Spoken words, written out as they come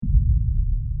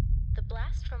The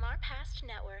Blast from Our Past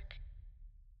Network.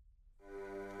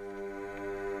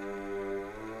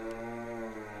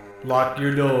 Lock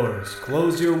your doors,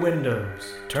 close your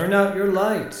windows, turn out your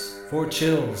lights, for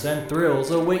chills and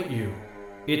thrills await you.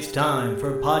 It's time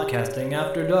for Podcasting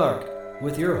After Dark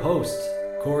with your hosts,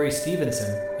 Corey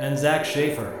Stevenson and Zach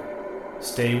Schaefer.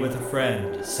 Stay with a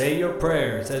friend, say your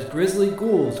prayers as grisly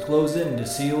ghouls close in to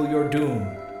seal your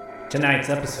doom. Tonight's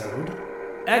episode,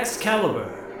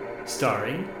 Excalibur,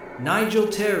 starring Nigel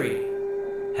Terry,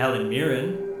 Helen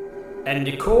Mirren, and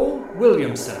Nicole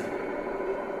Williamson.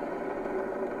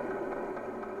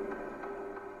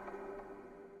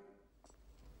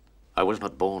 I was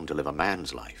not born to live a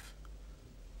man's life,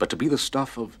 but to be the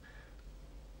stuff of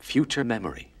future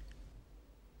memory.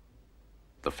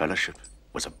 The fellowship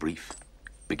was a brief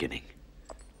beginning,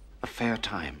 a fair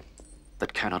time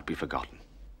that cannot be forgotten.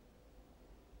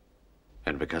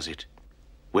 And because it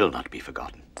will not be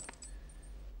forgotten,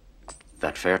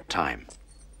 that fair time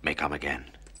may come again.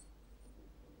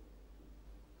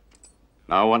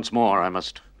 Now once more I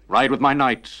must ride with my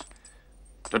knights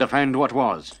to defend what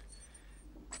was,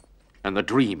 and the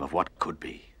dream of what could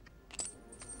be.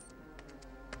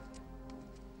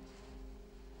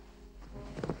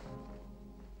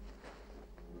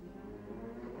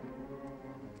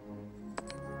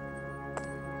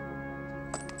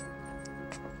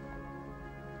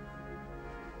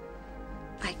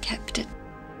 I kept it.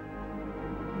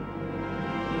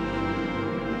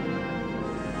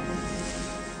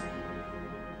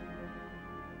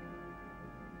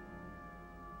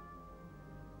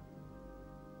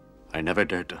 I never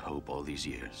dared to hope all these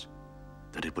years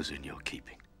that it was in your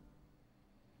keeping.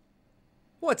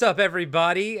 What's up,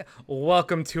 everybody?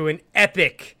 Welcome to an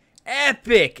epic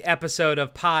episode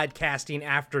of Podcasting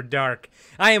After Dark.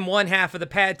 I am one half of the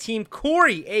pad team,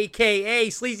 Corey, a.k.a.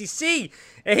 Sleazy C,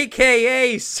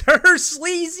 a.k.a. Sir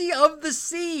Sleazy of the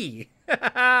Sea.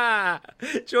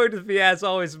 Joined with me, as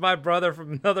always, my brother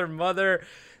from another mother,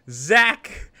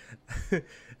 Zach,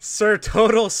 Sir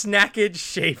Total Snackage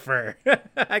Schaefer.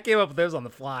 I came up with those on the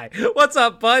fly. What's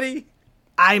up, buddy?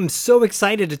 I'm so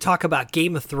excited to talk about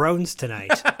Game of Thrones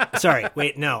tonight. Sorry,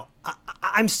 wait, no.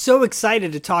 I'm so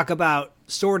excited to talk about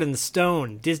Sword in the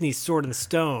Stone, Disney's Sword in the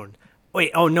Stone. Wait,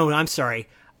 oh no, I'm sorry.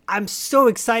 I'm so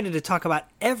excited to talk about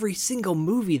every single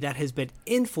movie that has been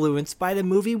influenced by the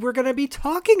movie we're going to be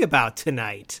talking about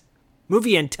tonight.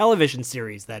 Movie and television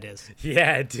series, that is.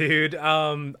 Yeah, dude.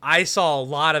 I saw a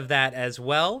lot of that as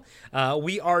well.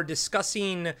 We are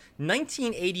discussing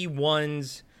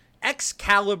 1981's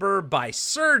Excalibur by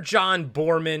Sir John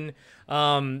Boorman.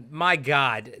 My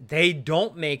God, they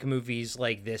don't make movies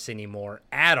like this anymore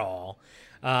at all.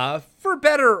 For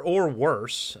better or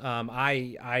worse.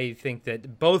 I think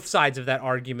that both sides of that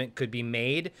argument could be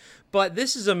made. But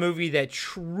this is a movie that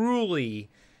truly,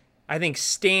 I think,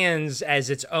 stands as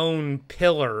its own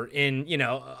pillar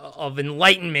of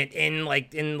enlightenment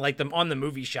on the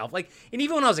movie shelf. And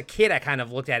even when I was a kid, I kind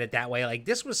of looked at it that way. Like,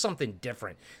 this was something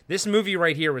different. This movie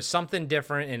right here was something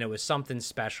different, and it was something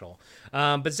special.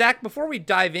 But Zach, before we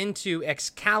dive into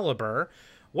Excalibur,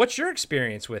 what's your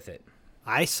experience with it?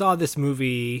 I've seen this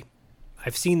movie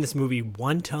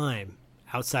one time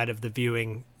outside of the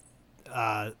viewing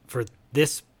for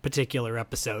this particular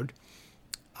episode.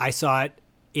 I saw it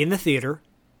in the theater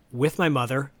with my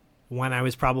mother when I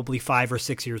was probably 5 or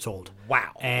 6 years old.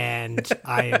 Wow. And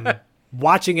I am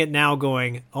watching it now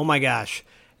going, oh my gosh,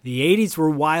 the 80s were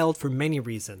wild for many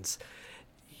reasons.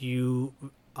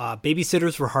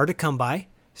 Babysitters were hard to come by,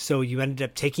 so you ended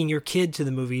up taking your kid to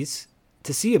the movies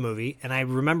to see a movie, and I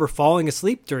remember falling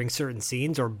asleep during certain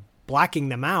scenes or blocking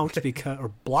them out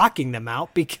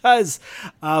because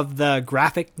of the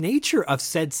graphic nature of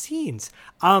said scenes.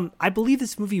 I believe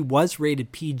this movie was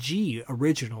rated PG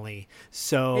originally,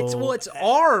 so it's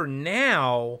R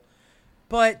now.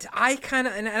 But I kind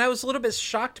of, and I was a little bit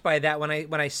shocked by that when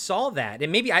I saw that,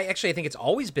 and maybe I think it's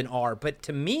always been R. But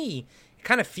to me, it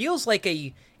kind of feels like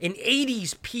an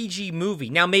 80s PG movie.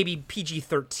 Now, maybe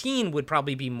PG-13 would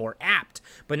probably be more apt,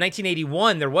 but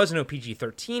 1981 there was no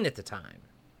PG-13 at the time.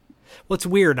 Well, it's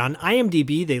weird. On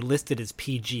IMDb, they listed as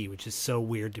PG, which is so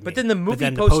weird to me. But then the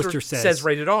movie poster says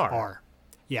rated R.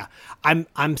 Yeah.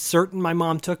 I'm certain my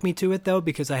mom took me to it, though,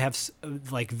 because I have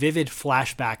vivid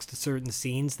flashbacks to certain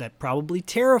scenes that probably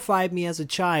terrified me as a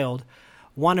child,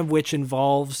 one of which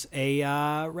involves a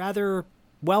rather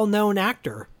well-known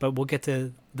actor. But we'll get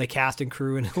to the cast and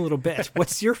crew in a little bit.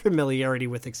 What's your familiarity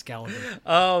with Excalibur?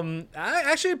 I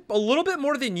actually a little bit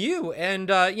more than you.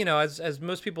 And, as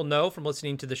most people know from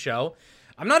listening to the show,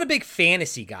 I'm not a big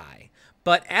fantasy guy.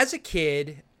 But as a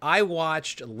kid, I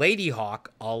watched Lady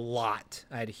Hawk a lot.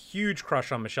 I had a huge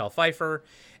crush on Michelle Pfeiffer,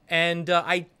 and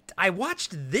I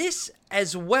watched this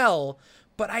as well,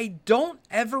 but I don't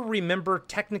ever remember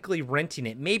technically renting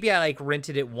it. Maybe I like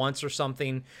rented it once or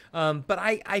something, but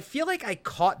I feel like I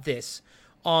caught this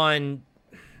on,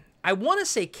 I want to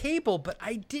say cable, but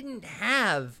I didn't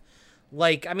have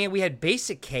like, I mean, we had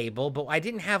basic cable, but I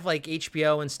didn't have like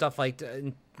HBO and stuff like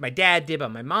my dad did, but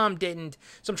my mom didn't.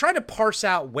 So I'm trying to parse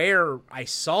out where I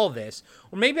saw this,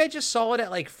 or maybe I just saw it at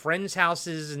like friends'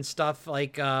 houses and stuff.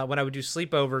 Like when I would do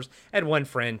sleepovers, I had one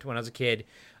friend when I was a kid,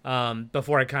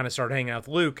 before I kind of started hanging out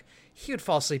with Luke. He would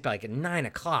fall asleep at like 9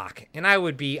 o'clock, and I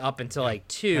would be up until like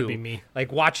 2, that'd be me.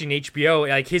 like watching HBO,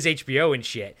 like his HBO and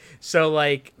shit. So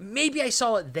like maybe I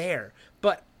saw it there,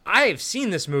 but I have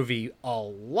seen this movie a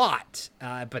lot,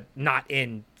 but not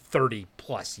in 30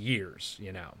 plus years,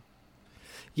 you know.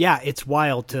 Yeah, it's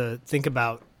wild to think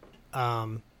about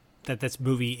that this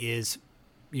movie is,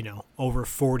 you know, over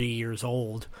 40 years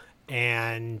old,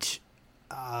 and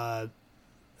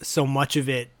so much of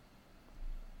it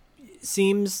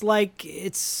seems like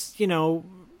it's, you know,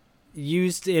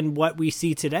 used in what we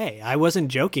see today. I wasn't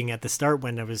joking at the start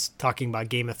when I was talking about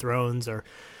Game of Thrones, or,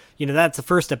 you know, that's the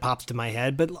first that pops to my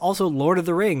head, but also Lord of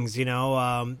the Rings, you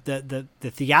know, the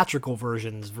theatrical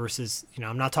versions versus, you know,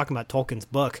 I'm not talking about Tolkien's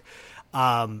book.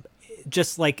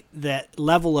 Just like that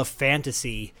level of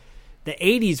fantasy, the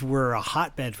 80s were a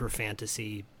hotbed for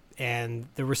fantasy, and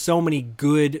there were so many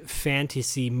good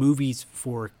fantasy movies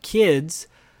for kids,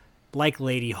 like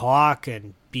Lady Hawk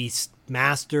and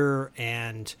Beastmaster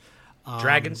and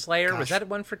Dragon Slayer, was that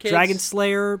one for kids? Dragon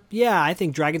Slayer, yeah, I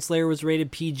think Dragon Slayer was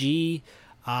rated PG.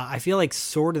 I feel like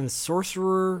Sword and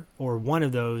Sorcerer, or one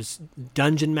of those,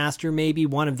 Dungeon Master maybe,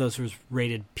 one of those was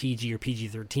rated PG or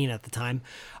PG-13 at the time.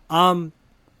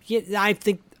 Yeah, I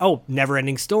think. Oh,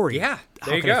 Never-Ending Story. Yeah,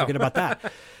 how can I forget about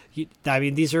that? I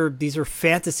mean, these are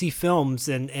fantasy films,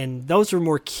 and those are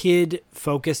more kid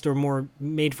focused or more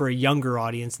made for a younger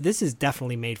audience. This is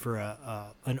definitely made for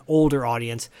an older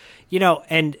audience, you know.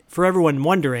 And for everyone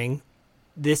wondering,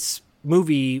 this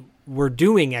movie, we're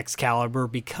doing Excalibur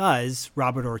because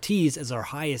Robert Ortiz is our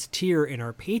highest tier in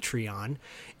our Patreon.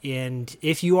 And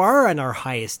if you are on our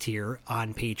highest tier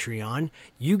on Patreon,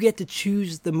 you get to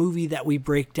choose the movie that we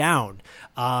break down.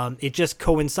 It just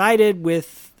coincided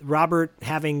with Robert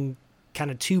having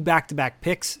kind of 2 back-to-back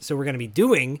picks. So we're going to be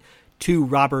doing 2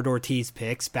 Robert Ortiz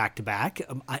picks back-to-back.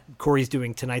 Corey's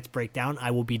doing tonight's breakdown. I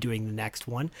will be doing the next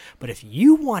one. But if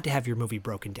you want to have your movie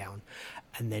broken down,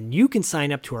 and then you can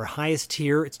sign up to our highest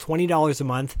tier. It's $20 a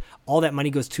month. All that money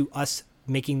goes to us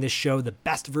making this show the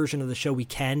best version of the show we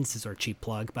can. This is our cheap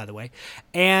plug, by the way.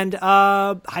 And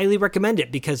highly recommend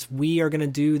it, because we are going to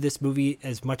do this movie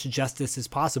as much justice as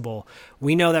possible.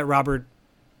 We know that Robert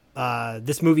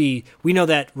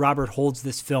holds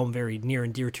this film very near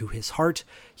and dear to his heart.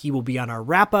 He will be on our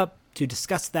wrap-up to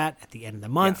discuss that at the end of the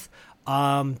month.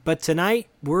 Yeah. But tonight,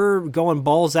 we're going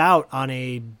balls out on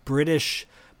a British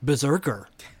berserker.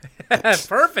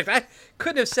 Perfect. I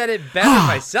couldn't have said it better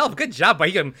myself. Good job,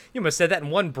 but you must have said that in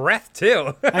one breath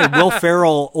too. I had Will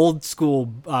Ferrell old school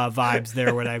vibes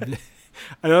there when I'm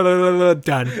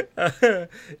done.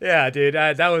 Yeah, dude,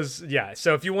 that was, yeah.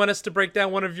 So if you want us to break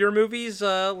down one of your movies,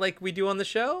 like we do on the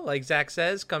show, like Zach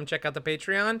says, come check out the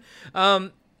Patreon.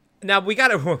 Now we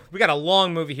got a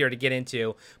long movie here to get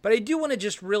into, but I do want to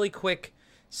just really quick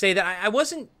say that I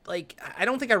wasn't like, I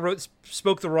don't think I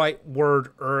spoke the right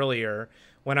word earlier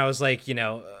when I was like, you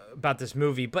know, about this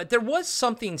movie, but there was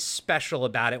something special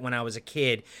about it when I was a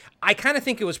kid. I kind of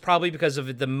think it was probably because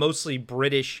of the mostly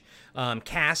British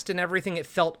cast and everything. It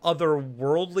felt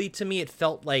otherworldly to me. It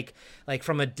felt like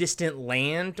from a distant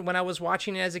land when I was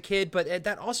watching it as a kid, but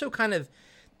that also kind of,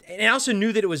 and I also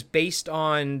knew that it was based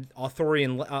on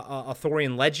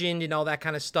Arthurian legend and all that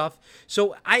kind of stuff.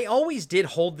 So I always did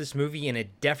hold this movie in a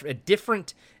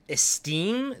different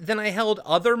esteem than I held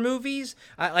other movies.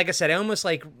 Like I said, I almost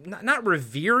like not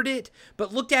revered it,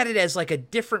 but looked at it as like a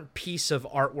different piece of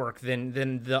artwork than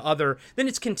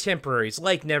its contemporaries,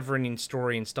 like Neverending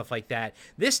Story and stuff like that.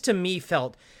 This to me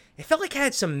felt like it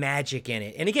had some magic in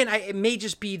it. And again, it may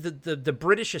just be the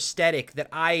British aesthetic that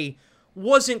I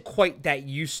wasn't quite that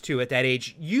used to at that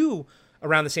age. You,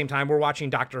 around the same time, were watching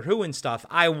Doctor Who and stuff.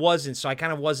 I wasn't, so I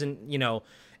kind of wasn't, you know,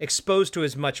 exposed to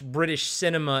as much British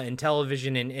cinema and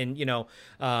television and you know,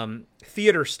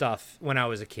 theater stuff when I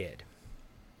was a kid.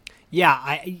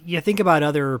 Yeah, you think about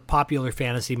other popular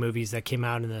fantasy movies that came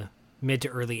out in the mid to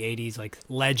early 80s, like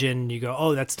Legend, you go,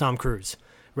 oh, that's Tom Cruise,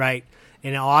 right?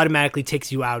 And it automatically takes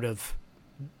you out of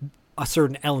a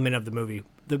certain element of the movie.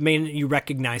 The main, you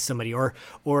recognize somebody, or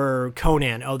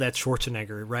Conan, oh, that's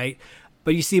Schwarzenegger, right?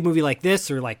 But you see a movie like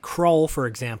this or like Krull, for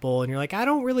example, and you're like, I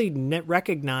don't really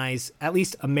recognize, at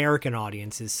least American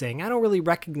audiences saying, I don't really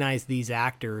recognize these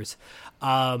actors.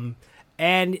 And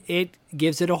it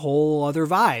gives it a whole other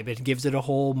vibe. It gives it a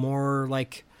whole more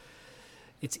like,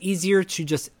 it's easier to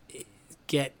just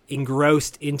get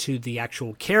engrossed into the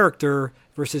actual character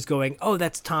versus going, oh,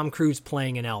 that's Tom Cruise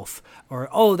playing an elf, or,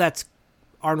 oh, that's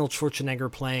Arnold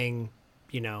Schwarzenegger playing,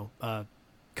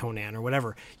 Conan or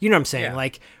whatever. You know what I'm saying? Yeah.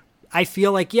 Like, I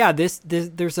feel like, yeah, this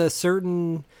there's a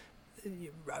certain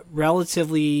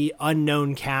relatively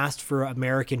unknown cast for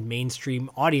American mainstream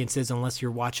audiences, unless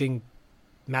you're watching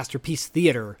Masterpiece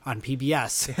Theater on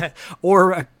PBS,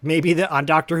 or maybe on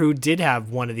Doctor Who did have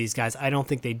one of these guys. I don't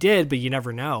think they did, but you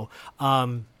never know.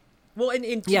 Well,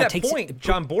 and to that point,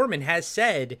 John Boorman has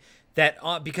said that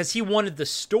because he wanted the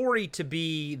story to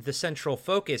be the central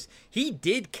focus, he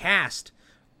did cast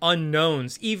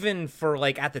unknowns, even for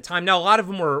like at the time. Now, a lot of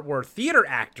them were theater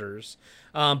actors,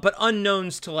 but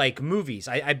unknowns to like movies.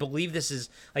 I believe this is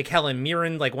like Helen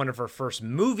Mirren, like one of her first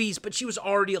movies, but she was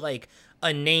already like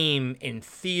a name in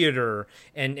theater,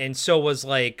 and so was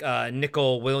like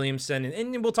Nicole Williamson,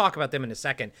 and we'll talk about them in a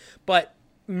second. But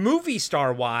movie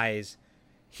star wise,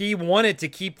 he wanted to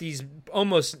keep these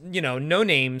almost no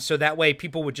names, so that way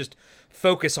people would just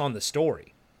focus on the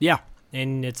story. Yeah,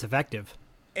 and it's effective.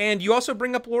 And you also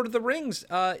bring up Lord of the Rings.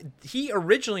 John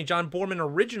Boorman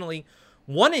originally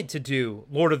wanted to do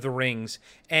Lord of the Rings,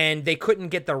 and they couldn't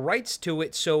get the rights to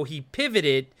it, so he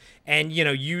pivoted and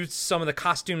used some of the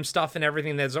costume stuff and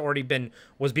everything that's already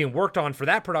was being worked on for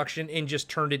that production, and just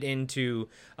turned it into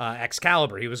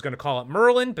Excalibur. He was going to call it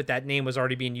Merlin, but that name was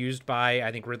already being used by,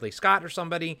 I think, Ridley Scott or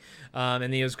somebody,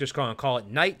 and he was just going to call it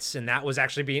Knights, and that was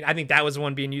actually I think that was the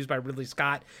one being used by Ridley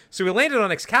Scott. So we landed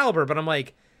on Excalibur, but I'm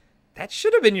like, that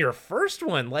should have been your first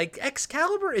one. Like,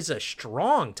 Excalibur is a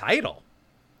strong title.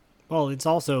 Well,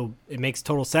 it makes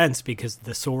total sense because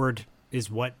the sword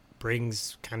is what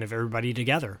brings kind of everybody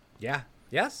together. Yeah.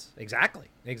 Yes, exactly.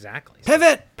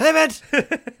 Pivot! Pivot!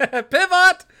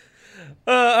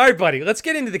 All right, buddy, let's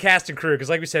get into the cast and crew, because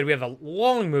like we said, we have a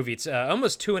long movie. It's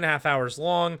almost 2.5 hours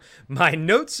long. My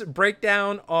notes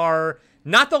breakdown are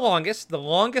not the longest. The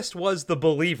longest was The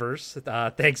Believers.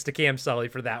 Thanks to Cam Sully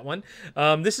for that one.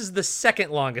 This is the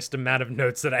second longest amount of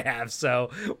notes that I have, so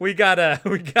we gotta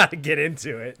get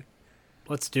into it.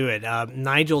 Let's do it.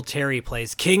 Nigel Terry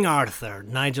plays King Arthur.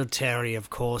 Nigel Terry, of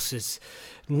course, is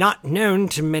not known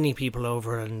to many people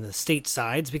over in the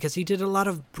statesides because he did a lot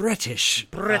of British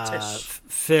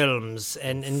films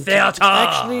and theater.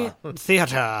 Actually,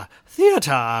 theater.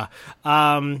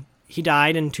 He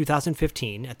died in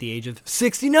 2015 at the age of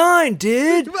 69,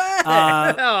 dude.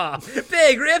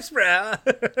 Big rips, bro.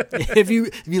 if you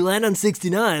land on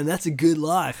 69, that's a good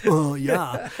life. Oh,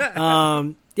 yeah.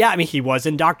 Yeah, I mean, he was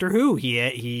in Doctor Who.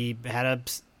 He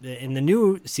had in the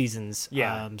new seasons.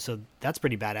 Yeah. So that's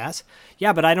pretty badass.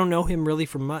 Yeah, but I don't know him really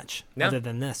from much other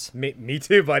than this. Me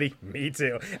too, buddy. Me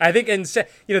too. I think, and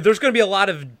there's going to be a lot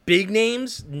of big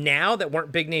names now that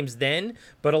weren't big names then,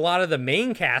 but a lot of the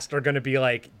main cast are going to be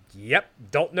like, yep,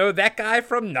 don't know that guy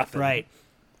from nothing.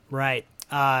 Right.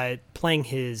 Playing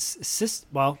his sister.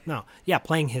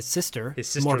 Playing his sister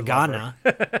Morgana.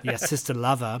 Sister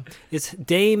lover. It's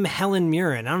Dame Helen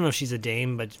Mirren. I don't know if she's a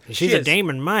dame, but she's a dame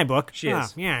in my book. She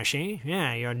is.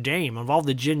 Yeah, you're a dame of all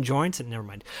the gin joints. And never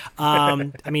mind.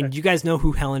 I mean, you guys know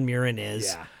who Helen Mirren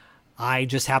is. Yeah. I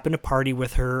just happened to party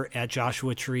with her at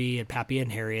Joshua Tree at Pappy and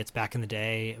Harriet's back in the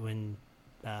day when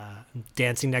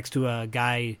dancing next to a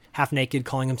guy half naked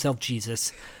calling himself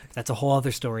Jesus. That's a whole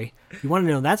other story. If you want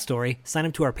to know that story, sign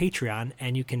up to our Patreon,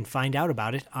 and you can find out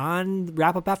about it on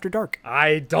Wrap Up After Dark.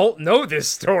 I don't know this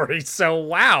story, so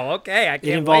wow, okay, I can't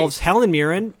wait. It involves Helen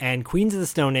Mirren and Queens of the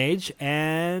Stone Age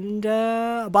and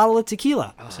a bottle of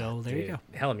tequila. So there you go.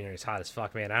 Helen Mirren's hot as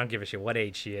fuck, man. I don't give a shit what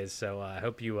age she is, so I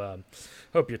hope you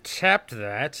tapped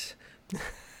that.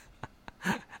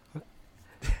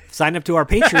 Sign up to our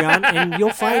Patreon, and you'll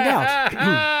find out.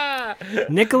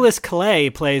 Nicholas Clay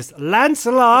plays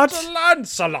Lancelot.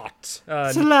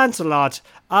 Lancelot.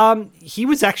 He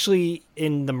was actually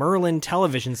in the Merlin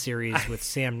television series with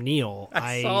Sam Neill.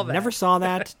 I never saw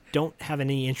that. Don't have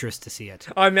any interest to see it.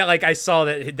 Oh, I meant like I saw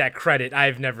that credit.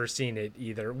 I've never seen it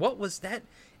either. What was that?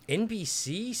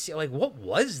 NBC? Like, what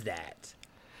was that?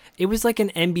 It was like an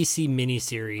NBC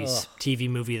miniseries, TV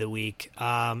movie of the week.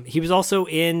 He was also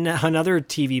in another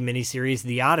TV miniseries,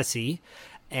 The Odyssey,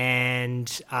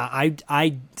 and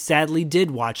I sadly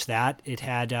did watch that. It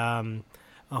had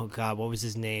oh God, what was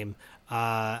his name?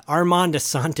 Armand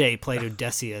Assante played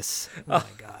Odysseus. Oh my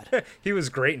God. He was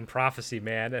great in Prophecy,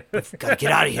 man. Gotta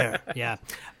get out of here. Yeah.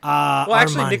 Well,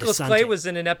 actually, Armand Nicholas Assante. Clay was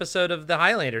in an episode of the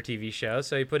Highlander TV show,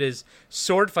 so he put his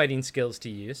sword fighting skills to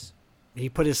use. He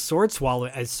put his sword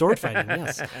sword fighting.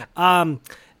 Yes.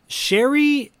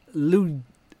 Sherry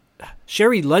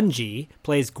Lungi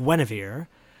plays Guinevere,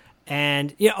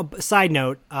 and side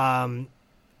note,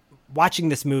 watching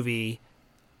this movie,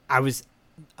 I was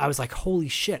like, holy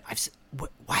shit!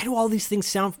 Why do all these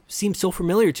things seem so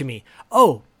familiar to me?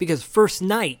 Oh, because First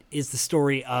Night is the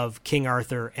story of King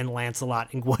Arthur and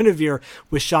Lancelot, and Guinevere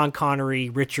with Sean Connery,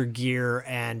 Richard Gere,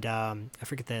 and I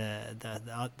forget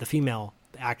the female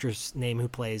actress name who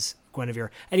plays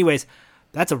Guinevere. Anyways,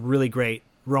 that's a really great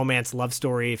romance love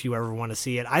story if you ever want to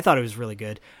see it. I thought it was really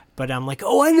good, but I'm like,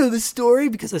 oh, I know this story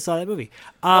because I saw that movie.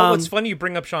 It's funny you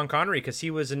bring up Sean Connery because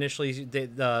he was initially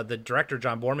the director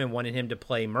John Boorman wanted him to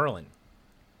play Merlin.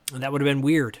 That would have been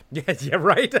weird. Yeah,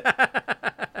 right.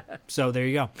 So there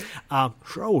you go.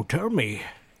 So tell me,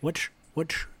 which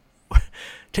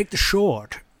take the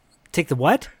short. Take the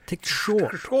what? Take the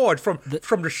short. Sword from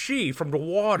the sea, from the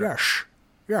water.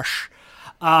 Yes.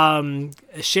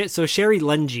 So Sherry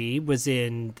Lungi was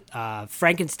in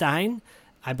Frankenstein,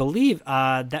 I believe.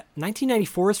 That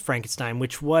 1994's Frankenstein,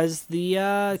 which was the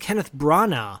Kenneth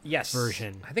Branagh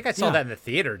version. I think I saw that in the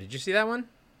theater. Did you see that one?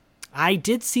 I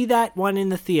did see that one in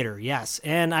the theater, yes.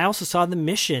 And I also saw The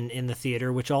Mission in the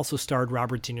theater, which also starred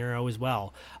Robert De Niro as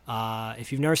well.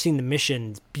 If you've never seen The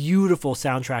Mission, beautiful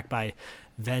soundtrack by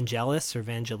Vangelis,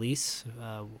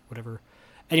 whatever.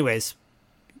 Anyways,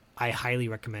 I highly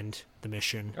recommend The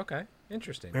Mission. Okay,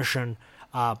 interesting. Mission.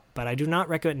 But I do not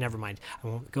recommend, never mind. I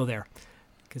won't go there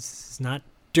because it's not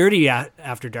dirty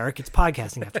after dark. It's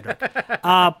podcasting after dark.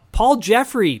 Paul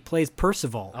Jeffrey plays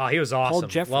Percival. Oh, he was awesome. Paul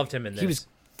Jeffrey, loved him in this. He was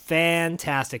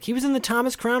fantastic. He was in the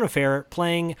Thomas Crown Affair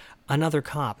playing another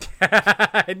cop.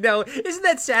 No, isn't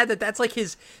that sad that that's like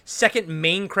his second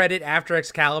main credit after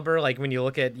Excalibur? Like when you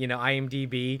look at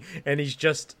IMDb, and he's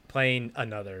just playing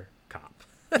another cop.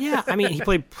 Yeah, I mean, he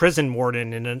played prison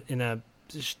warden in a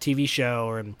TV show,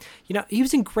 or he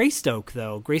was in Greystoke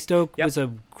though. Greystoke was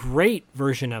a great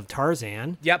version of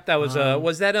Tarzan. Yep, that was that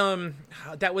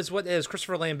was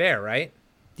Christopher Lambert, right?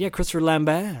 Yeah, Christopher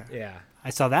Lambert. Yeah. I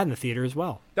saw that in the theater as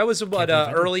well. That was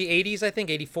early 80s, I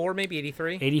think, 84, maybe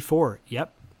 83. 84.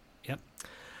 Yep.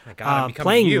 My God, I'm becoming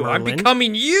playing you. Merlin. I'm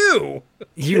becoming you.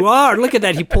 You are. Look at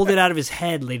that. He pulled it out of his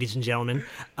head, ladies and gentlemen.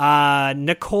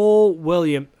 Nicole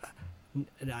Williamson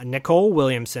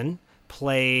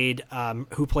played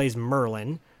who plays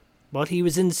Merlin. Well, he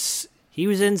was in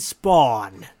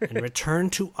Spawn and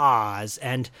Return to Oz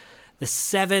and the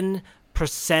 7%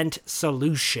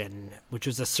 Solution, which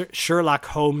was a Sherlock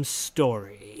Holmes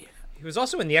story. He was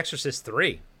also in The Exorcist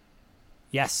 3.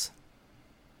 Yes.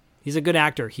 He's a good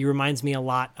actor. He reminds me a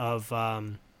lot of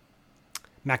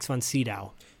Max von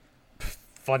Sydow.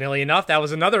 Funnily enough, that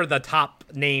was another of the top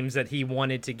names that he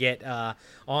wanted to get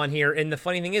on here. And the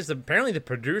funny thing is, apparently the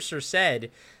producer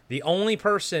said the only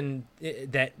person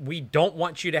that we don't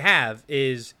want you to have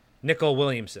is Nicole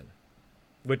Williamson.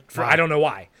 I don't know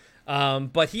why.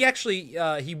 But he actually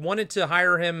he wanted to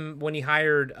hire him when he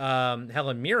hired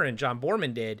Helen Mirren, John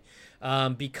Boorman did,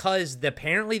 because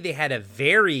apparently they had a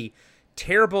very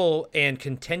terrible and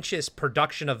contentious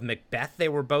production of Macbeth they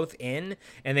were both in,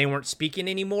 and they weren't speaking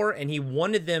anymore, and he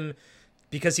wanted them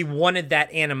because he wanted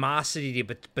that animosity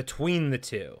between the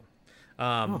two.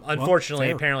 Unfortunately,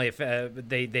 apparently,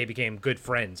 they became good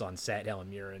friends on set, Helen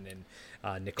Mirren and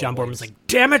Nicole John Boorman was Williamson. like,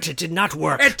 damn it didn't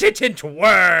work. It didn't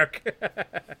work!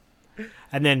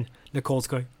 And then Nicole's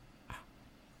going,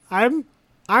 I'm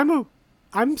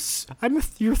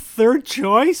your third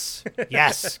choice?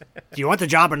 Yes. Do you want the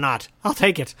job or not? I'll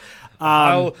take it.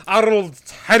 I'll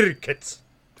take it.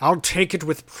 I'll take it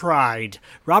with pride.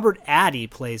 Robert Addy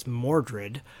plays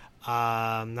Mordred,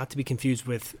 not to be confused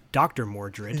with Dr.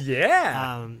 Mordred.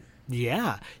 Yeah.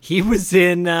 Yeah. He was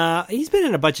in, he's been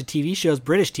in a bunch of TV shows,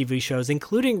 British TV shows,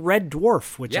 including Red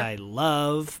Dwarf, which I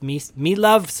love. Me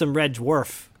love some Red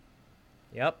Dwarf.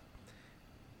 Yep.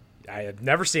 I have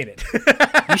never seen it.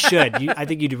 You should. I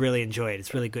think you'd really enjoy it.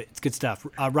 It's really good. It's good stuff.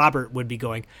 Robert would be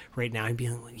going right now and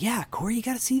being like, yeah, Corey, you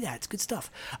got to see that. It's good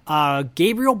stuff.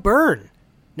 Gabriel Byrne.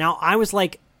 Now, I was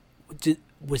like,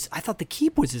 I thought The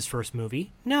Keep was his first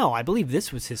movie. No, I believe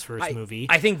this was his first movie.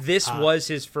 I think this was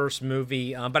his first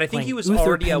movie, but I think he was Uther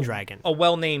already Pendragon. a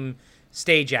well-named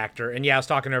stage actor. And yeah, I was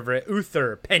talking over it.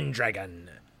 Uther Pendragon.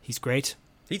 He's great.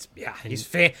 He's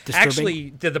disturbing. actually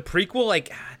the prequel.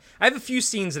 Like, I have a few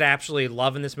scenes that I absolutely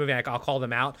love in this movie. I'll call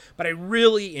them out, but I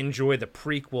really enjoy the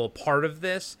prequel part of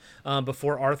this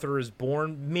before Arthur is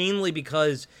born, mainly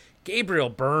because Gabriel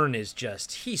Byrne is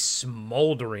he's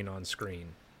smoldering on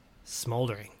screen.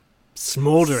 Smoldering.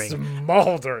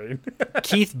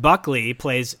 Keith Buckley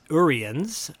plays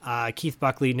Urians. Keith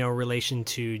Buckley, no relation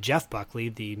to Jeff Buckley,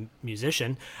 the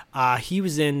musician. He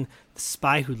was in The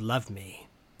Spy Who Loved Me.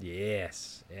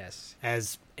 Yes.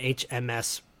 As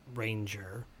HMS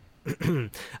Ranger.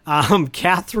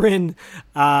 Catherine.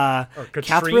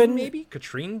 Katrine, maybe?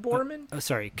 Katrine Borman?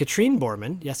 Sorry, Katrine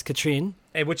Borman. Yes, Katrine.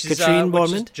 Which is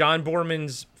Borman. John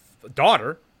Borman's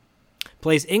daughter.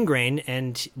 Plays Ingrain,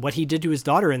 and what he did to his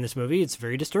daughter in this movie, it's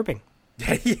very disturbing.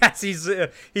 Yes,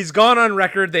 he's gone on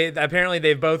record.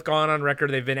 They've both gone on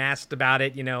record. They've been asked about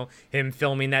it, him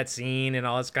filming that scene and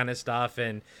all this kind of stuff,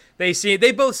 and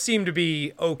they both seem to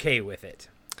be okay with it.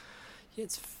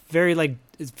 It's very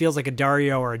it feels like a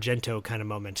Dario Argento kind of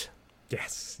moment.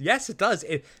 Yes, it does.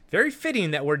 Very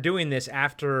fitting that we're doing this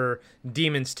after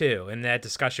Demons 2 and that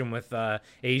discussion with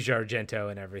Asia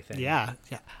Argento and everything. Yeah.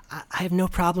 I have no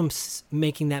problem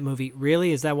making that movie.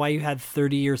 Really? Is that why you had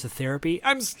 30 years of therapy?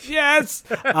 Yes!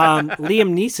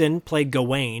 Liam Neeson played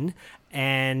Gawain,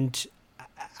 and,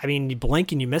 I mean, you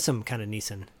blink and you miss him kind of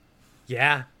Neeson.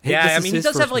 Yeah. This I mean, is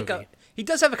his first movie. He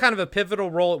does have a kind of a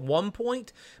pivotal role at one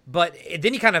point, but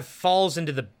then he kind of falls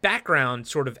into the background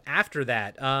sort of after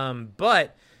that.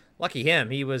 But lucky him,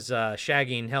 he was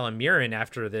shagging Helen Mirren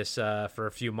after this for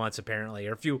a few months apparently,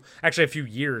 or a few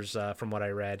years from what I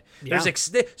read. Yeah.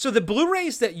 So the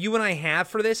Blu-rays that you and I have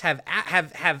for this have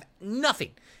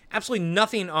nothing. Absolutely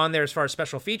nothing on there as far as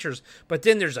special features, but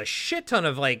then there's a shit ton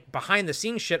of behind the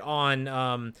scenes shit on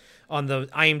the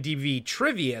IMDb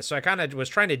trivia. So I kind of was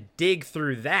trying to dig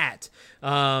through that,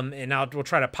 and we'll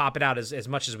try to pop it out as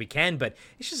much as we can. But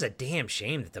it's just a damn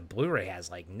shame that the Blu-ray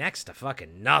has next to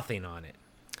fucking nothing on it.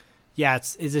 Yeah,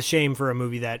 it's a shame for a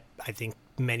movie that I think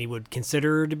many would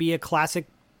consider to be a classic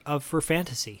for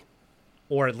fantasy,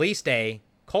 or at least a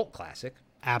cult classic.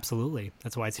 Absolutely.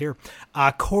 That's why it's here.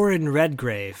 Corin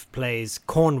Redgrave plays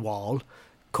Cornwall.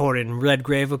 Corin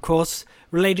Redgrave, of course,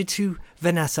 related to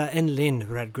Vanessa and Lynn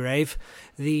Redgrave,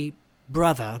 the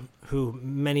brother who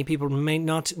many people may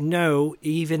not know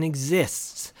even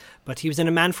exists. But he was in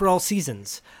A Man for All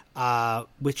Seasons,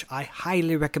 which I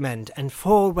highly recommend, and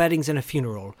 4 Weddings and a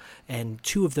Funeral. And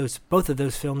both of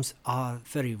those films are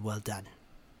very well done.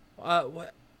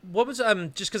 What was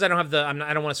just because I don't have I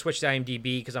don't want to switch to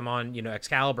IMDb because I'm on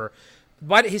Excalibur.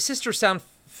 Why did his sisters sound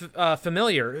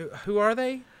familiar? Who are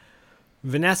they?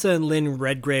 Vanessa and Lynn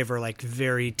Redgrave are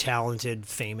very talented,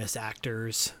 famous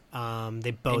actors.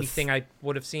 They both anything I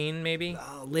would have seen maybe.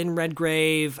 Lynn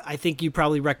Redgrave, I think you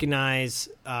probably recognize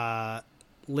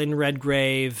Lynn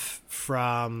Redgrave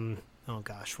from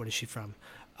what is she from?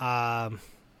 Well,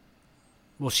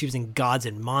 she was in Gods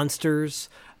and Monsters.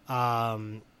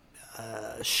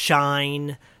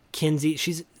 Shine, Kinsey.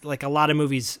 She's a lot of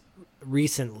movies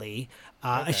recently.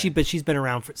 Okay. But she's been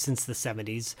around since the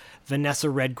 70s. Vanessa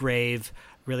Redgrave,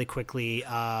 really quickly.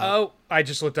 I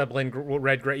just looked up Lynn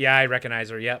Redgrave. Yeah, I recognize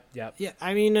her. Yep. Yeah,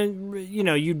 I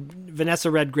mean,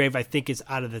 Vanessa Redgrave, I think is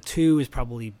out of the two is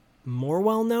probably more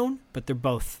well known, but they're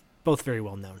both very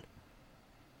well known.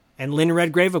 And Lynn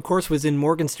Redgrave, of course, was in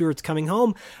Morgan Stewart's Coming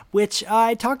Home, which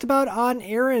I talked about on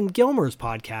Aaron Gilmer's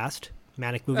podcast,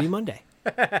 Manic Movie Monday.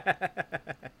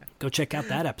 Go check out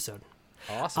that episode.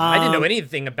 Awesome. I didn't know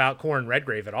anything about Corin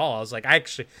Redgrave at all. I was I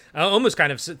almost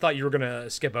kind of thought you were going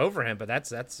to skip over him, but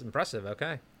that's impressive.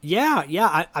 Okay. Yeah.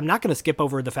 I'm not going to skip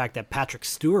over the fact that Patrick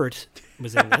Stewart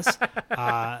was in this.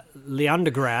 Leon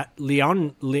DeGrasse,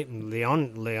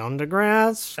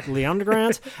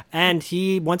 and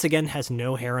he once again has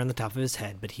no hair on the top of his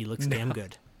head, but he looks damn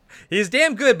good. He's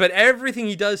damn good, but everything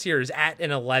he does here is at an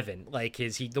 11.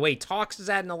 The way he talks is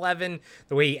at an 11,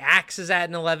 the way he acts is at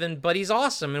an 11, but he's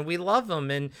awesome, and we love him.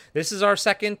 And this is our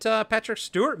second Patrick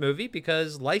Stewart movie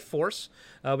because Life Force,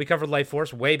 we covered Life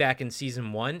Force way back in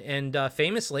season 1, and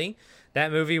famously,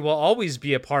 that movie will always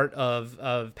be a part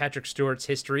of Patrick Stewart's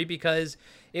history because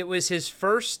it was his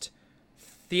first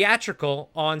theatrical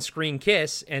on-screen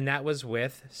kiss, and that was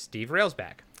with Steve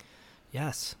Railsback.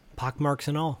 Yes, pockmarks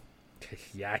and all.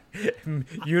 Yeah,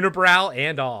 unibrow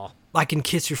and all. I can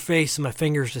kiss your face and my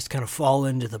fingers just kind of fall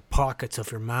into the pockets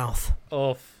of your mouth.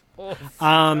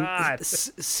 God.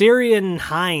 Syrian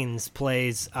Hines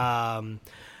plays Lot.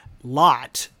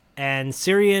 And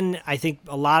Syrian, I think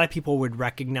a lot of people would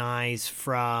recognize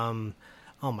from,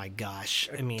 oh my gosh,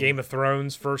 I mean, Game of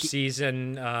Thrones first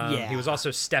season. Yeah. He was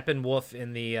also Steppenwolf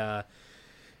in the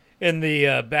in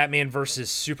the Batman versus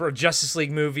Super Justice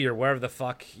League movie or wherever the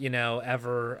fuck,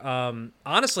 ever.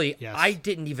 Honestly, Yes. I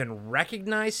didn't even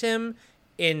recognize him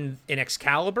in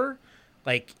Excalibur.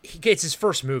 Like, it's his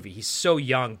first movie. He's so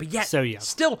young, but yet So young.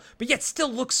 still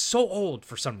looks so old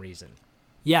for some reason.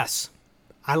 Yes,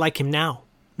 I like him now.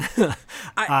 He's in the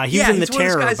he's one of those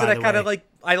Terror, guys by that I the kind of way.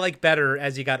 I like better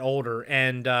as he got older.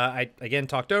 And I again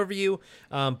talked over you,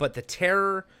 but the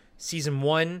Terror season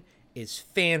 1 is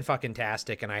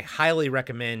fan-fucking-tastic, and I highly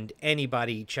recommend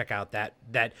anybody check out that.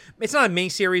 It's not a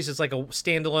miniseries, it's like a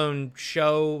standalone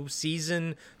show,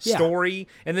 season, story,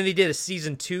 and then they did a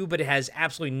season 2, but it has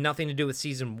absolutely nothing to do with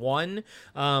season 1,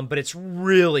 but it's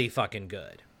really fucking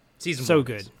good. Season So 1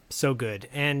 good. So good.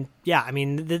 And yeah, I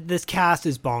mean, this cast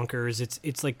is bonkers.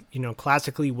 It's like,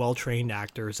 classically well-trained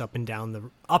actors up and down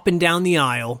the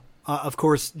aisle. Of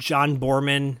course, John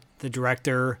Boorman, the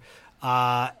director,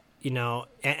 and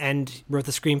wrote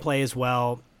the screenplay as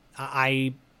well.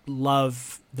 I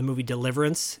love the movie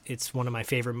Deliverance. It's one of my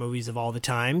favorite movies of all the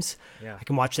times. Yeah. I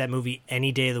can watch that movie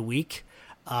any day of the week.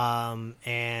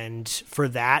 And for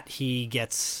that, he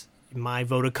gets my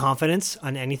vote of confidence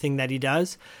on anything that he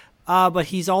does. But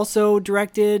he's also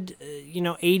directed,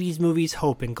 80s movies,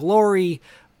 Hope and Glory,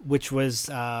 which was,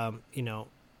 a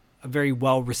very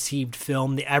well-received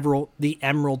film. The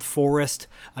Emerald Forest,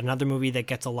 another movie that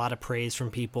gets a lot of praise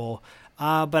from people.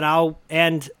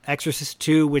 And Exorcist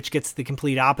 2, which gets the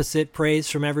complete opposite praise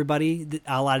from everybody,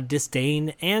 a lot of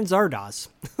disdain, and Zardoz.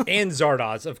 And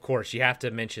Zardoz, of course. You have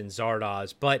to mention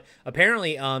Zardoz. But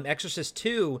apparently, Exorcist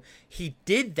 2, he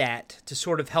did that to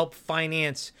sort of help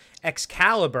finance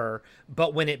Excalibur,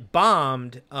 but when it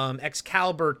bombed,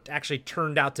 Excalibur actually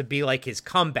turned out to be like his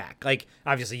comeback. Like,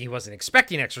 obviously, he wasn't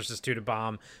expecting Exorcist 2 to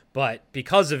bomb, but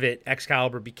because of it,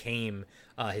 Excalibur became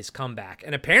his comeback.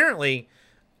 And apparently,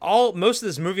 most of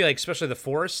this movie, like especially the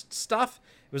forest stuff,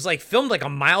 it was like filmed like a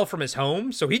mile from his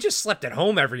home, so he just slept at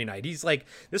home every night. He's like,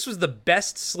 this was the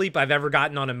best sleep I've ever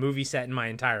gotten on a movie set in my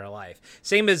entire life.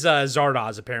 Same as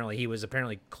Zardoz, apparently. He was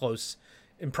apparently close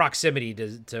in proximity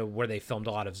to where they filmed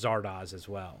a lot of Zardoz as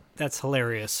well. That's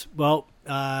hilarious. Well,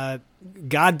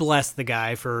 God bless the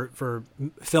guy for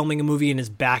filming a movie in his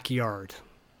backyard.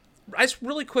 I just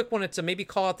really quick wanted to maybe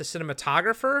call out the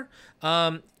cinematographer.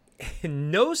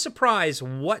 No surprise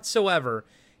whatsoever.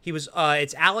 He was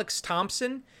it's Alex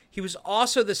Thompson. He was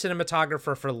also the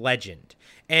cinematographer for Legend.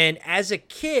 And as a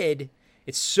kid,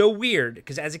 it's so weird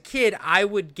because as a kid, I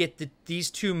would get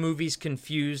these two movies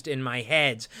confused in my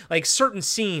heads. Like certain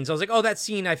scenes, I was like, oh, that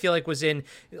scene I feel like was in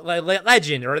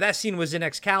Legend, or that scene was in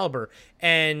Excalibur.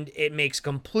 And it makes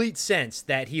complete sense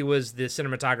that he was the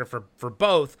cinematographer for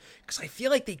both, because I feel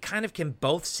like they kind of can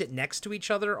both sit next to each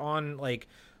other on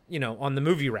on the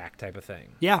movie rack type of thing.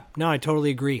 Yeah, no, I totally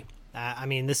agree. I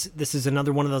mean, this is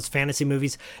another one of those fantasy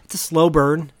movies. It's a slow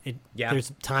burn.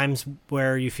 There's times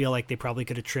where you feel like they probably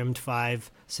could have trimmed 5,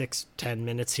 6, 10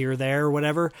 minutes here or there or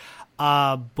whatever.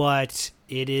 But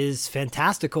it is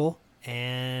fantastical,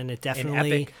 and it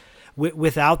definitely...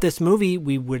 Without this movie,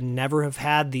 we would never have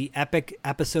had the epic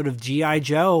episode of G.I.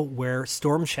 Joe where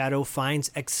Storm Shadow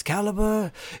finds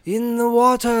Excalibur in the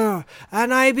water,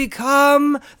 and I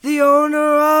become the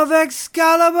owner of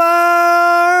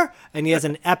Excalibur! And he has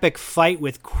an epic fight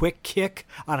with Quick Kick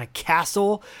on a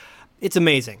castle. It's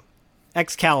amazing.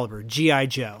 Excalibur, G.I.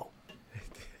 Joe.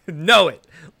 Know it.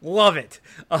 Love it.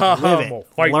 Live it. We'll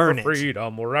fight Learn for it.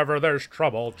 freedom wherever there's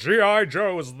trouble. G.I.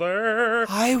 Joe's there.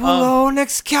 I will own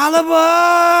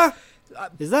Excalibur!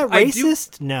 Is that I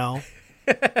racist? No.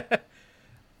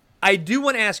 I do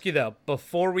want to ask you, though,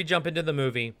 before we jump into the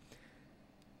movie,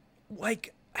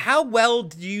 like, how well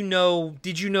did you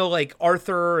know, like,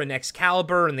 Arthur and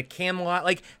Excalibur and the Camelot?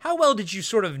 Like, how well did you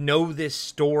sort of know this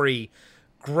story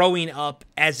growing up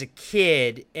as a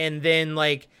kid? And then,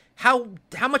 like, how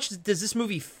much does this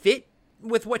movie fit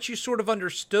with what you sort of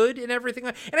understood and everything?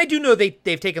 And I do know they've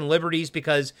taken liberties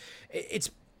because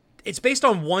it's based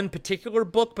on one particular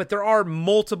book, but there are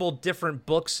multiple different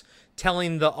books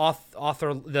telling the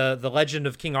author the legend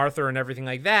of King Arthur and everything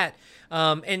like that.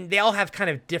 And they all have kind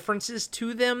of differences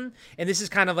to them. And this is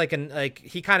kind of like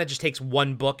he kind of just takes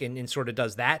one book and sort of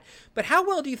does that. But how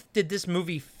well did this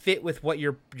movie fit with what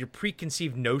your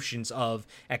preconceived notions of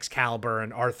Excalibur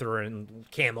and Arthur and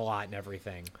Camelot and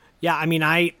everything? Yeah, I mean,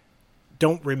 I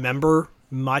don't remember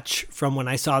much from when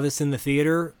I saw this in the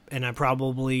theater, and I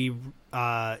probably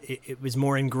it was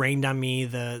more ingrained on me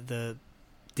the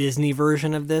Disney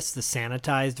version of this, the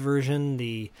sanitized version,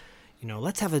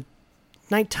 let's have a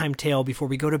nighttime tale before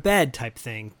we go to bed type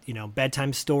thing,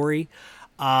 bedtime story.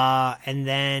 And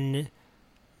then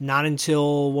not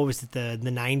until, what was it, the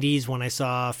 90s when I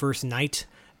saw First Night,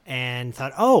 and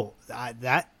thought, oh,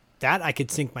 that I could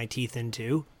sink my teeth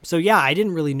into. So yeah, I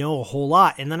didn't really know a whole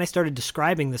lot. And then I started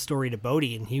describing the story to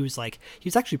Bodhi, and he was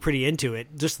actually pretty into it,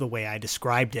 just the way I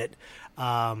described it.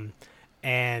 But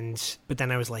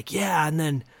then I was like, yeah, and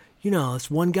then, this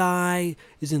one guy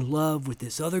is in love with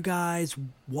this other guy's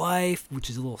wife, which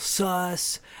is a little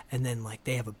sus, and then like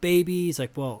they have a baby. He's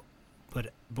like, well,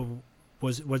 but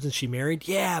wasn't she married?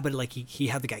 Yeah, but like he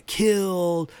had the guy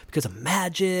killed because of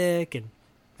magic. And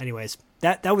anyways,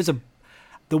 that was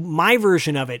my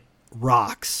version of it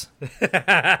rocks.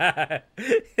 If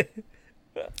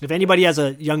anybody has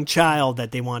a young child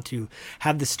that they want to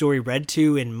have the story read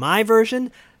to in my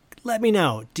version, let me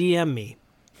know. DM me.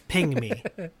 Ping me.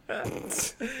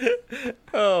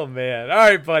 Oh man! All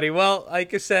right, buddy. Well,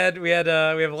 like I said, we have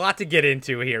a lot to get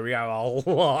into here. We have a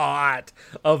lot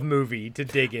of movie to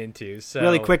dig into. So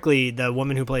really quickly, the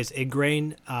woman who plays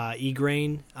Igraine,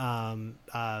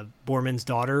 Borman's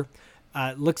daughter,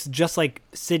 looks just like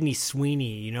Sydney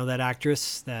Sweeney. You know that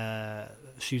actress?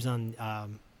 She was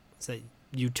on is that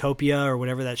Utopia or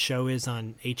whatever that show is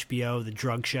on HBO, the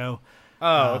drug show.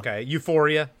 Oh, okay.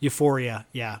 Euphoria,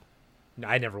 yeah.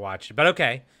 I never watched it, but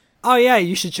okay. Oh, yeah,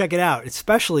 you should check it out.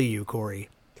 Especially you, Corey.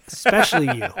 Especially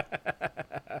you.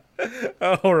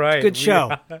 All right. Good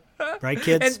show. Right,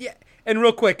 kids? And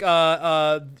real quick,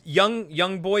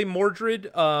 young boy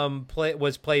Mordred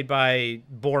was played by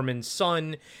Borman's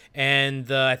son,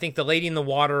 and I think the lady in the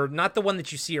water, not the one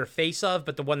that you see her face of,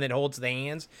 but the one that holds the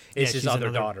hands, is his other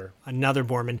daughter. Another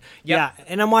Borman. Yep. Yeah,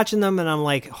 and I'm watching them, and I'm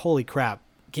like, holy crap.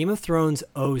 Game of Thrones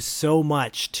owes so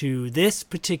much to this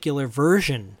particular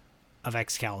version of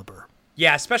Excalibur.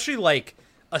 Yeah, especially like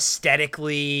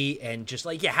aesthetically and just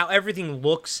like how everything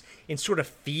looks and sort of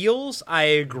feels. I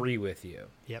agree with you.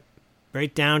 Yep.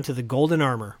 Right down to the golden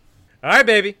armor. All right,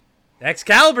 baby.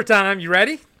 Excalibur time. You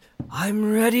ready?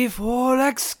 I'm ready for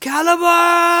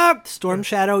Excalibur! Storm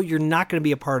Shadow, you're not going to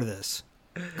be a part of this.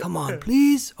 Come on,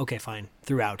 please. Okay, fine.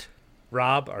 Throughout.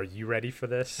 Rob, are you ready for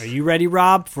this? Are you ready,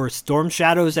 Rob, for Storm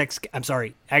Shadow's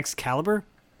Excalibur?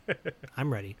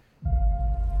 I'm ready.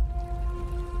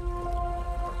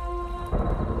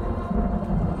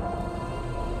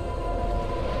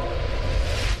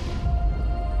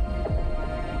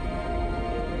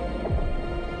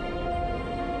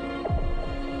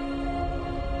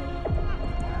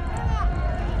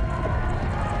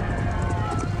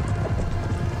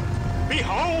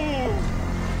 Behold!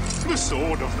 The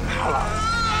sword of power.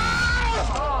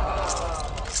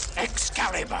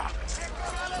 Excalibur.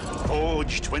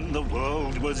 Forged when the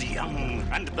world was young,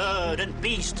 and bird and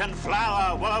beast and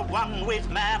flower were one with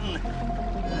man.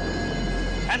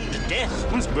 And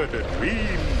death was but a dream.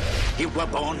 You were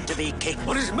born to be king.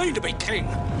 What is made to be king?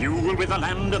 You will be the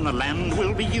land, and the land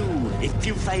will be you. If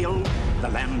you fail, the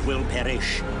land will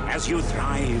perish. As you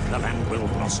thrive, the land will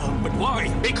blossom. But why?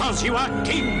 Because you are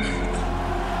king.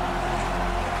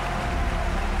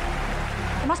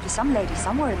 There must be some lady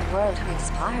somewhere in the world who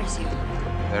inspires you.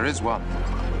 There is one.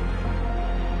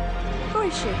 Who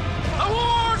is she? The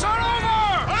wars are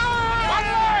over! One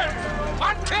land!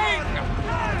 One king!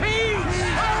 Peace!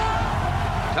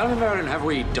 Tell me, Merrin, have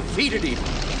we defeated evil?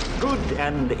 Good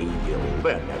and evil.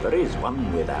 There never is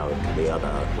one without the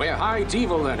other. Where hides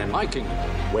evil, then, in my kingdom?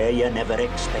 Where you never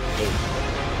expected.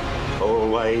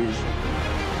 Always.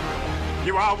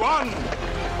 You are one.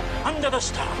 Under the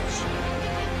stars.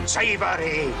 Savor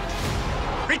it.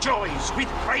 Rejoice with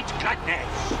great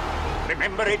gladness.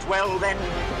 Remember it well, then,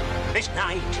 this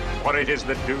night, for it is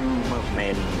the doom of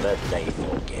men that they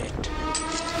forget.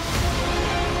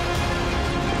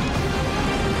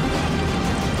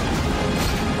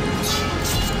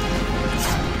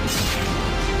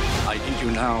 I need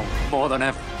you now, more than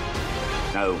ever.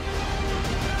 No.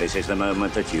 This is the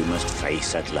moment that you must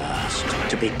face at last.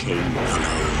 To be king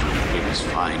alone. We must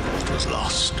find what was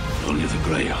lost. Only the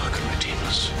Grey Ark can redeem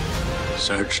us.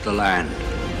 Search the land.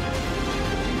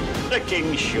 The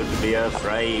king should be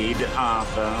afraid,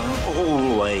 Arthur,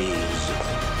 always.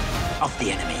 Of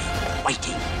the enemy,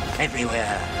 waiting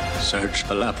everywhere. Search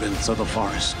the labyrinths of the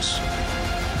forests.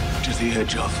 To the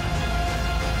edge of.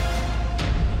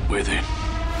 Within.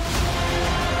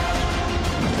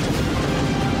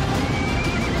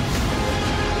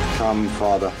 Come,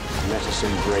 Father, let us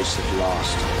embrace at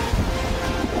last.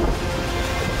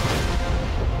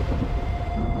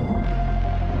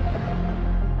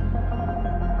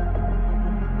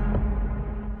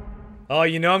 Oh,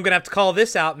 I'm going to have to call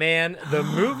this out, man. The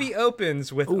movie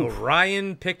opens with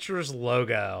Orion Pictures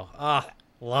logo.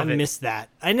 Love it. I missed that.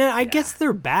 I guess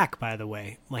they're back, by the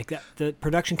way. Like, the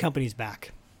production company's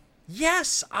back.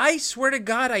 Yes, I swear to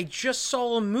God, I just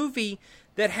saw a movie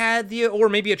that had or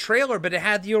maybe a trailer, but it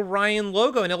had the Orion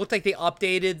logo, and it looked like they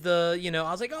updated the,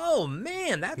 I was like, oh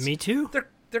man, that's Me too.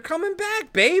 They're coming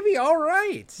back, baby. All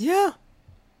right. Yeah.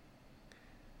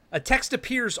 A text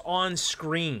appears on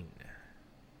screen.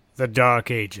 The Dark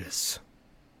Ages.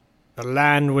 The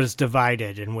land was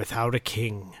divided and without a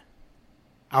king.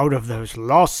 Out of those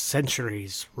lost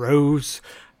centuries rose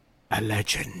a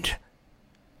legend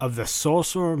of the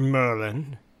sorcerer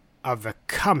Merlin, of the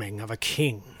coming of a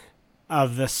king,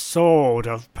 of the sword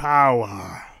of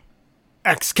power,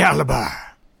 Excalibur.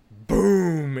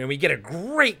 Boom, and we get a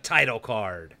great title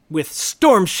card. With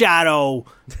Storm Shadow.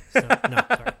 Sorry.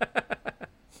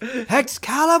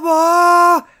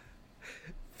 Excalibur!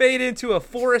 Fade into a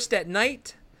forest at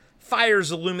night.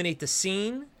 Fires illuminate the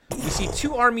scene. We see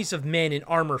two armies of men in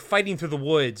armor fighting through the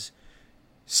woods.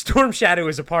 Storm Shadow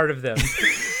is a part of them.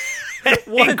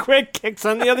 And quick kicks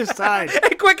on the other side.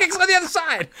 And quick kicks on the other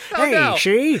side. Oh, hey, no.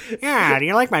 she? Yeah, do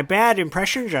you like my bad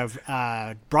impressions of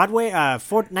Broadway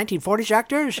 1940s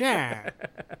actors? Yeah.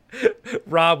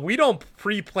 Rob, we don't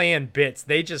pre-plan bits.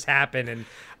 They just happen, and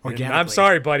I'm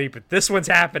sorry, buddy, but this one's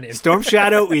happening. Storm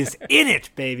Shadow is in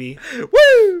it, baby.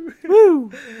 Woo!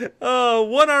 Woo!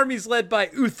 One army's led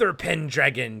by Uther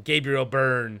Pendragon, Gabriel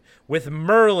Byrne, with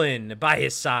Merlin by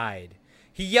his side.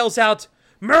 He yells out,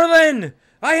 "Merlin!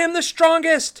 I am the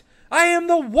strongest! I am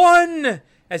the one!"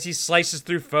 as he slices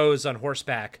through foes on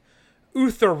horseback.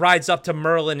 Uther rides up to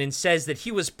Merlin and says that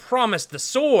he was promised the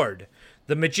sword.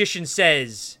 The magician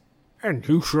says, "And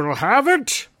you shall have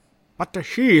it, but to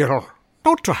heal,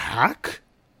 not to hack.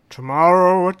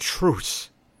 Tomorrow a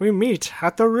truce. We meet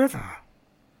at the river."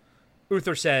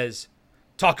 Uther says,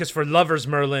 "Talk is for lovers,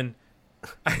 Merlin.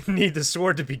 I need the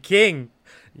sword to be king."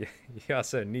 You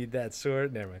also need that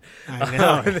sword. Never mind. I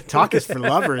know. Talk is for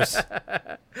lovers.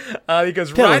 He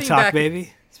goes pillow riding talk, back.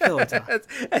 Baby. It's pillow talk.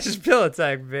 That's just pillow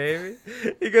talk, baby.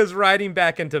 He goes riding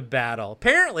back into battle.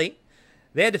 Apparently,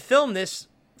 they had to film this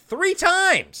 3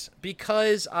 times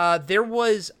because there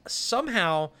was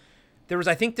something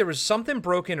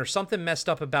broken or something messed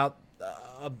up about.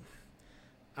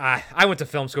 I went to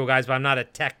film school, guys, but I'm not a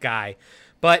tech guy.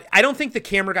 But I don't think the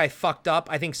camera guy fucked up.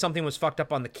 I think something was fucked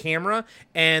up on the camera,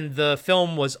 and the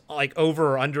film was like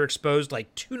over or underexposed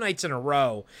like 2 nights in a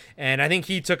row. And I think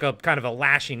he took a kind of a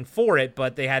lashing for it,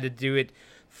 but they had to do it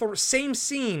same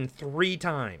scene 3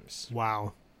 times.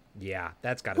 Wow. Yeah,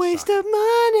 that's gotta waste suck. of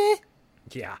money.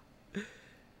 Yeah.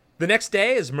 The next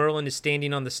day, as Merlin is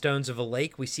standing on the stones of a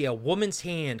lake, we see a woman's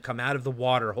hand come out of the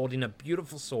water holding a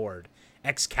beautiful sword,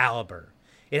 Excalibur.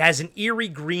 It has an eerie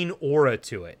green aura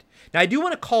to it. Now, I do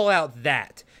want to call out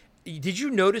that. Did you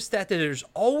notice that there's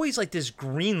always like this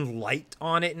green light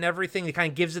on it and everything that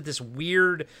kind of gives it this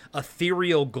weird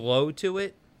ethereal glow to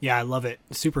it? Yeah, I love it.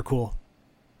 Super cool.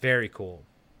 Very cool.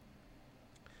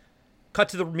 Cut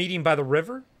to the meeting by the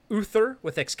river. Uther,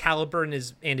 with Excalibur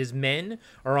and his men,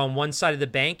 are on one side of the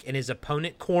bank, and his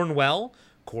opponent, Cornwell,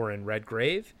 Corin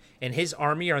Redgrave, and his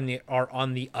army are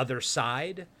on the other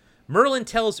side. Merlin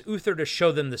tells Uther to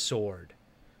show them the sword.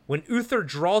 When Uther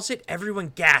draws it,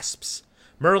 everyone gasps.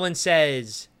 Merlin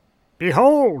says,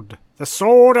 "Behold, the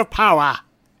sword of power,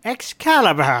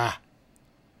 Excalibur,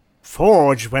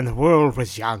 forged when the world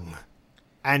was young,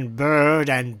 and bird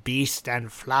and beast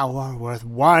and flower were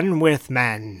one with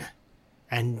men,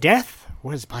 and death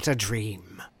was but a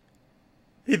dream."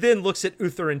 He then looks at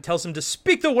Uther and tells him to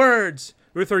speak the words.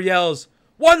 Uther yells,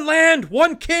 "One land,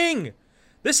 one king!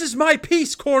 This is my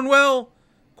peace, Cornwell!"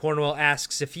 Cornwell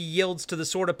asks if he yields to the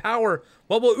sword of power,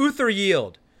 what will Uther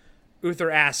yield? Uther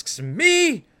asks,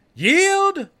 "Me?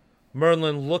 Yield?"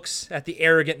 Merlin looks at the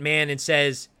arrogant man and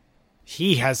says,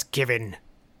 "He has given.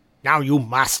 Now you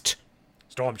must."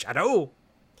 Storm Shadow.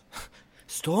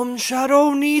 Storm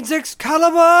Shadow needs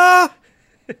Excalibur!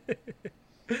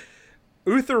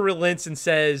 Uther relents and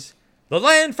says, "The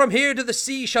land from here to the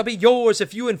sea shall be yours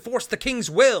if you enforce the king's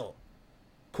will."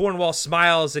 Cornwall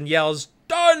smiles and yells,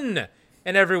 "Done!"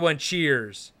 and everyone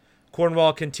cheers.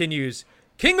 Cornwall continues,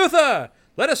 "King Uther,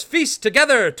 let us feast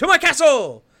together to my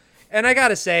castle!" And I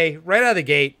gotta say, right out of the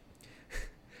gate,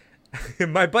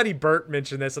 my buddy Bert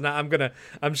mentioned this, and I'm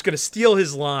just gonna steal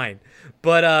his line.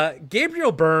 But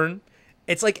Gabriel Byrne,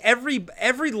 it's like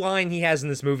every line he has in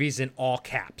this movie is in all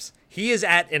caps. He is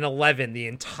at an 11 the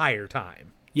entire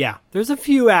time. Yeah, there's a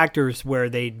few actors where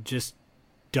they just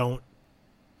don't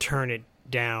turn it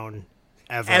down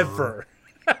ever.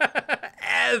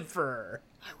 Ever.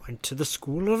 I went to the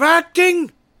school of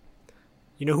acting.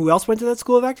 You know who else went to that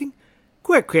school of acting?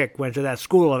 Quick went to that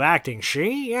school of acting,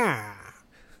 she? Yeah.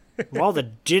 All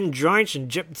the gin joints and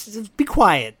just be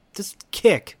quiet. Just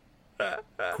kick.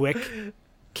 Quick.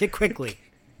 Kick quickly.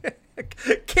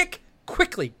 Kick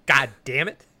quickly, god damn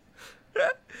it.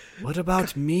 What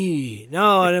about me?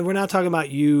 No, we're not talking about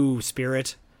you,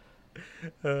 spirit.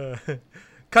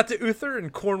 Cut to Uther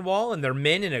and Cornwall and their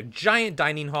men in a giant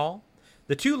dining hall.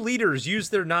 The two leaders use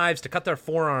their knives to cut their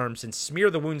forearms and smear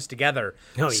the wounds together,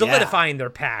 solidifying their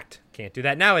pact. Can't do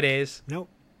that nowadays. Nope.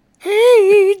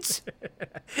 AIDS!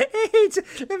 AIDS!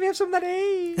 Let me have some of that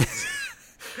AIDS!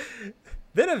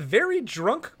 Then a very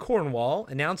drunk Cornwall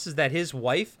announces that his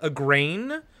wife,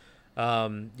 Igraine,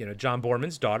 John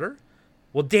Boorman's daughter,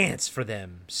 will dance for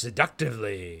them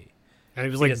seductively. And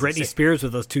it was like Britney Spears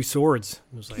with those two swords.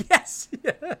 It was like, yes!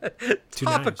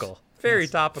 Topical. Knives. Very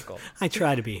topical. I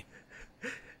try to be.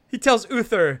 He tells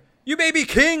Uther, "You may be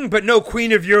king, but no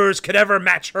queen of yours could ever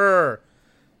match her."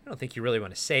 I don't think you really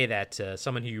want to say that to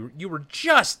someone who you were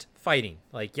just fighting,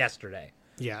 like yesterday.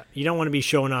 Yeah, you don't want to be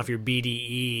showing off your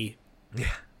BDE.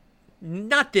 Yeah.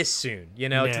 Not this soon,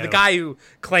 to the guy who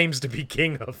claims to be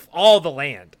king of all the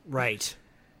land. Right.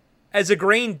 As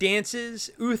Igraine dances,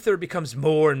 Uther becomes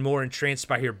more and more entranced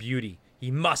by her beauty.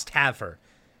 He must have her,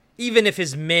 even if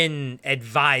his men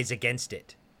advise against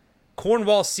it.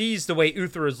 Cornwall sees the way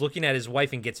Uther is looking at his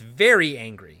wife and gets very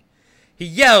angry. He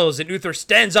yells, and Uther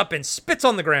stands up and spits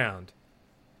on the ground.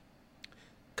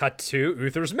 Cut to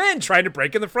Uther's men trying to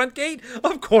break in the front gate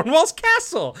of Cornwall's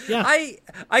castle. Yeah.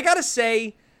 I gotta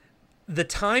say, the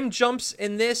time jumps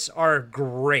in this are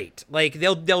great. Like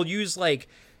they'll use like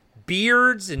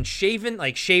beards and shaven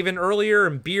earlier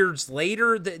and beards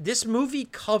later. This movie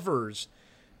covers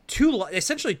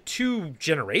essentially two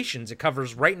generations. It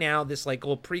covers right now this like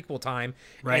little prequel time,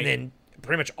 right, and then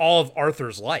pretty much all of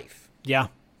Arthur's life. Yeah,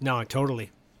 no,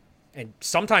 totally. And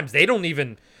sometimes they don't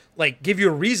even like give you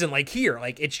a reason. Like here,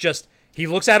 like it's just he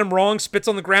looks at him wrong, spits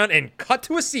on the ground, and cut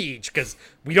to a siege because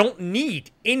we don't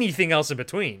need anything else in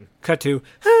between. Cut to.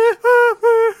 Yeah.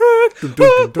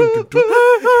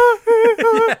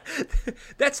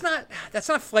 That's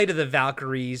not Flight of the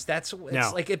Valkyries. It's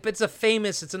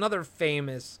another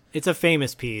famous. It's a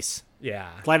famous piece. Yeah.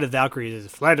 Flight of the Valkyries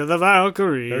is Flight of the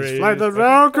Valkyries. Flight of the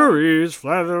Valkyries.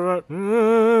 Flight of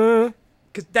the.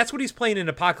 Because that's what he's playing in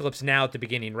Apocalypse Now at the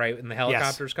beginning, right? When the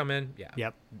helicopters come in. Yeah.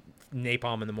 Yep.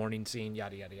 Napalm in the morning scene.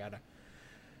 Yada yada yada.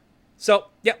 So,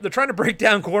 yeah, they're trying to break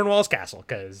down Cornwall's castle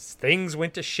because things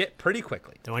went to shit pretty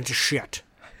quickly. They went to shit.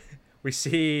 We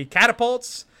see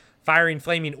catapults firing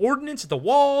flaming ordnance at the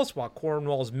walls while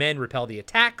Cornwall's men repel the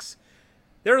attacks.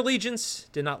 Their allegiance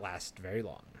did not last very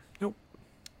long. Nope.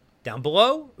 Down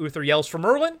below, Uther yells for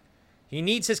Merlin. He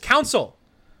needs his counsel.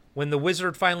 When the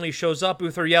wizard finally shows up,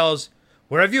 Uther yells,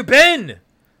 "Where have you been?"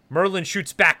 Merlin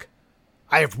shoots back,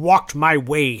 "I have walked my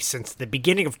way since the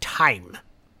beginning of time.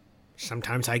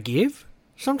 Sometimes I give,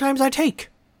 sometimes I take.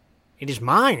 It is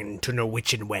mine to know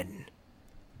which and when."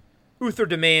 Uther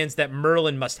demands that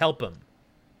Merlin must help him.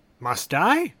 Must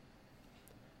I?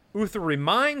 Uther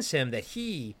reminds him that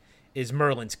he is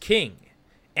Merlin's king.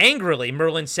 Angrily,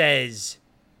 Merlin says,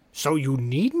 "So you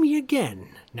need me again,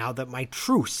 now that my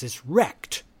truce is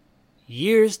wrecked.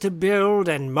 Years to build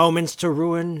and moments to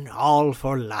ruin, all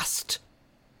for lust."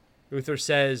 Uther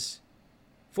says,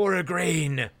 "For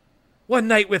Igraine. One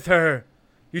night with her.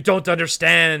 You don't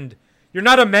understand. You're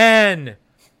not a man.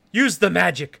 Use the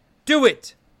magic. Do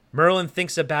it." Merlin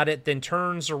thinks about it, then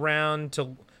turns around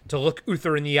to look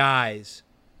Uther in the eyes.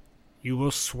 "You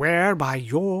will swear by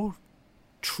your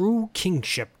true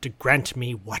kingship to grant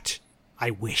me what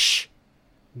I wish.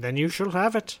 Then you shall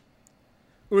have it."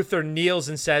 Uther kneels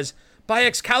and says, "By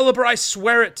Excalibur, I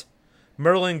swear it."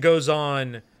 Merlin goes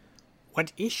on,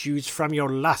 "What issues from your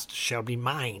lust shall be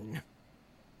mine."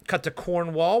 Cut to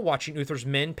Cornwall, watching Uther's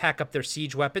men pack up their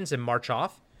siege weapons and march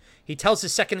off. He tells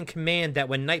his second in command that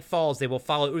when night falls, they will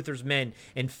follow Uther's men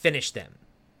and finish them.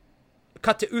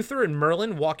 Cut to Uther and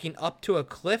Merlin walking up to a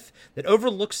cliff that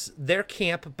overlooks their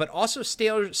camp, but also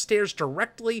stares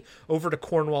directly over to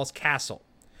Cornwall's castle.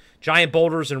 Giant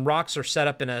boulders and rocks are set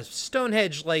up in a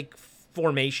Stonehenge-like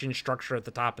formation structure at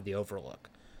the top of the overlook.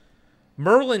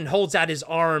 Merlin holds out his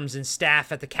arms and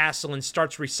staff at the castle and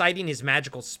starts reciting his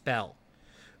magical spell.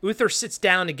 Uther sits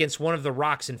down against one of the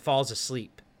rocks and falls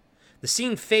asleep. The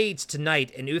scene fades to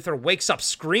night, and Uther wakes up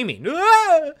screaming.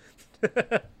 "Ah!"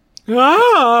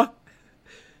 Ah!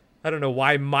 I don't know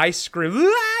why my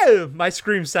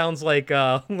scream sounds like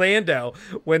Lando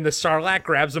when the Sarlacc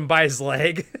grabs him by his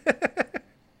leg.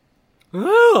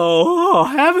 Oh,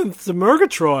 heavens to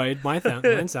Murgatroyd.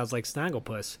 Mine sounds like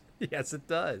Snagglepuss. Yes, it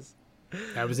does.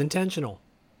 That was intentional.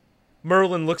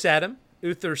 Merlin looks at him.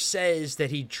 Uther says that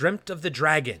he dreamt of the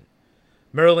dragon.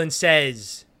 Merlin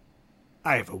says,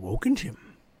 "I have awoken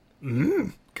him.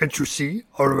 Can't you see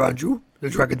all around you the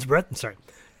dragon's breath?" Sorry.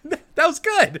 That was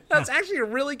good. That's actually a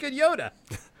really good Yoda.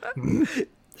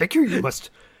 Thank you. You must.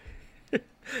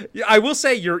 Yeah, I will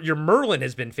say your Merlin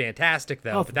has been fantastic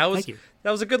though. Oh, but that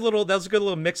was a good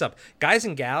little mix up. Guys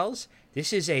and gals,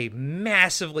 this is a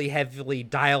massively heavily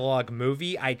dialogue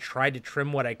movie. I tried to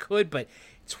trim what I could, but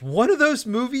it's one of those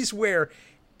movies where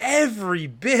every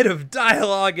bit of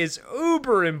dialogue is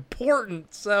uber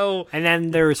important. So And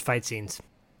then there's fight scenes.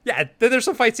 yeah, then there's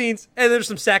some fight scenes, and there's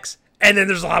some sex, and then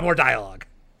there's a lot more dialogue.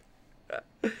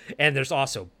 And there's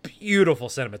also beautiful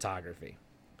cinematography.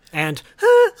 And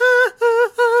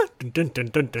dun, dun,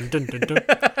 dun, dun, dun, dun, dun.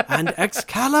 And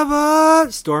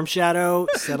Excalibur, Storm Shadow,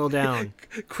 settle down.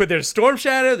 There's Storm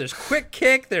Shadow, there's Quick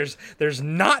Kick, there's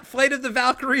not Flight of the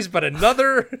Valkyries, but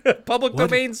another public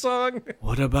domain song.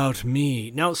 What about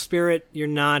me? No, Spirit, you're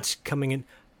not coming in.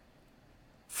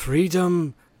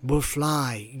 Freedom will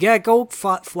fly. Yeah, go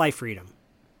fly freedom.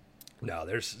 No,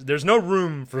 there's no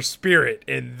room for Spirit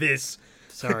in this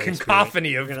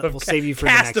cacophony we'll save you for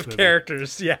cast the next of movie.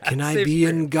 Characters. Yeah. Can I be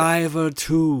in Guyver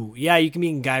 2? Yeah, you can be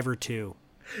in Guyver 2.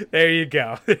 There you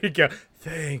go. There you go.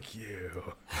 Thank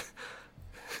you.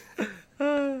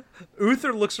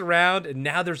 Uther looks around, and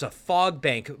now there's a fog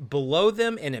bank below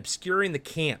them and obscuring the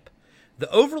camp. The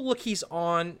overlook he's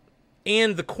on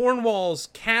and the Cornwall's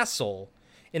castle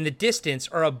in the distance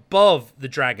are above the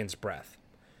Dragon's Breath.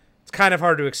 It's kind of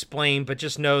hard to explain, but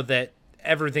just know that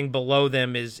everything below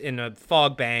them is in a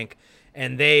fog bank,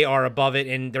 and they are above it,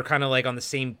 and they're kind of like on the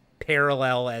same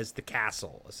parallel as the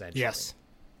castle, essentially. Yes.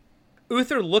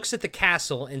 Uther looks at the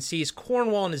castle and sees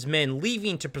Cornwall and his men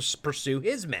leaving to pursue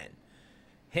his men,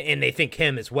 and they think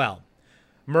him as well.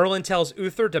 Merlin tells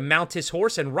Uther to mount his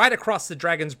horse and ride across the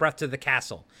Dragon's Breath to the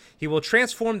castle. He will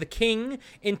transform the king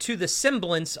into the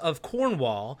semblance of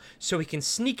Cornwall so he can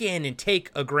sneak in and take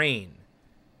a grain.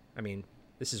 I mean,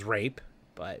 this is rape,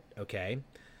 but okay.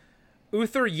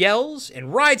 Uther yells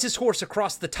and rides his horse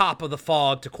across the top of the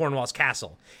fog to Cornwall's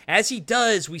castle. As he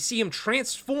does, we see him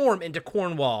transform into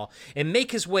Cornwall and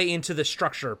make his way into the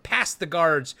structure, past the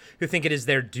guards who think it is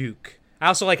their duke. I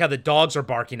also like how the dogs are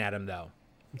barking at him, though.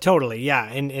 Totally,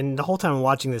 yeah. And the whole time I'm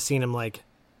watching this scene, I'm like,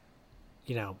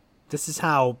 this is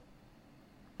how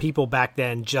people back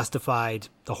then justified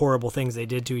the horrible things they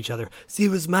did to each other. See, it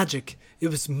was magic. It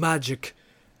was magic.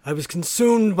 I was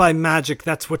consumed by magic.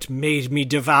 That's what made me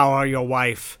devour your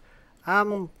wife.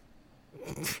 No.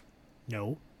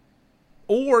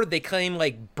 Or they claim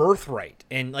like birthright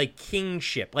and like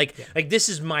kingship. Like this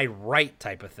is my right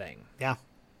type of thing. Yeah.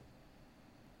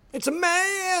 It's a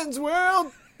man's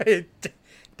world. It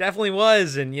definitely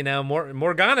was, and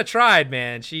Morgana tried,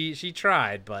 man. She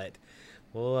tried, but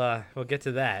we'll get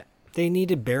to that. They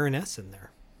needed Baroness in there.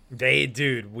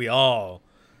 Dude, we all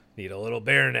need a little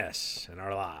Baroness in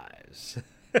our lives.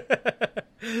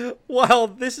 While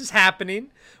this is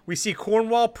happening, we see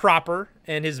Cornwall proper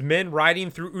and his men riding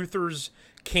through Uther's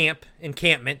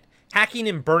encampment, hacking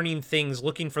and burning things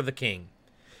looking for the king.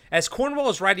 As Cornwall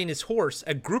is riding his horse,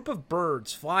 a group of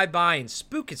birds fly by and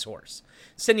spook his horse,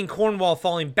 sending Cornwall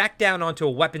falling back down onto a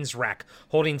weapons rack,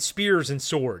 holding spears and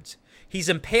swords. He's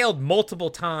impaled multiple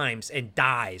times and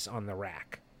dies on the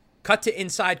rack. Cut to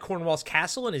inside Cornwall's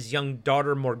castle, and his young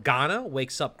daughter Morgana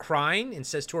wakes up crying and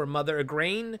says to her mother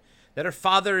Igraine that her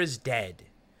father is dead.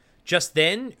 Just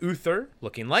then, Uther,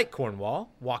 looking like Cornwall,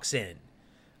 walks in.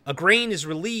 Igraine is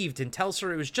relieved and tells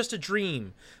her it was just a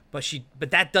dream, but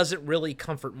that doesn't really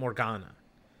comfort Morgana.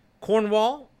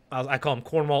 Cornwall, I call him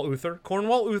Cornwall Uther.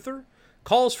 Cornwall Uther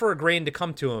calls for Igraine to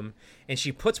come to him, and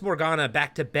she puts Morgana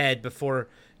back to bed before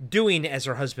doing as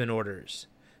her husband orders.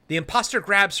 The imposter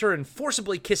grabs her and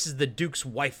forcibly kisses the Duke's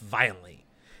wife violently.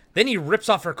 Then he rips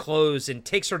off her clothes and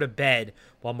takes her to bed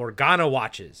while Morgana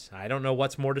watches. I don't know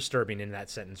what's more disturbing in that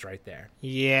sentence right there.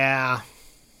 Yeah.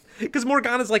 Because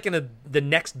Morgana's like in the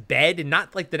next bed, and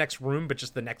not like the next room, but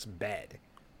just the next bed.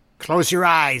 Close your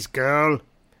eyes, girl.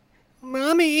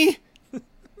 Mommy.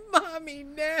 Mommy,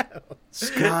 no.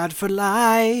 Scarred for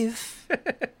life.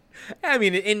 I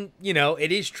mean, and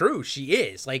it is true. She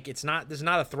is like, this is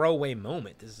not a throwaway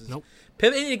moment. This is nope.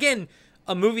 And again,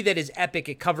 a movie that is epic.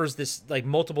 It covers this like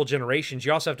multiple generations.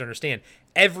 You also have to understand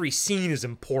every scene is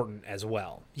important as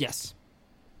well. Yes.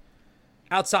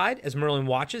 Outside, as Merlin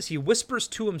watches, he whispers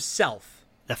to himself,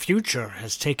 "The future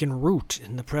has taken root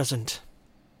in the present.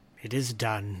 It is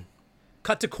done."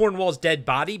 Cut to Cornwall's dead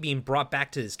body being brought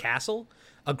back to his castle.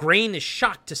 Igraine is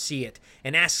shocked to see it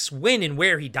and asks when and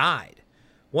where he died.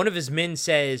 One of his men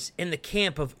says, "In the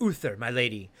camp of Uther, my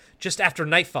lady, just after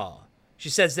nightfall." She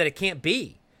says that it can't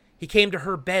be. He came to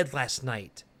her bed last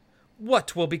night.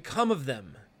 What will become of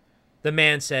them? The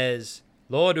man says,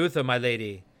 "Lord Uther, my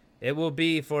lady, it will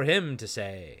be for him to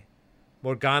say."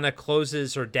 Morgana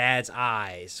closes her dad's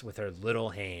eyes with her little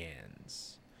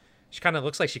hands. She kind of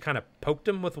looks like she kind of poked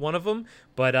him with one of them,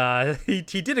 but he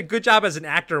did a good job as an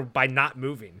actor by not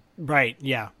moving. Right,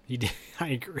 yeah, he did. I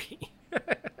agree.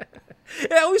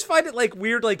 I always find it like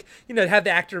weird, like, you know, to have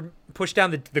the actor push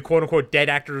down the quote unquote dead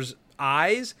actor's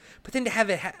eyes, but then to have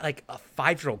it like a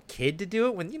 5-year-old kid to do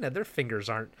it when, you know, their fingers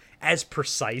aren't as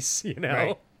precise, you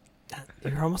know. Right.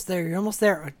 You're almost there. You're almost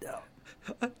there.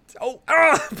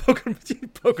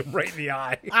 Poke him right in the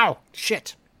eye. Ow,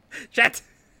 shit. Shit.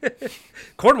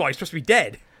 Cornwall, you're supposed to be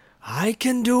dead. I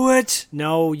can do it.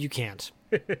 No, you can't.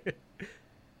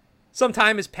 Some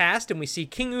time has passed, and we see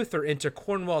King Uther enter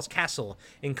Cornwall's castle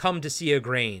and come to see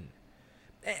Igraine.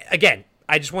 Again,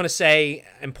 I just want to say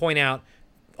and point out,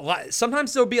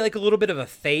 sometimes there'll be like a little bit of a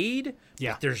fade.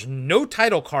 Yeah. There's no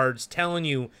title cards telling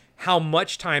you how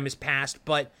much time has passed,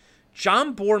 but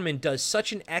John Boorman does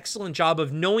such an excellent job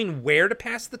of knowing where to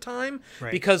pass the time,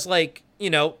 right. Because, like, you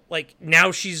know, like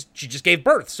now she just gave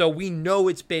birth, so we know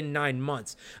it's been 9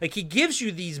 months. Like, he gives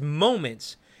you these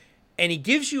moments, and he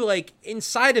gives you, like,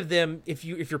 inside of them, if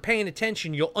you're paying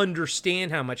attention, you'll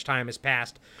understand how much time has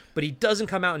passed. But he doesn't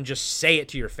come out and just say it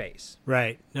to your face.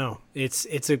 Right. No, it's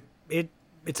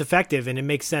effective, and it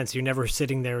makes sense. You're never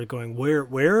sitting there going, where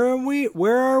are we?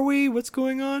 Where are we? What's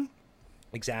going on?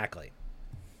 Exactly.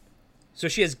 So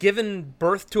she has given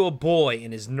birth to a boy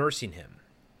and is nursing him.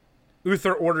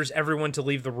 Uther orders everyone to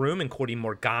leave the room, including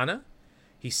Morgana.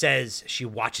 He says she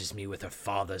watches me with her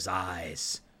father's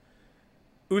eyes.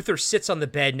 Uther sits on the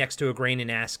bed next to Igraine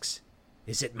and asks,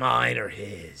 "Is it mine or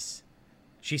his?"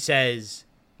 She says,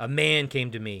 "A man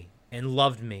came to me and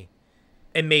loved me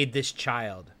and made this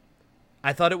child.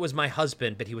 I thought it was my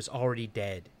husband, but he was already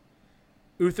dead."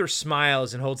 Uther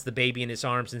smiles and holds the baby in his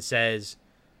arms and says,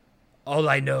 "All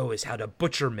I know is how to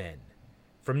butcher men.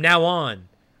 From now on,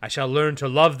 I shall learn to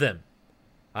love them.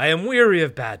 I am weary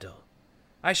of battle.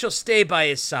 I shall stay by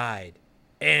his side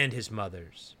and his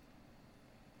mother's."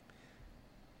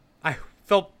 I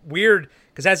felt weird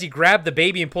because as he grabbed the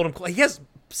baby and pulled him, he has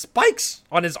spikes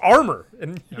on his armor.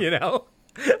 And, you know,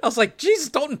 I was like, Jesus,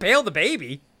 don't impale the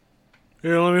baby.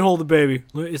 Here, let me hold the baby.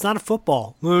 It's not a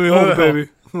football. Let me hold the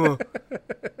baby.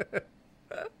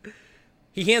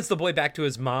 He hands the boy back to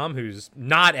his mom, who's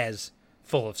not as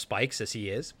full of spikes as he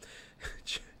is,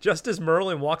 just as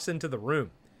Merlin walks into the room.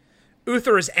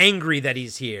 Uther is angry that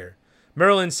he's here.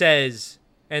 Merlin says,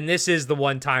 and this is the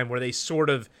one time where they sort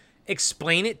of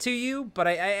explain it to you, but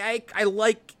I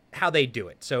like how they do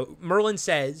it. So Merlin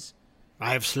says,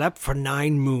 "I have slept for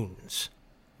 9 moons.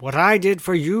 What I did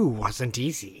for you wasn't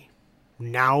easy.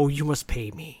 Now you must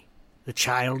pay me. The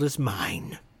child is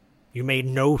mine. You made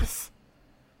an oath.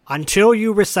 Until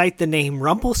you recite the name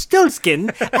Rumpelstiltskin,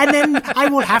 and then I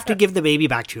will have to give the baby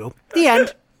back to you. The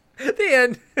end." The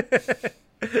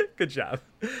end. Good job.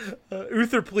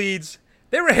 Uther pleads,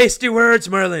 "They were hasty words,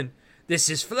 Merlin. This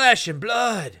is flesh and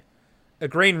blood."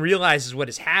 Igraine realizes what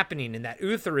is happening and that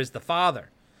Uther is the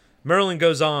father. Merlin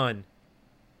goes on,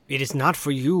 "It is not for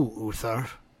you, Uther.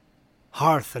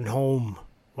 Hearth and home,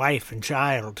 wife and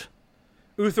child."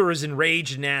 Uther is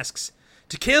enraged and asks,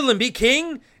 "To kill and be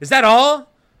king? Is that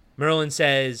all?" Merlin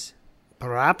says,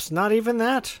 "Perhaps not even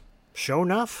that. Sure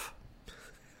enough.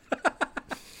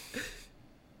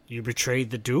 You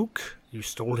betrayed the Duke. You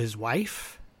stole his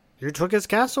wife. You took his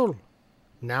castle.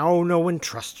 Now no one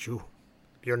trusts you.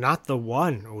 You're not the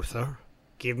one, Uther.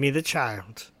 Give me the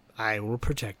child. I will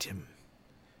protect him."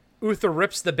 Uther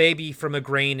rips the baby from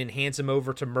Igraine and hands him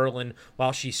over to Merlin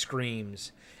while she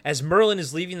screams. As Merlin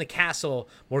is leaving the castle,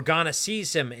 Morgana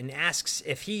sees him and asks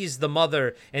if he's the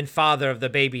mother and father of the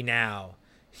baby now.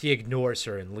 He ignores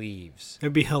her and leaves.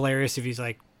 It'd be hilarious if he's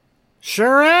like,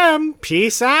 "Sure am.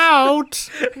 Peace out."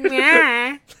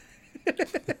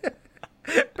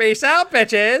 Peace out,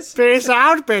 bitches. Peace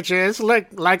out, bitches.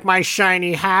 Like my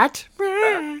shiny hat.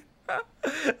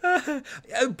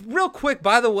 Real quick,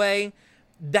 by the way,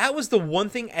 that was the one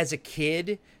thing as a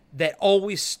kid that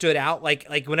always stood out. Like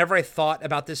whenever I thought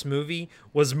about this movie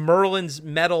was Merlin's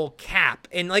metal cap.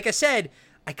 And like I said,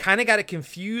 I kind of got it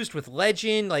confused with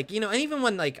Legend. Like, you know, and even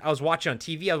when like I was watching on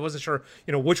TV, I wasn't sure,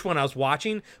 you know, which one I was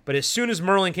watching. But as soon as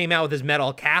Merlin came out with his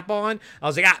metal cap on, I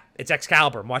was like, it's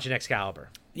Excalibur. I'm watching Excalibur.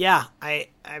 Yeah, I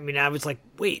mean, I was like,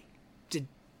 wait, did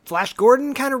Flash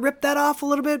Gordon kind of rip that off a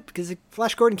little bit? Because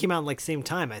Flash Gordon came out like same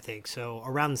time, I think, so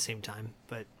around the same time.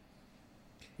 But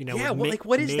you know, yeah,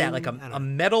 what is that? Like a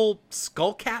metal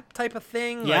skull cap type of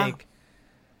thing? Yeah, like,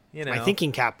 you know, my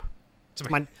thinking cap.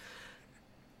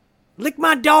 Lick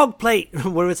my dog plate.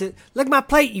 What was it? Lick my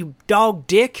plate, you dog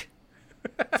dick.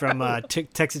 From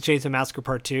Texas Chainsaw Massacre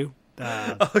Part 2.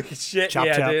 Oh shit! Chop,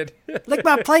 yeah, chop. dude. Lick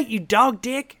my plate, you dog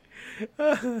dick.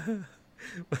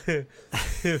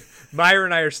 Myra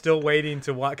and I are still waiting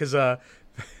to watch because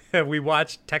we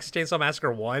watched Texas Chainsaw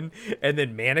Massacre 1 and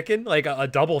then Mannequin, like a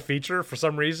double feature for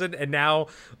some reason. And now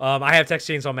I have Texas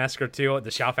Chainsaw Massacre 2,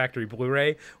 the Shout Factory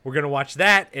Blu-ray. We're going to watch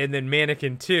that and then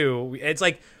Mannequin 2. It's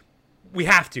like we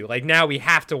have to. Like now we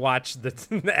have to watch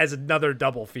as another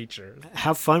double feature.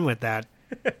 Have fun with that.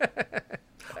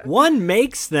 One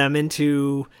makes them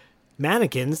into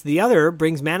mannequins. The other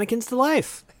brings mannequins to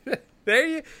life.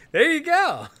 There you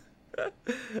go.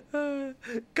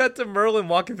 Cut to Merlin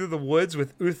walking through the woods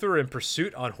with Uther in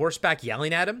pursuit on horseback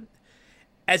yelling at him.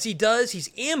 As he does, he's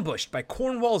ambushed by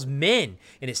Cornwall's men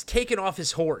and is taken off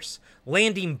his horse,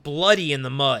 landing bloody in the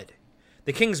mud.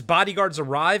 The king's bodyguards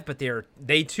arrive, but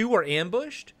they too are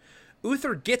ambushed.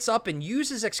 Uther gets up and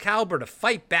uses Excalibur to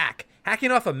fight back,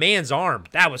 hacking off a man's arm.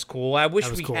 That was cool. I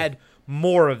wish we had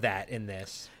more of that in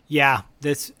this. Yeah,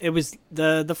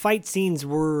 the fight scenes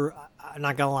were, I'm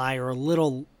not gonna lie, are a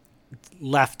little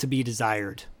left to be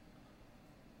desired.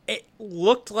 It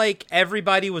looked like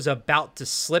everybody was about to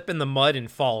slip in the mud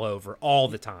and fall over all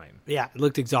the time. Yeah, it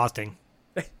looked exhausting.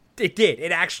 It did.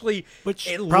 It actually... Which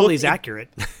probably is accurate.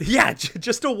 Yeah,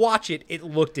 just to watch it, it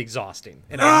looked exhausting.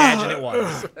 And I imagine it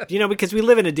was. Because we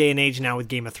live in a day and age now with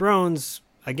Game of Thrones.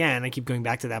 Again, I keep going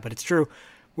back to that, but it's true.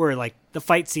 Where, like, the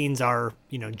fight scenes are,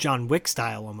 John Wick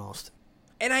style almost.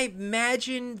 And I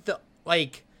imagine the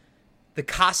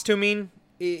costuming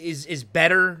is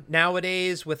better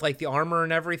nowadays with, like, the armor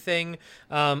and everything.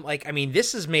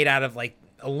 This is made out of, like,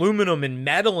 aluminum and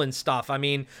metal and stuff. I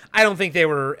mean, I don't think they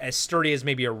were as sturdy as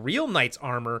maybe a real knight's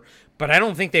armor, but I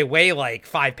don't think they weigh like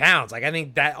 5 pounds. Like, I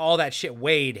think that all that shit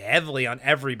weighed heavily on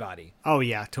everybody. Oh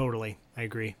yeah, totally. I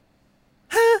agree.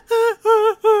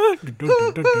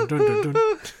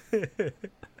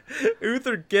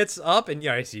 Uther gets up and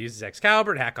he uses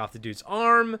Excalibur to hack off the dude's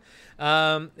arm,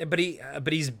 but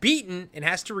he's beaten and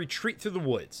has to retreat through the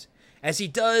woods. As he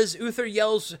does, Uther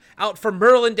yells out for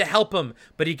Merlin to help him,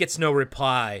 but he gets no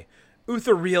reply.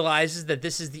 Uther realizes that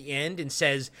this is the end and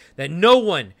says that no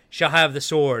one shall have the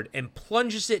sword and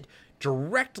plunges it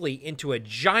directly into a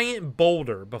giant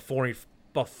boulder before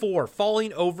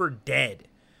falling over dead.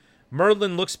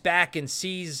 Merlin looks back and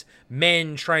sees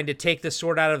men trying to take the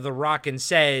sword out of the rock and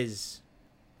says,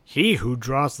 "He who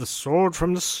draws the sword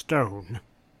from the stone,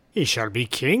 he shall be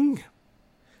king."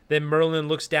 Then Merlin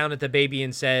looks down at the baby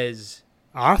and says,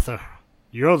 "Arthur,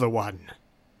 you're the one."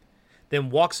 Then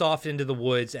walks off into the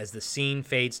woods as the scene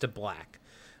fades to black.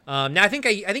 Now I think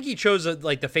he chose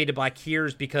the fade to black here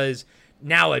is because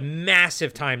now a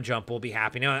massive time jump will be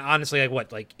happening. Honestly,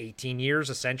 18 years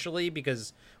essentially,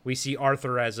 because we see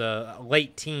Arthur as a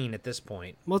late teen at this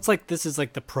point. Well, it's like this is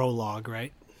like the prologue,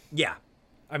 right? Yeah.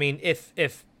 I mean,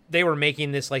 if they were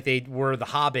making this like they were The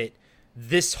Hobbit,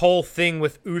 this whole thing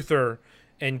with Uther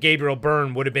and Gabriel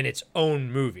Byrne would have been its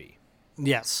own movie.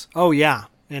 Yes. Oh, yeah.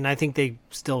 And I think they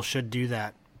still should do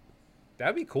that.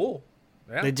 That'd be cool.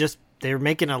 Yeah. They're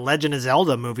making a Legend of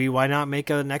Zelda movie. Why not make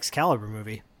an Excalibur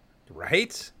movie?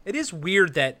 Right? It is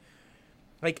weird that,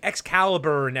 like,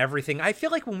 Excalibur and everything, I feel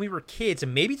like when we were kids,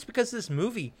 and maybe it's because of this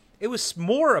movie, it was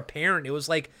more apparent. It was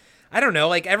like, I don't know,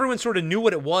 like, everyone sort of knew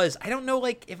what it was. I don't know,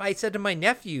 like, if I said to my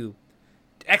nephew,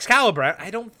 Excalibur, I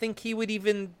don't think he would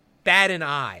even bat an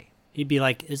eye. He'd be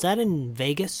like, "Is that in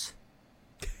Vegas?"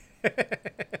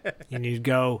 And you'd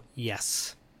go,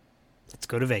 "Yes. Let's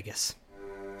go to Vegas."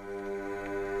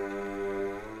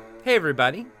 Hey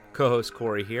everybody, co-host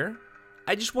Corey here.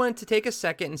 I just wanted to take a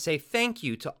second and say thank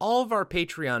you to all of our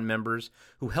Patreon members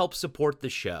who help support the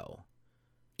show.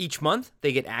 Each month,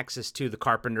 they get access to The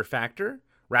Carpenter Factor,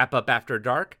 Wrap Up After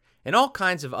Dark, and all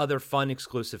kinds of other fun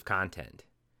exclusive content.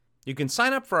 You can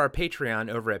sign up for our Patreon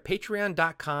over at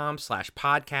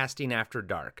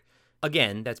patreon.com/podcastingafterdark.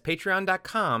 Again, that's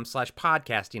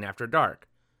patreon.com/podcastingafterdark.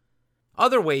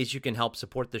 Other ways you can help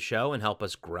support the show and help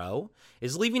us grow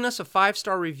is leaving us a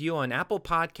 5-star review on Apple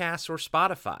Podcasts or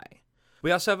Spotify. We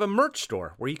also have a merch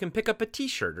store where you can pick up a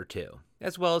t-shirt or two,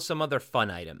 as well as some other fun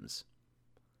items.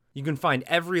 You can find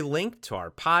every link to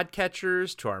our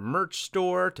podcatchers, to our merch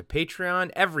store, to Patreon,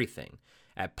 everything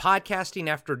at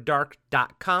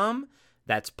podcastingafterdark.com.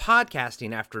 That's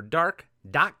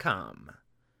podcastingafterdark.com.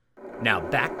 Now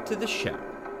back to the show.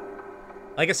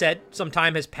 Like I said, some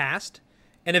time has passed,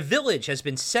 and a village has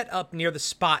been set up near the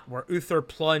spot where Uther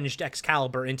plunged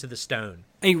Excalibur into the stone.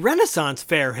 A Renaissance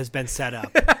fair has been set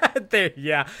up. There,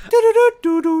 yeah.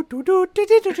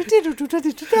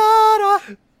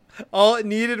 All it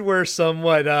needed were some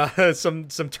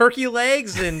turkey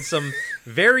legs and some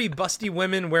very busty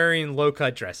women wearing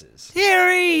low-cut dresses.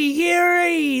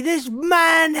 Heary, this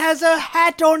man has a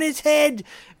hat on his head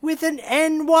with an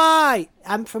NY.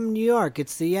 I'm from New York.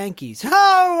 It's the Yankees.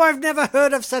 Oh, I've never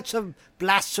heard of such a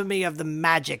blasphemy of the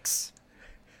Magics.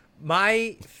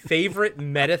 My favorite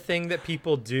meta thing that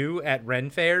people do at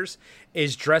Ren fairs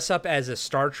is dress up as a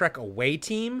Star Trek away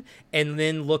team and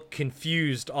then look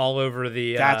confused all over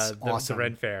the awesome. the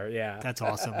Ren fair. Yeah, that's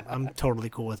awesome. I'm totally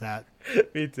cool with that.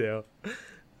 Me too.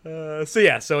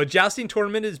 So a jousting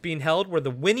tournament is being held where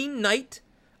the winning knight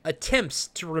attempts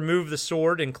to remove the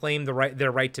sword and claim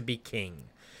their right to be king.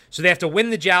 So they have to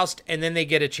win the joust and then they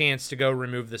get a chance to go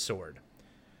remove the sword.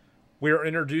 We are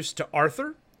introduced to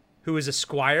Arthur, who is a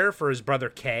squire for his brother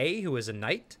Kay, who is a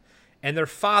knight, and their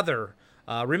father,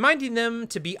 reminding them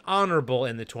to be honorable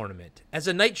in the tournament, as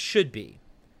a knight should be.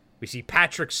 We see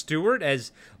Patrick Stewart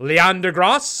as Leon de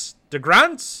Grance.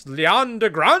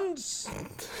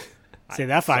 Say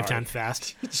that five times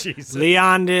fast. Jesus.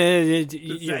 Leon,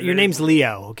 your name's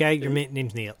Leo, okay? Your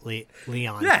name's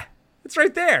Leon. Yeah, it's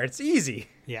right there. It's easy.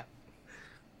 Yeah.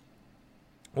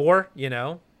 Or,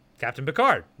 Captain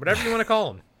Picard, whatever you want to call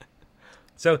him.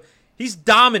 So he's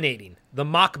dominating the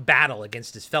mock battle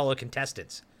against his fellow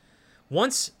contestants.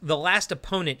 Once the last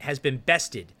opponent has been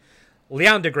bested,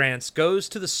 Leon de Grance goes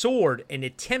to the sword and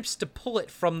attempts to pull it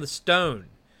from the stone.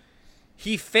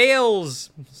 He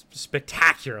fails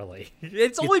spectacularly.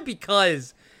 It's only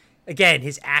because, again,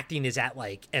 his acting is at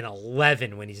like an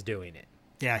 11 when he's doing it.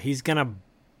 Yeah, he's gonna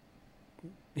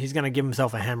give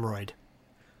himself a hemorrhoid.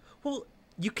 Well,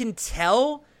 you can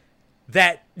tell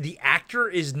that the actor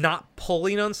is not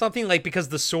pulling on something, like, because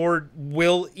the sword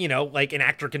will, like an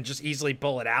actor can just easily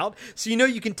pull it out. So,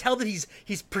 you can tell that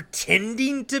he's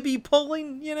pretending to be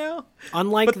pulling,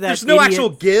 Unlike but that there's no actual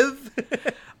give.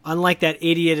 Unlike that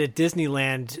idiot at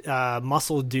Disneyland,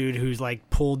 muscle dude who's like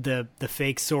pulled the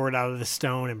fake sword out of the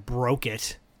stone and broke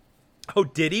it. Oh,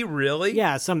 did he really?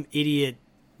 Yeah, some idiot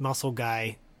muscle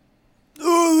guy.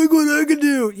 Oh, look what I can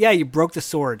do. Yeah, you broke the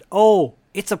sword. Oh,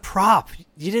 it's a prop.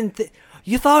 You didn't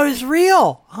you thought it was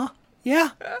real, huh? Yeah,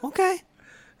 okay.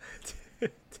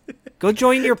 Go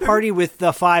join your party with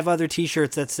the 5 other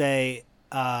t-shirts that say,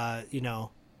 never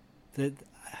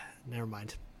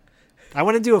mind. I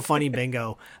want to do a funny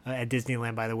bingo at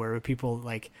Disneyland, by the way, where people,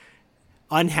 like,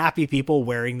 unhappy people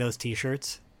wearing those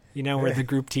t-shirts, where the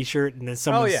group t-shirt and then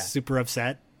someone's super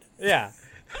upset. Yeah.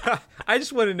 I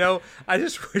just want to know, I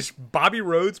just wish Bobby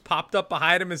Rhodes popped up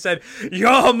behind him and said,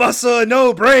 "Your muscle,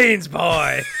 no brains,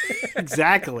 boy."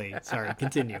 Exactly. Sorry,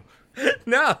 continue.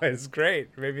 No, it's great.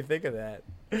 It made me think of that.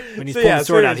 When he's pulling the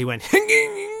sword out, he went,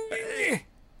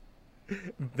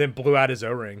 then blew out his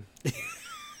O-ring.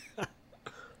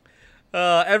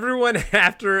 Everyone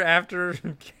after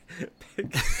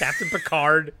Captain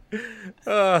Picard,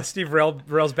 Steve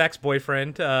Railsback's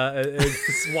boyfriend,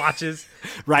 watches.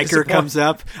 Riker comes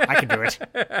up. I can do it.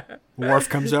 Worf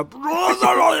comes up.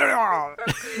 I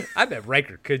bet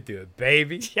Riker could do it,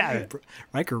 baby. Yeah,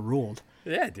 Riker ruled.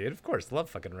 Yeah, dude. Of course, love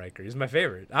fucking Riker. He's my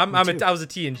favorite. I was a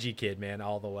TNG kid, man,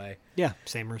 all the way. Yeah,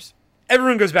 samers.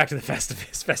 Everyone goes back to the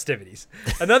festivities.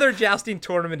 Another jousting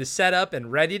tournament is set up and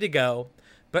ready to go.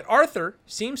 But Arthur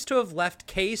seems to have left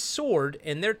Kay's sword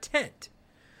in their tent.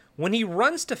 When he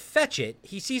runs to fetch it,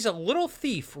 he sees a little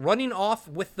thief running off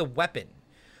with the weapon.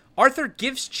 Arthur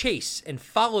gives chase and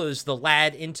follows the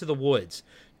lad into the woods.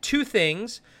 2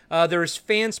 things. There is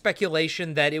fan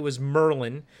speculation that it was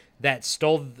Merlin that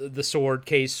stole the sword,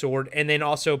 Kay's sword, and then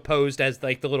also posed as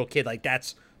like the little kid, like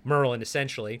that's Merlin,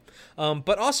 essentially.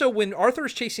 But also when Arthur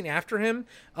is chasing after him,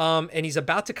 and he's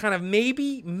about to kind of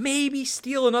maybe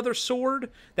steal another sword,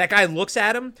 that guy looks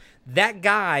at him. That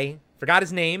guy, forgot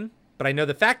his name, but I know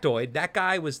the factoid, that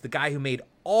guy was the guy who made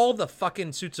all the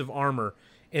fucking suits of armor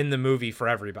in the movie for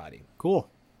everybody. Cool.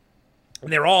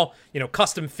 And they're all,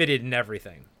 custom fitted and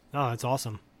everything. Oh, that's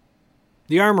awesome.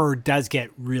 The armor does get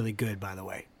really good, by the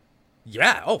way.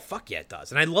 Yeah. Oh, fuck yeah, it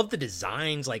does. And I love the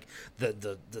designs, like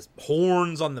the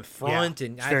horns on the front. Yeah,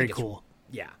 and it's I very think cool.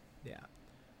 Yeah.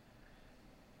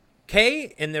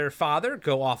 Kay and their father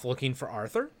go off looking for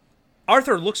Arthur.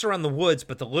 Arthur looks around the woods,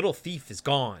 but the little thief is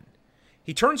gone.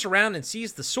 He turns around and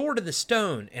sees the sword in the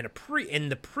stone and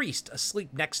the priest asleep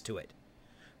next to it.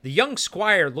 The young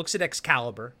squire looks at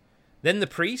Excalibur, then the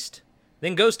priest,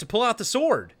 then goes to pull out the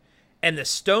sword, and the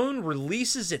stone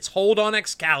releases its hold on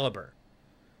Excalibur.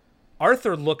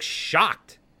 Arthur looks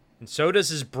shocked, and so does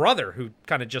his brother, who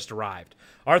kind of just arrived.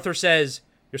 Arthur says,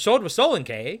 "Your sword was stolen,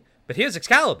 Kay, but here's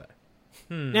Excalibur."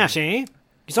 Yeah, see? Your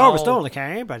sword was stolen,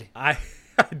 Kay, but... I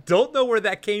don't know where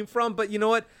that came from, but you know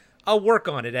what? I'll work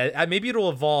on it. Maybe it'll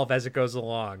evolve as it goes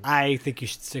along. I think you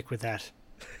should stick with that.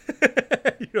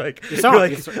 You're like, it's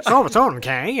on,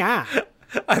 okay, yeah.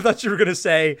 I thought you were gonna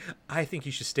say, I think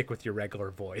you should stick with your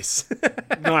regular voice.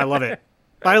 No, I love it.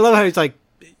 I love how he's like,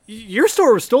 your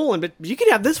store was stolen, but you can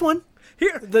have this one.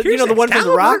 Here's the one from The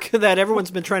Excalibur. Rock that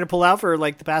everyone's been trying to pull out for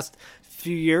like the past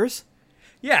few years.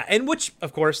 Yeah, and which,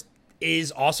 of course,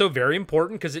 is also very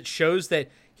important because it shows that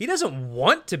he doesn't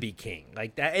want to be king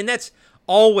like that, and that's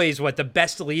always what the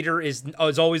best leader is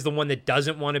always the one that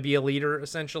doesn't want to be a leader,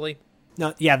 essentially.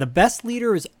 No, yeah, the best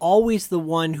leader is always the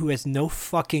one who has no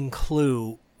fucking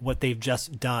clue what they've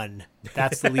just done.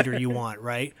 That's the leader you want,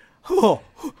 right? Oh,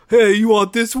 hey, you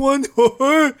want this one?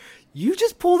 You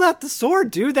just pulled out the sword,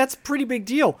 dude. That's a pretty big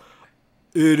deal.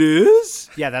 It is?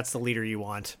 Yeah, that's the leader you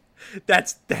want.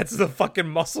 That's the fucking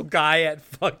muscle guy at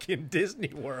fucking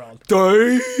Disney World.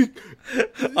 Dang.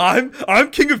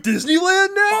 I'm king of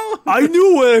Disneyland now? I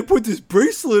knew when I put this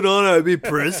bracelet on, I'd be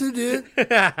president.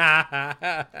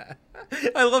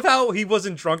 I love how he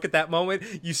wasn't drunk at that moment.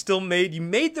 You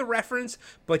made the reference,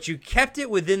 but you kept it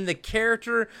within the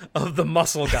character of the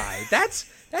muscle guy. That's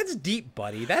deep,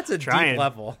 buddy. That's a deep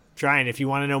level. Trying. If you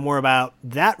want to know more about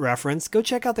that reference, go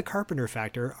check out The Carpenter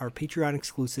Factor, our Patreon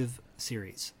exclusive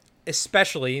series.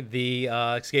 Especially the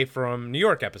Escape from New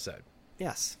York episode.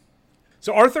 Yes.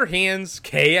 So Arthur hands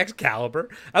Kay Excalibur.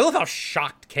 I love how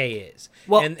shocked Kay is.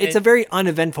 Well, it's a very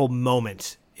uneventful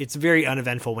moment. It's very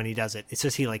uneventful when he does it. It's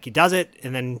just he does it,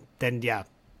 and then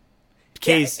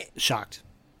Kay's shocked.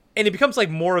 And it becomes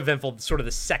like more eventful sort of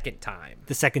the second time.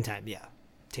 The second time, yeah.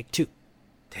 Take two.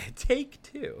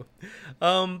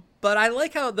 But I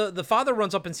like how the father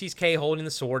runs up and sees Kay holding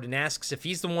the sword and asks if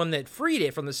he's the one that freed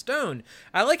it from the stone.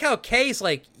 I like how Kay's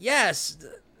like, yes,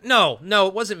 no,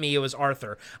 it wasn't me, it was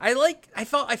Arthur. I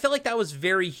felt like that was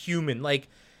very human. Like,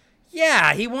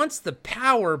 yeah, he wants the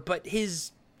power, but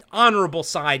his honorable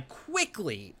side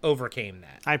quickly overcame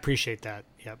that. I appreciate that.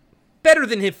 Yep. Better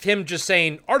than him just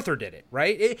saying Arthur did it,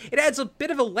 right? It adds a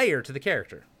bit of a layer to the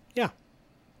character. Yeah.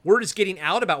 Word is getting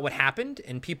out about what happened,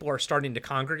 and people are starting to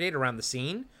congregate around the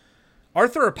scene.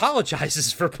 Arthur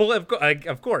apologizes for pulling,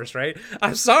 of course, right?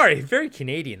 I'm sorry. Very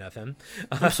Canadian of him.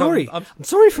 I'm sorry. I'm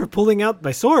sorry for pulling out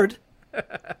my sword.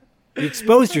 You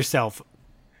exposed yourself.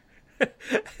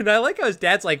 And I like how his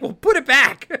dad's like, well, put it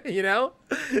back, you know?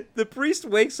 The priest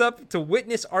wakes up to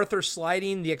witness Arthur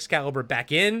sliding the Excalibur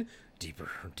back in.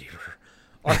 Deeper.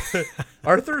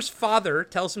 Arthur's father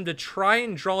tells him to try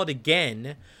and draw it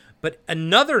again, but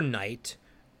another knight,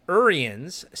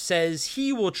 Uriens, says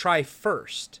he will try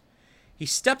first. He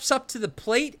steps up to the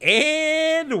plate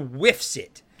and whiffs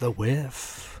it. The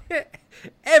whiff.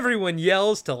 Everyone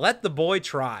yells to let the boy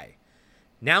try.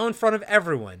 Now in front of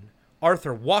everyone,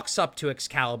 Arthur walks up to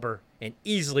Excalibur and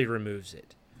easily removes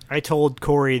it. I told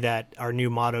Corey that our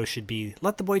new motto should be,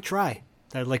 let the boy try.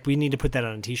 Like, we need to put that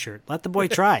on a t-shirt. Let the boy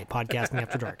try, podcasting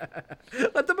after dark.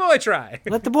 Let the boy try.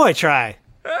 Let the boy try.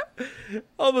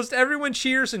 Almost everyone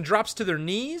cheers and drops to their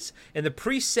knees, and the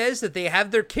priest says that they have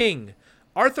their king.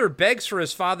 Arthur begs for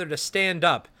his father to stand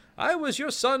up. I was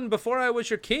your son before I was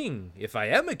your king, if I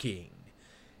am a king.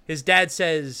 His dad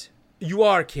says, you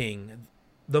are king,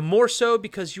 the more so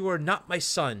because you are not my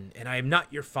son, and I am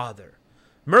not your father.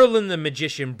 Merlin the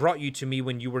magician brought you to me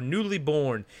when you were newly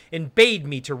born, and bade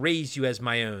me to raise you as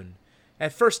my own.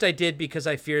 At first I did because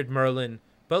I feared Merlin,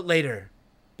 but later,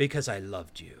 because I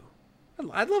loved you.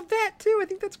 I love that, too. I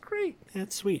think that's great.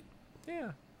 That's sweet.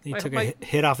 Yeah. He took a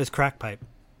hit off his crack pipe.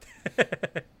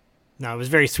 No, it was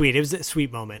very sweet. It was a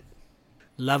sweet moment.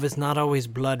 Love is not always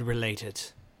blood related.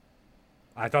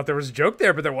 I thought there was a joke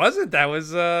there, but there wasn't. That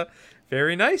was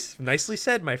very nice. Nicely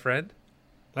said, my friend.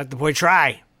 Let the boy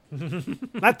try.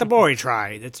 Let the boy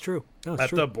try. That's true. No,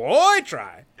 Let the boy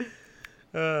try.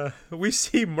 We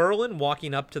see Merlin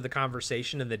walking up to the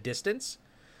conversation in the distance.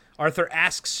 Arthur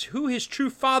asks who his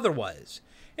true father was,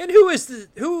 and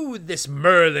who this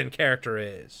Merlin character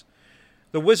is.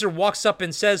 The wizard walks up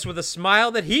and says with a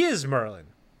smile that he is Merlin.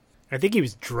 I think he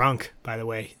was drunk, by the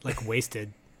way, like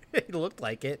wasted. It looked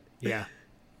like it. Yeah.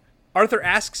 Arthur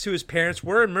asks who his parents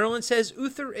were, and Merlin says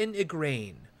Uther and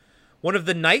Igraine. One of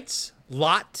the knights,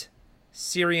 Lot,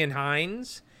 Syrian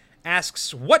Hines,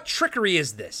 asks, what trickery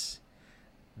is this?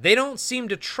 They don't seem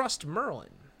to trust Merlin.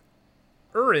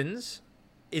 Uriens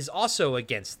is also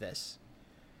against this.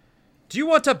 Do you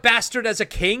want a bastard as a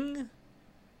king?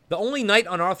 The only knight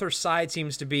on Arthur's side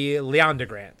seems to be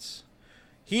Leondegrance.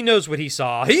 He knows what he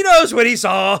saw. He knows what he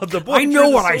saw. The boy I know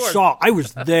what I saw. I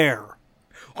was there.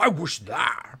 I was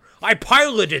there. I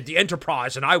piloted the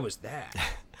Enterprise and I was there.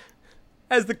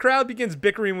 As the crowd begins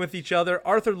bickering with each other,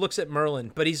 Arthur looks at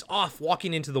Merlin, but he's off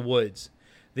walking into the woods.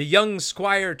 The young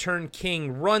squire turned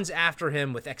king runs after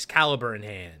him with Excalibur in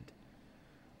hand.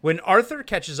 When Arthur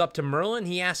catches up to Merlin,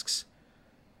 he asks,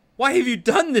 "Why have you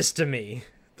done this to me?"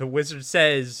 The wizard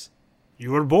says,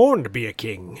 "You were born to be a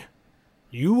king.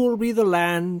 You will be the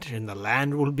land, and the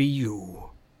land will be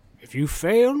you. If you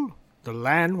fail, the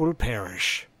land will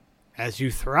perish. As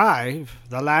you thrive,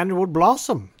 the land will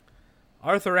blossom."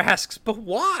 Arthur asks, "But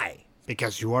why?"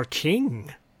 "Because you are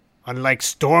king. Unlike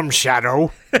Storm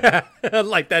Shadow."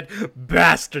 Like that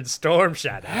bastard Storm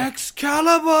Shadow.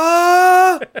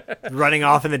 "Excalibur!" Running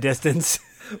off in the distance.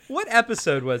 What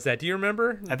episode was that? Do you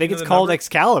remember? I think it's called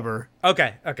Excalibur.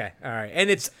 Okay, all right.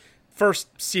 And it's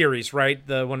first series, right?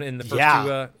 The one in the first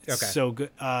two? Okay. So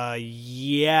good.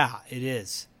 Yeah, it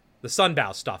is. The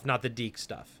Sunbow stuff, not the Deke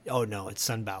stuff. Oh, no, it's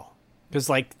Sunbow. Because,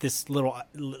 like, this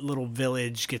little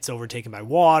village gets overtaken by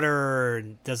water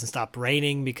and doesn't stop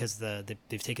raining because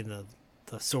they've taken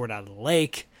the sword out of the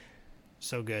lake.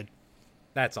 So good.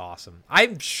 That's awesome.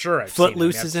 I'm sure I've seen it.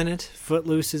 Footloose is in it.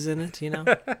 Footloose is in it, you know?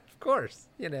 Of course.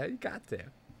 You got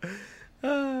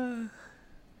to.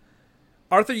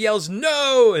 Arthur yells,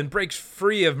 "No!" and breaks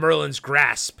free of Merlin's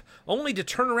grasp, only to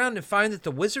turn around and find that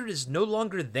the wizard is no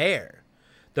longer there.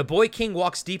 The boy king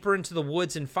walks deeper into the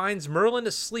woods and finds Merlin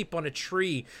asleep on a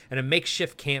tree in a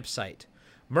makeshift campsite.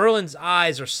 Merlin's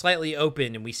eyes are slightly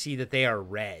open, and we see that they are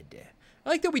red. I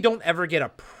like that we don't ever get a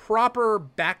proper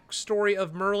backstory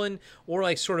of Merlin or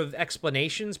like sort of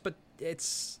explanations, but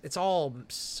it's all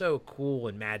so cool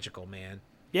and magical, man.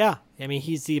 Yeah, I mean,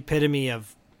 he's the epitome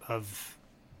of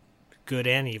good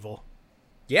and evil.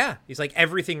 Yeah, he's like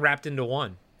everything wrapped into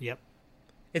one. Yep.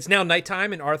 It's now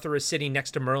nighttime, and Arthur is sitting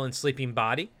next to Merlin's sleeping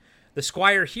body. The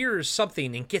squire hears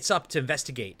something and gets up to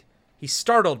investigate. He's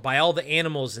startled by all the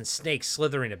animals and snakes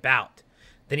slithering about.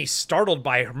 Then he's startled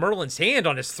by Merlin's hand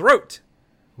on his throat.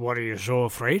 "What are you so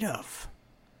afraid of?"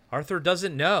 Arthur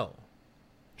doesn't know.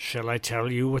 "Shall I tell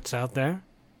you what's out there?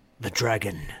 The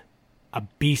dragon. A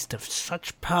beast of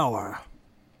such power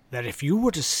that if you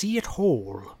were to see it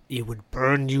whole, it would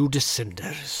burn you to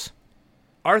cinders."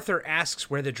 Arthur asks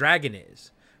where the dragon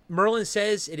is. Merlin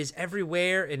says it is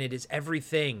everywhere and it is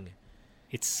everything.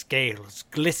 "Its scales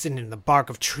glisten in the bark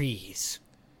of trees.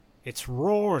 Its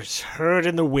roars heard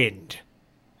in the wind.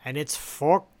 And its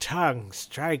forked tongue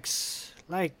strikes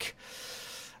like...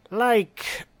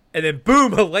 And then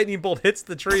boom, a lightning bolt hits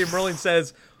the tree and Merlin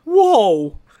says,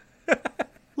 "Whoa!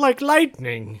 Like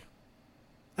lightning.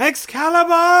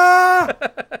 Excalibur!"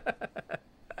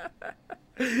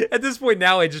 At this point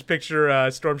now, I just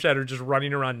picture Storm Shadow just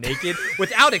running around naked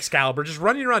without Excalibur, just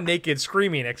running around naked,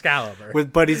 screaming Excalibur.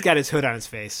 But he's got his hood on his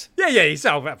face. Yeah, he's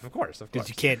of course. Because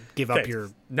you can't give up your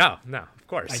no, of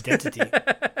course identity.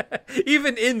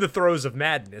 Even in the throes of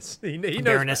madness, he knows.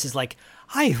 Baroness is like,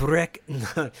 "I reckon."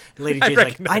 Lady Jade's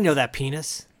like, "I know that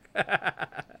penis."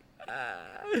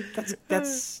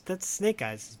 That's Snake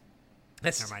Eyes.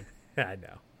 Never mind. I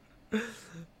know.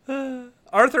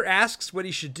 Arthur asks what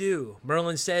he should do.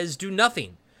 Merlin says, "Do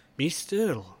nothing. Be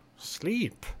still.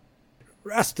 Sleep.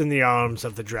 Rest in the arms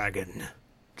of the dragon.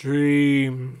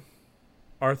 Dream."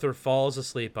 Arthur falls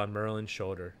asleep on Merlin's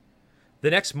shoulder. The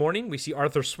next morning, we see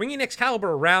Arthur swinging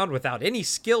Excalibur around without any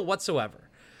skill whatsoever.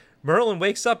 Merlin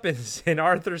wakes up and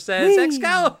Arthur says,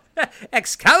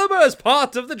 Excalibur is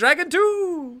part of the dragon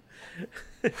too."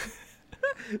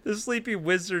 The sleepy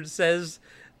wizard says,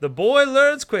 "The boy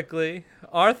learns quickly."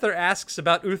 Arthur asks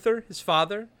about Uther, his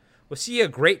father. Was he a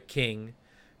great king?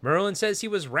 Merlin says he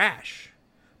was rash.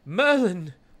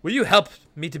 "Merlin, will you help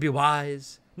me to be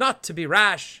wise, not to be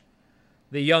rash?"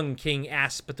 The young king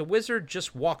asks, but the wizard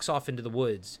just walks off into the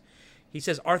woods. He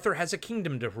says Arthur has a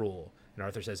kingdom to rule. And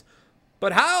Arthur says,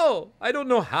 "But how? I don't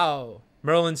know how."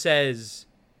 Merlin says,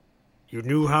 "You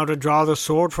knew how to draw the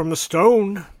sword from the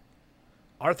stone."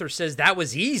 Arthur says that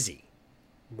was easy.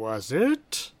 "Was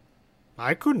it?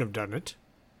 I couldn't have done it."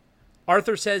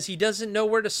 Arthur says he doesn't know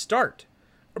where to start.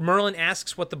 Merlin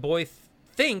asks what the boy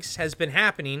thinks has been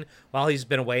happening while he's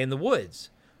been away in the woods.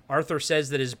 Arthur says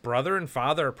that his brother and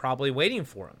father are probably waiting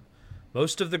for him.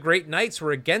 "Most of the great knights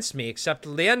were against me except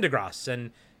Leandagras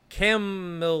and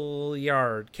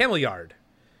Cameliard.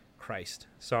 Christ,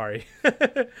 sorry.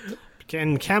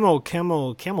 And Camel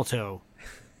Toe.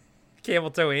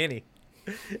 Camel Toe Annie.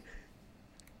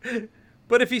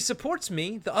 "But if he supports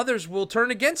me, the others will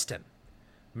turn against him."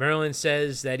 Merlin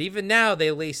says that even now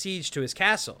they lay siege to his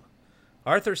castle.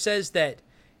 Arthur says that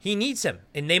he needs him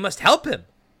and they must help him.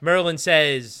 Merlin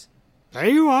says, "There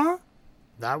you are.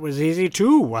 That was easy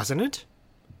too, wasn't it?"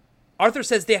 Arthur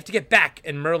says they have to get back,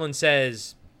 and Merlin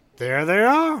says, "There they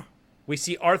are." We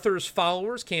see Arthur's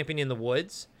followers camping in the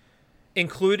woods.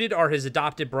 Included are his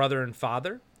adopted brother and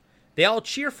father. They all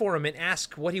cheer for him and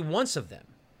ask what he wants of them.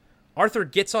 Arthur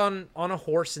gets on a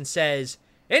horse and says,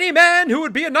 Any man who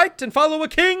would be a knight and follow a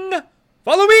king,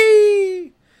 follow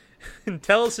me! And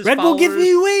tells his Red followers... will give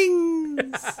me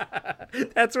wings!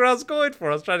 That's what I was going for.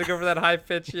 I was trying to go for that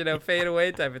high-pitch, fade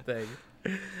away type of thing.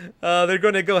 They're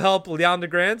going to go help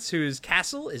Leandegrance, whose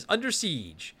castle is under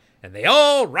siege. And they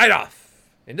all ride off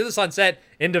into the sunset.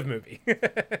 End of movie.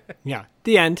 Yeah,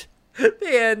 the end. The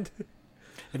end.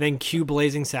 And then cue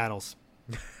Blazing Saddles.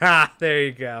 Ha, there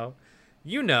you go.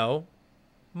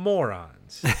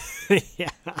 Morons. Yeah.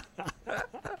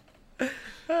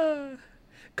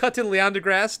 Cut to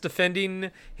Leandegrance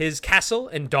defending his castle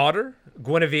and daughter,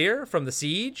 Guinevere, from the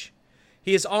siege.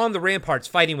 He is on the ramparts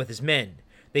fighting with his men.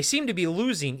 They seem to be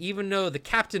losing, even though the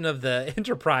captain of the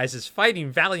Enterprise is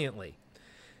fighting valiantly.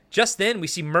 Just then, we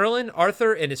see Merlin,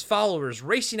 Arthur, and his followers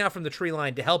racing out from the tree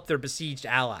line to help their besieged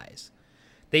allies.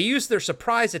 They use their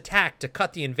surprise attack to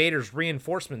cut the invaders'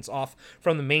 reinforcements off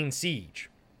from the main siege.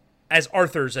 As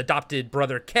Arthur's adopted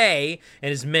brother Kay and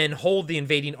his men hold the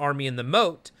invading army in the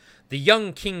moat, the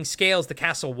young king scales the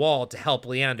castle wall to help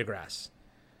Leandegrance.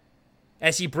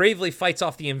 As he bravely fights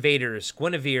off the invaders,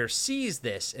 Guinevere sees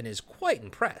this and is quite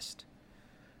impressed.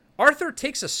 Arthur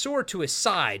takes a sword to his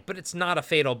side, but it's not a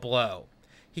fatal blow.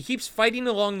 He keeps fighting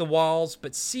along the walls,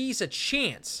 but sees a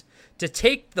chance to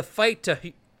take the fight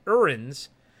to Urins,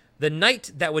 the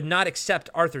knight that would not accept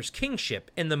Arthur's kingship,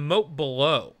 in the moat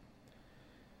below.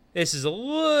 This is a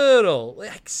little...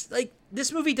 like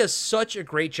this movie does such a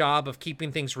great job of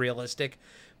keeping things realistic,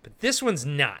 but this one's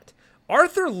not.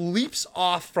 Arthur leaps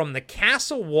off from the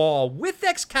castle wall with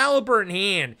Excalibur in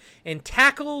hand and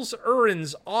tackles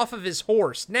Urins off of his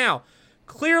horse. Now,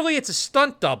 clearly it's a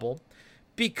stunt double,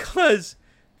 because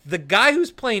the guy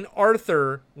who's playing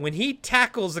Arthur, when he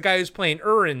tackles the guy who's playing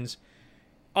Urins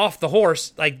off the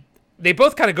horse, like, they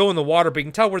both kind of go in the water, but you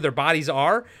can tell where their bodies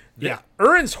are. Yeah.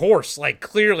 Urins' horse, like,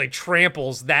 clearly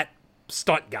tramples that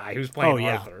stunt guy who's playing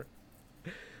Arthur.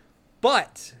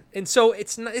 But... and so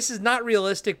this is not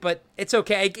realistic, but it's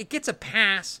okay. It gets a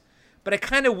pass, but I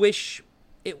kind of wish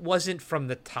it wasn't from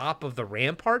the top of the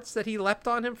ramparts that he leapt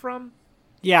on him from.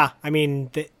 Yeah, I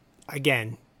mean,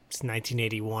 again, it's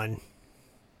 1981.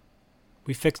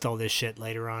 We fixed all this shit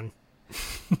later on.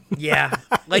 Yeah,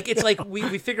 like it's like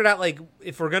we figured out, like,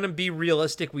 if we're gonna be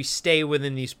realistic, we stay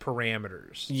within these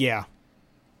parameters. Yeah.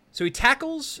 So he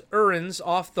tackles Urins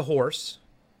off the horse,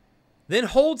 then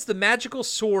holds the magical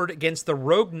sword against the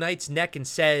rogue knight's neck and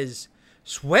says,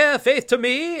 "Swear faith to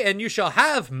me, and you shall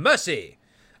have mercy.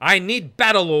 I need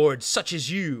battle lords such as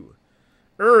you."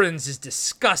 Urins is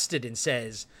disgusted and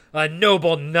says, "A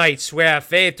noble knight swear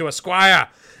faith to a squire?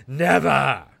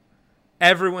 Never."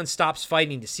 Everyone stops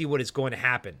fighting to see what is going to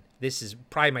happen. This is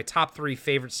probably my top 3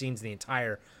 favorite scenes in the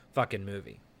entire fucking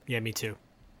movie. Yeah, me too.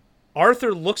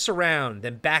 Arthur looks around,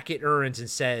 then back at Urins and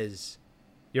says,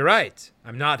 "You're right.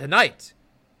 I'm not a knight.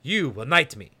 You will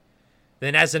knight me.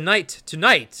 Then as a knight to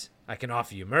knight, I can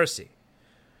offer you mercy."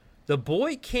 The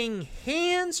boy king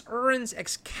hands Urins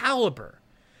Excalibur,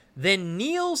 then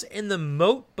kneels in the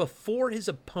moat before his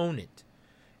opponent.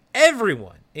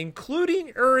 Everyone,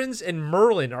 including Urins and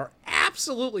Merlin, are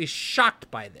absolutely shocked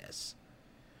by this.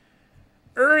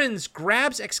 Urins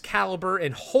grabs Excalibur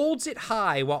and holds it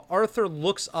high while Arthur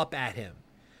looks up at him.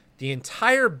 The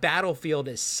entire battlefield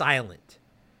is silent.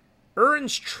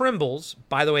 Urins trembles.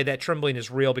 By the way, that trembling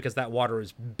is real because that water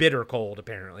is bitter cold,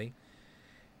 apparently.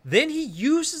 Then he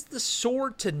uses the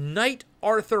sword to knight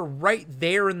Arthur right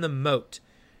there in the moat.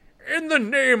 "In the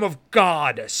name of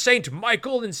God, Saint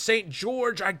Michael and Saint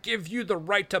George, I give you the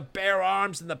right to bear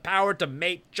arms and the power to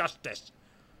make justice."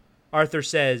 Arthur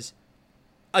says,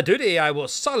 "A duty I will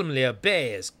solemnly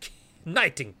obey as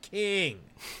knight and king."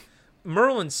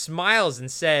 Merlin smiles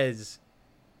and says,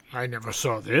 "I never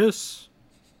saw this."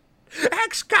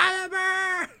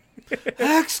 "Excalibur!"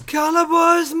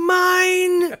 Excalibur's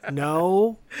mine!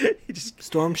 No.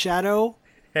 Storm Shadow?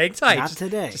 Hang tight. Not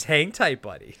today. Just hang tight,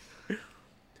 buddy.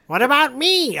 What about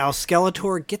me? El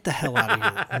Skeletor, get the hell out of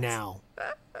here now.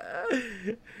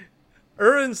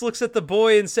 Urins looks at the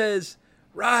boy and says,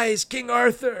 "Rise, King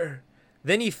Arthur."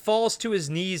 Then he falls to his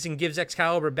knees and gives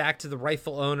Excalibur back to the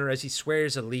rightful owner as he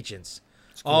swears allegiance.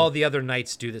 Cool. All the other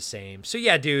knights do the same. So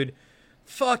yeah, dude,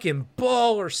 fucking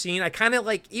baller scene. I kind of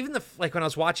like, even when I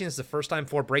was watching this the first time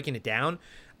before breaking it down,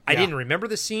 I didn't remember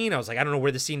the scene. I was like, I don't know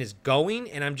where the scene is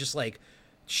going, and I'm just like,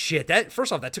 shit, that,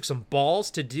 first off, that took some balls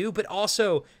to do, but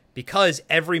also because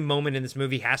every moment in this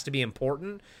movie has to be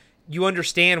important, you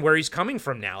understand where he's coming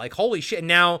from now. Like, holy shit. And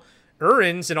now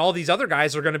Urins and all these other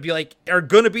guys are going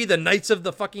to be the knights of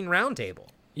the fucking round table.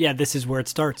 Yeah, this is where it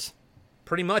starts.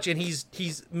 Pretty much. And he's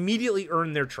immediately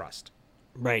earned their trust.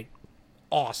 Right.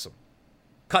 Awesome.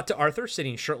 Cut to Arthur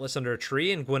sitting shirtless under a tree,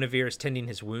 and Guinevere is tending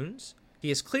his wounds.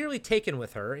 He is clearly taken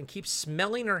with her and keeps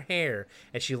smelling her hair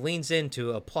as she leans in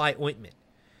to apply ointment.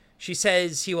 She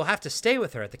says he will have to stay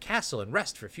with her at the castle and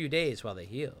rest for a few days while they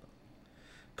heal.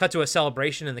 Cut to a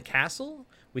celebration in the castle.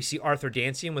 We see Arthur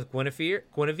dancing with Guinevere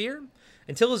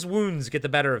until his wounds get the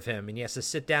better of him and he has to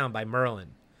sit down by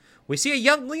Merlin. We see a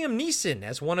young Liam Neeson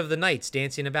as one of the knights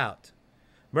dancing about.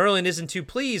 Merlin isn't too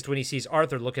pleased when he sees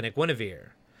Arthur looking at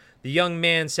Guinevere. The young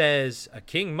man says, "A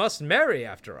king must marry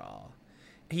after all."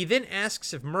 He then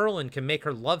asks if Merlin can make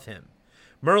her love him.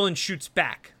 Merlin shoots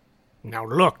back. Now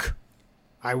look,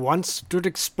 I once stood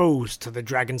exposed to the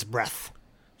dragon's breath,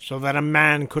 so that a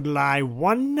man could lie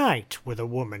one night with a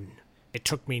woman. It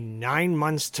took me 9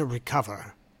 months to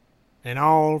recover, and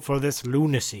all for this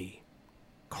lunacy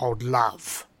called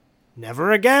love.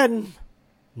 Never again.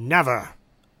 Never.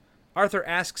 Arthur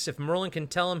asks if Merlin can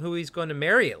tell him who he's going to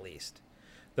marry at least.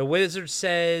 The wizard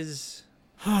says,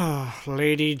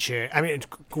 Guinevere.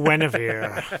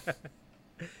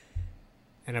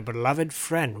 And a beloved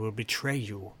friend will betray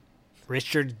you.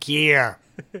 Richard Gere.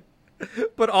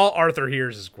 But all Arthur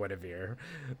hears is Guinevere.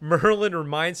 Merlin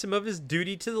reminds him of his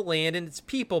duty to the land and its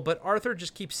people, but Arthur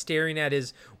just keeps staring at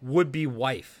his would-be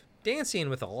wife, dancing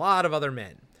with a lot of other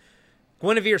men.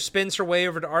 Guinevere spins her way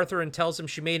over to Arthur and tells him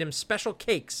she made him special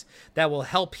cakes that will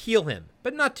help heal him,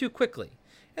 but not too quickly,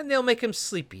 and they'll make him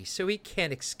sleepy so he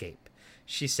can't escape,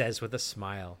 she says with a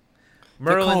smile.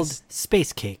 They're called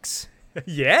space cakes.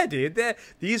 Yeah, dude.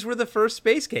 These were the first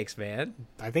space cakes, man.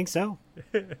 I think so.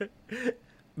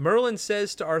 Merlin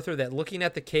says to Arthur that looking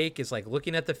at the cake is like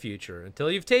looking at the future. Until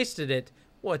you've tasted it,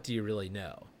 what do you really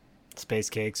know? Space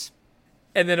cakes.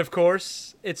 And then, of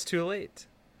course, it's too late.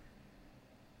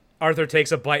 Arthur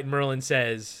takes a bite and Merlin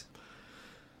says,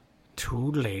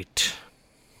 "Too late."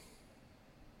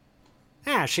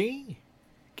 See?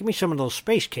 Give me some of those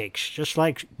space cakes, just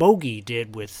like Bogey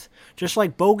and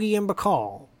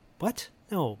Bacall. What?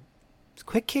 No. It's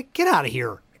Quick Kick? Get out of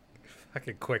here.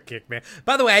 Fucking Quick Kick, man.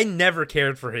 By the way, I never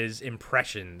cared for his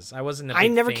impressions. I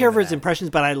never cared for his impressions,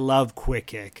 but I love Quick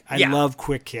Kick. I love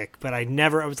Quick Kick, but I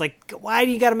was like, why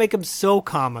do you got to make him so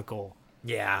comical?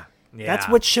 Yeah. That's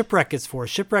what Shipwreck is for.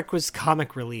 Shipwreck was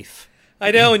comic relief. I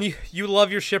know, and you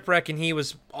love your Shipwreck, and he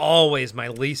was always my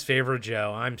least favorite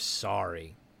Joe. I'm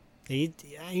sorry. He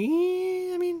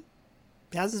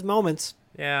has his moments.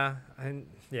 Yeah.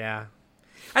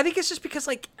 I think it's just because,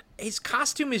 like, his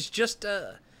costume is just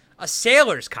a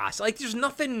sailor's costume. Like, there's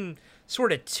nothing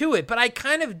sort of to it, but I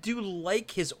kind of do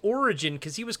like his origin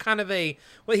because he was kind of he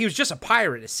was just a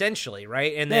pirate essentially,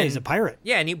 right? And then he's a pirate.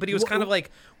 Yeah, but he was kind of like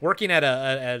working at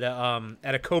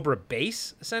a Cobra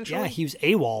base essentially. Yeah, he was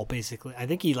AWOL basically. I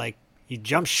think he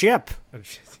jumped ship.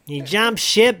 He jumped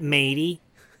ship, matey.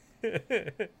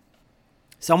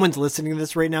 Someone's listening to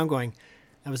this right now going,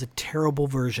 "That was a terrible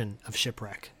version of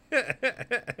Shipwreck."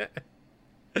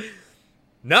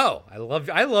 No, I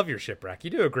love your Shipwreck.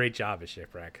 You do a great job as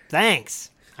Shipwreck.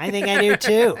 Thanks. I think I do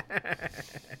too.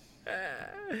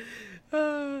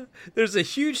 There's a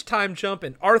huge time jump,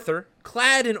 and Arthur,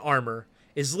 clad in armor,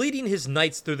 is leading his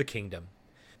knights through the kingdom.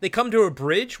 They come to a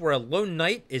bridge where a lone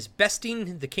knight is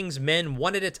besting the king's men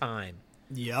one at a time.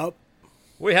 Yup.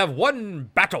 "We have won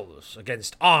battles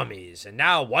against armies, and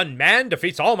now one man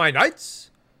defeats all my knights."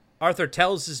 Arthur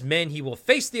tells his men he will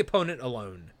face the opponent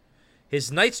alone. His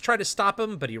knights try to stop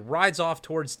him, but he rides off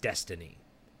towards destiny.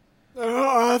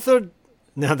 Arthur...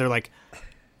 No, they're like,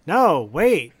 "No,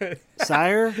 wait,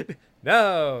 sire."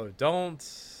 No, don't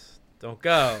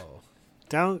go.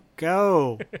 Don't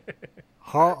go.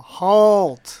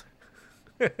 Halt.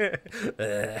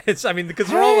 Because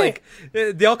they're all like,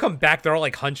 they all come back, they're all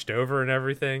like hunched over and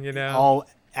everything, you know? All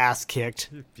ass kicked.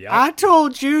 Yep. I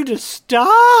told you to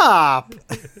stop.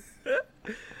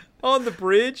 On the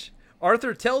bridge,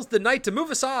 Arthur tells the knight to move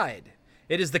aside.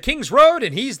 It is the king's road,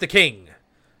 and he's the king.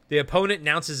 The opponent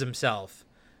announces himself.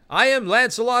 "I am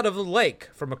Lancelot of the Lake,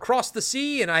 from across the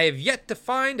sea, and I have yet to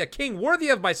find a king worthy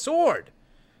of my sword."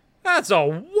 "That's a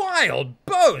wild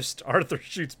boast," Arthur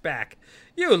shoots back.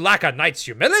 "You lack a knight's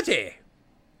humility."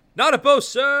 "Not a boast,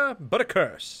 sir, but a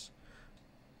curse.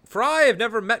 For I have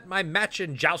never met my match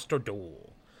in joust or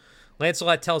duel."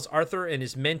 Lancelot tells Arthur and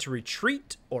his men to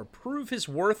retreat or prove his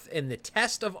worth in the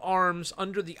test of arms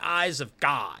under the eyes of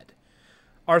God.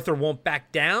 Arthur won't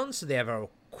back down, so they have a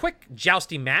quick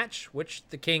jousting match, which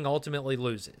the king ultimately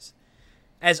loses.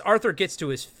 As Arthur gets to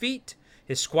his feet,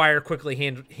 his squire quickly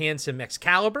hands him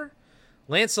Excalibur.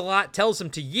 Lancelot tells him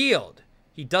to yield.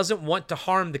 He doesn't want to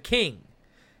harm the king.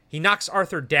 He knocks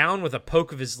Arthur down with a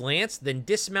poke of his lance, then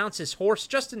dismounts his horse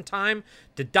just in time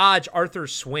to dodge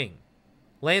Arthur's swing.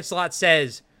 Lancelot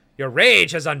says, Your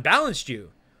rage has unbalanced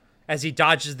you, as he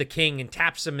dodges the king and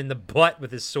taps him in the butt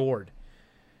with his sword.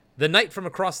 The knight from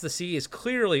across the sea is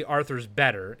clearly Arthur's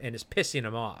better and is pissing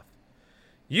him off.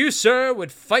 You, sir,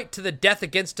 would fight to the death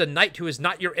against a knight who is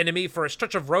not your enemy for a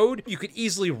stretch of road you could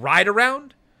easily ride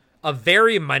around? A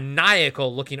very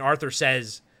maniacal-looking Arthur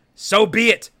says, so be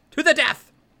it, to the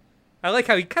death! I like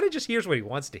how he kind of just hears what he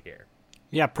wants to hear.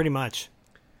 Yeah, pretty much.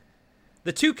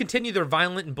 The two continue their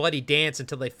violent and bloody dance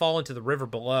until they fall into the river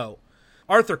below.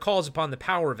 Arthur calls upon the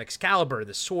power of Excalibur.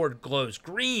 The sword glows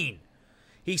green.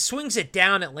 He swings it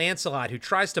down at Lancelot, who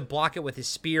tries to block it with his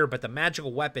spear, but the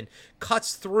magical weapon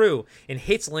cuts through and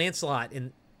hits Lancelot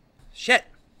in... Shit.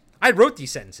 I wrote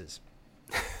these sentences.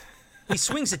 He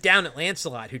swings it down at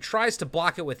Lancelot, who tries to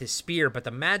block it with his spear, but the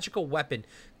magical weapon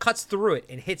cuts through it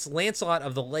and hits Lancelot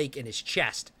of the Lake in his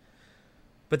chest.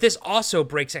 But this also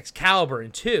breaks Excalibur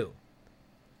in two.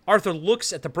 Arthur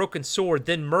looks at the broken sword,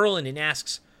 then Merlin, and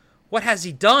asks, what has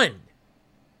he done?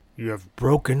 You have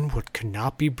broken what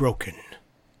cannot be broken.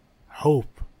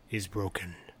 Hope is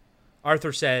broken.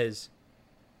 Arthur says,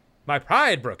 my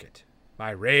pride broke it. My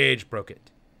rage broke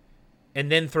it.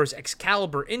 And then throws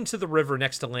Excalibur into the river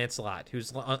next to Lancelot,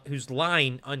 who's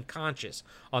lying unconscious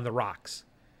on the rocks.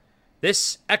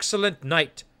 This excellent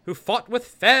knight, who fought with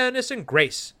fairness and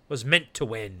grace, was meant to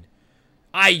win.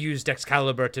 I used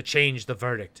Excalibur to change the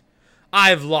verdict.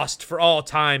 I've lost for all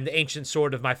time the ancient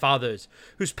sword of my fathers,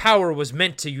 whose power was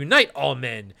meant to unite all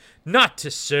men, not to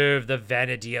serve the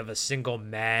vanity of a single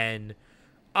man.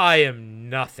 I am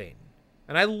nothing.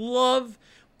 And I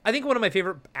think one of my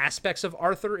favorite aspects of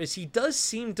Arthur is he does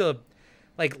seem to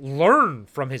learn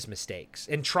from his mistakes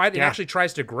and actually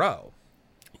tries to grow.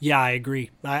 Yeah, I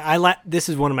agree. This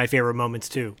is one of my favorite moments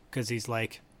too, because he's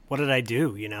like, what did I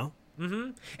do, you know?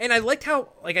 Mm-hmm. And I liked how,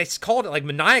 I called it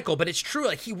maniacal, but it's true.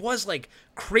 He was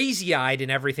crazy-eyed and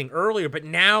everything earlier, but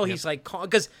now he's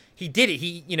because he did it.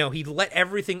 He let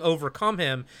everything overcome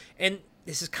him. And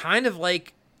this is kind of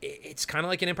it's kind of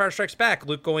like an Empire Strikes Back,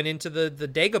 Luke going into the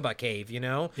Dagobah cave, you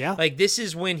know? Yeah. This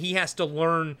is when he has to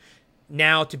learn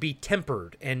now to be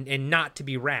tempered and not to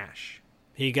be rash.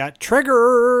 He got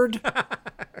triggered.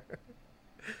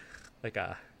 Like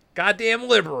a goddamn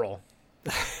liberal.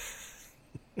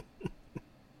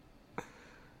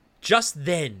 Just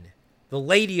then, the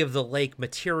Lady of the Lake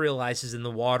materializes in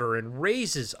the water and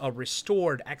raises a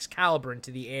restored Excalibur into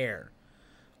the air.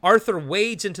 Arthur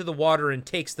wades into the water and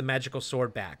takes the magical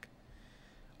sword back.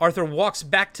 Arthur walks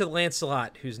back to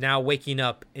Lancelot, who's now waking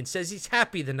up, and says he's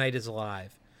happy the knight is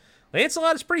alive.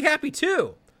 Lancelot is pretty happy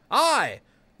too. I,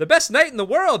 the best knight in the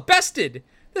world, bested!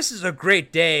 This is a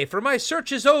great day, for my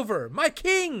search is over, my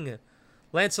king!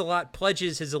 Lancelot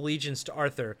pledges his allegiance to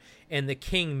Arthur, and the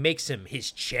king makes him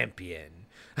his champion.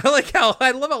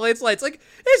 I love how Lancelot's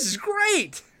this is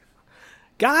great!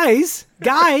 Guys,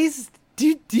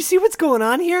 do you see what's going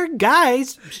on here?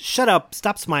 Guys, shut up,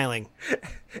 stop smiling.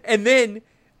 And then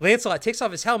Lancelot takes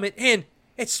off his helmet, and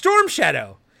it's Storm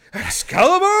Shadow!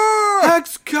 Excalibur!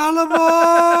 Excalibur!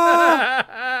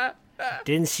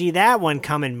 Didn't see that one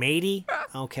coming, matey.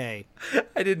 Okay.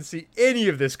 I didn't see any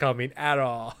of this coming at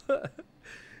all.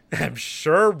 I'm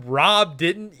sure Rob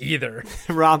didn't either.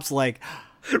 Rob's like,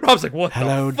 what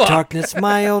hello, the fuck? darkness,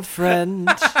 my old friend.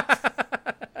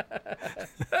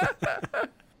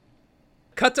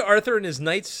 Cut to Arthur and his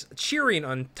knights cheering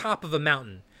on top of a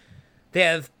mountain. They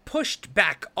have pushed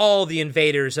back all the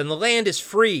invaders and the land is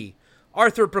free.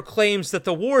 Arthur proclaims that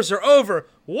the wars are over.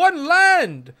 One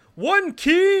land, one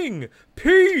king,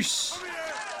 peace.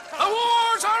 The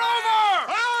wars are over!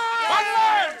 One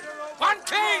land, one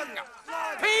king,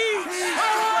 peace!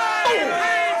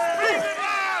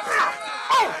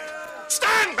 Oh!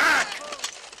 Stand back!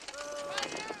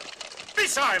 Be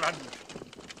silent!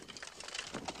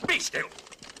 Be still!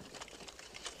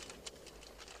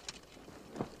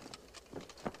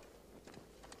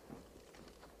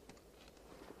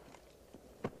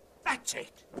 That's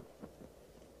it.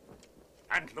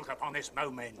 And look upon this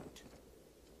moment.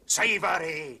 Savor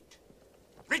it.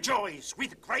 Rejoice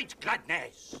with great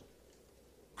gladness.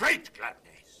 Great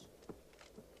gladness.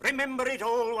 Remember it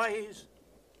always,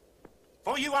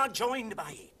 for you are joined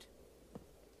by it.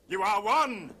 You are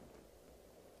one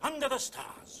under the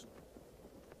stars.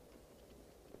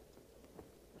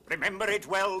 Remember it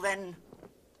well, then,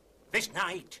 this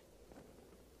night,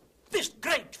 this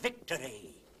great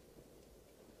victory,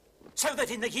 so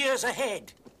that in the years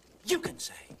ahead, you can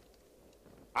say,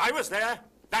 I was there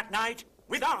that night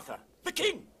with Arthur, the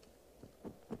king.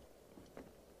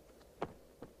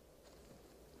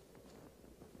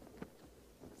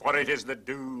 For it is the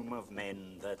doom of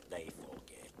men that they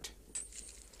forget.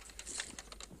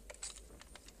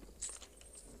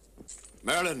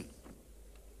 Merlin,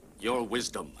 your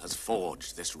wisdom has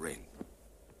forged this ring.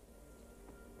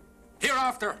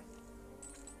 Hereafter,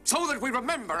 so that we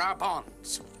remember our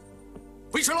bonds,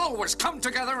 we shall always come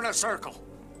together in a circle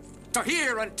to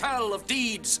hear and tell of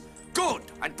deeds good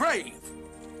and brave.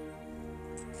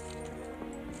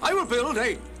 I will build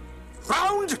a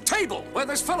round table where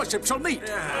this fellowship shall meet.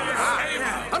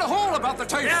 And a hall about the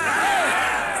table.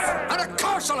 And a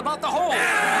castle about the hall.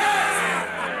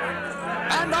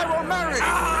 And I will marry.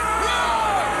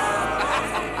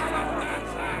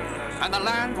 And the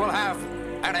land will have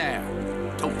an heir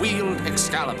to wield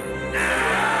Excalibur.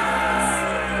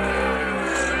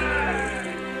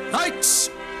 Knights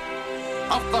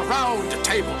of the Round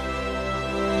Table.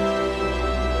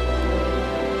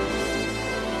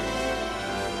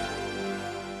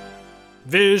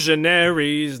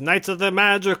 Visionaries, Knights of the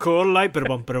Magical Light.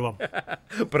 Ba-da-bum, ba-da-bum.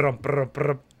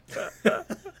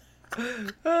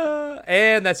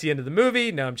 And that's the end of the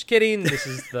movie. No, I'm just kidding. This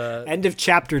is the End of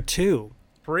chapter 2.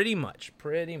 Pretty much.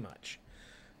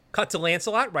 Cut to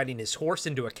Lancelot riding his horse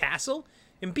into a castle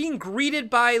and being greeted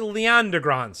by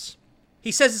Leandegrance.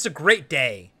 He says it's a great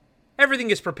day.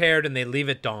 Everything is prepared and they leave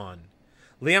at dawn.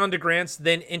 Leandegrance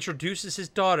then introduces his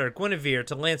daughter, Guinevere,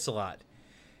 to Lancelot.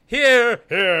 Here.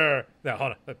 Now,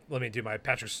 hold on. Let me do my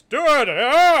Patrick Stewart.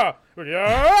 Here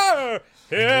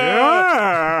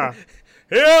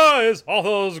is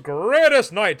Arthur's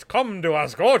greatest knight. Come to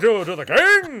escort you to the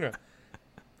king.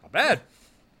 Not bad.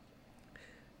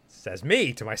 Says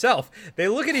me to myself. They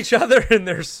look at each other and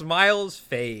their smiles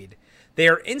fade. They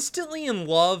are instantly in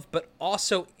love, but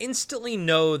also instantly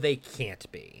know they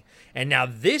can't be. And now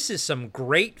this is some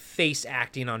great face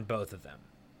acting on both of them.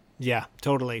 Yeah,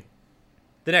 totally.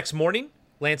 The next morning,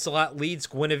 Lancelot leads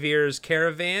Guinevere's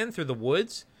caravan through the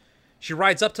woods. She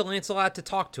rides up to Lancelot to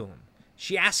talk to him.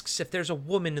 She asks if there's a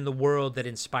woman in the world that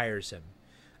inspires him.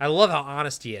 I love how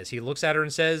honest he is. He looks at her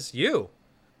and says, "You."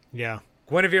 Yeah.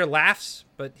 Guinevere laughs,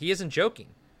 but he isn't joking.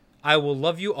 "I will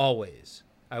love you always.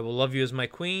 I will love you as my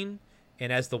queen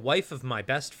and as the wife of my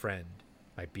best friend,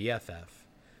 my BFF,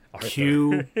 Arthur."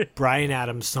 Cue Bryan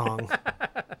Adams song.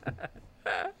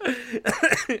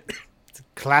 It's a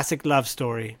classic love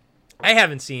story. I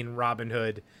haven't seen Robin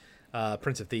Hood,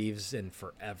 Prince of Thieves in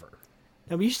forever.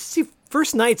 Now, you should see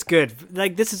First Night's good.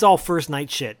 Like, this is all First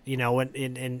Night shit, you know,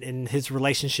 in his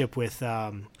relationship with,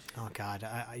 the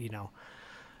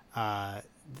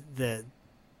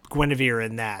Guinevere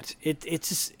in that.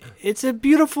 It's a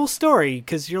beautiful story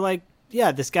because you're like,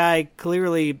 this guy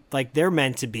clearly, like, they're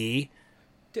meant to be,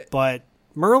 but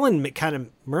Merlin's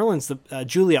the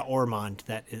Julia Ormond.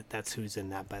 That's who's in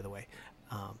that, by the way.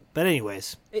 But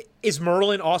anyways, is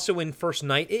Merlin also in First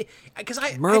Night?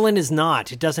 Merlin is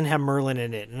not. It doesn't have Merlin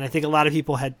in it, and I think a lot of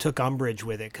people took umbrage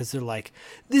with it because they're like,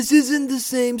 "This isn't the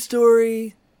same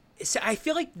story." I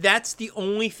feel like that's the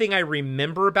only thing I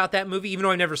remember about that movie, even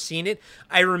though I've never seen it.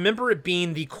 I remember it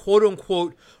being the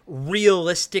quote-unquote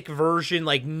realistic version,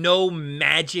 like no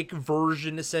magic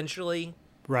version, essentially.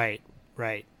 Right.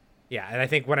 Yeah, and I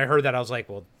think when I heard that, I was like,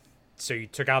 well, so you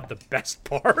took out the best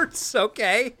parts?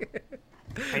 Okay.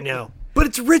 I know. But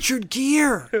it's Richard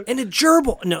Gere and a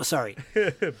gerbil. No, sorry.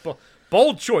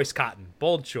 Bold choice, Cotton.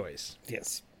 Bold choice.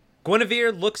 Yes.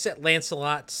 Guinevere looks at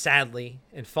Lancelot sadly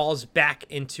and falls back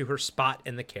into her spot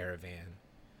in the caravan.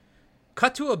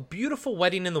 Cut to a beautiful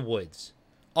wedding in the woods.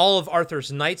 All of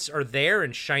Arthur's knights are there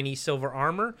in shiny silver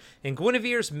armor, and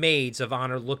Guinevere's maids of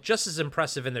honor look just as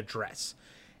impressive in their dress.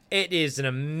 It is an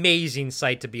amazing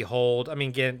sight to behold. I mean,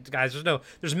 again, guys,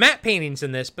 there's matte paintings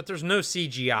in this, but there's no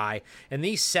CGI, and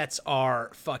these sets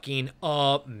are fucking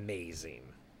amazing.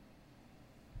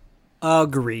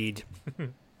 Agreed.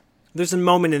 There's a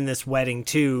moment in this wedding,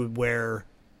 too, where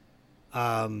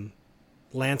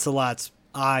Lancelot's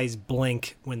eyes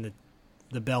blink when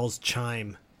the bells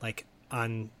chime.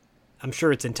 I'm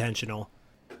sure it's intentional.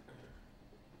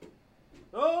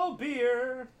 Oh,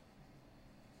 beer.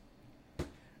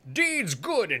 Deeds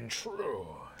good and true.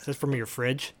 Is this from your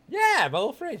fridge? Yeah, my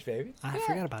little fridge, baby. I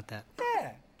forgot about that.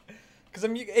 Yeah. Because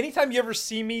anytime you ever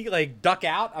see me duck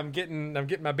out, I'm getting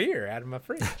my beer out of my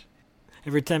fridge.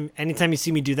 Anytime you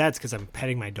see me do that, it's because I'm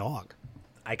petting my dog.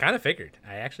 I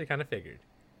actually kind of figured.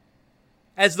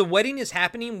 As the wedding is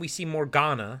happening, we see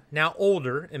Morgana, now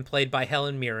older and played by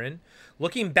Helen Mirren,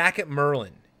 looking back at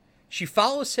Merlin. She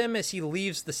follows him as he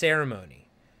leaves the ceremony.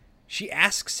 She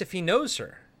asks if he knows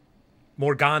her.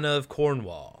 Morgana of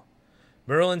Cornwall.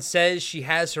 Merlin says she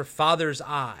has her father's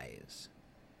eyes.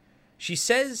 She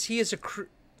says she is a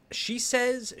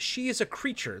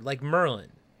creature like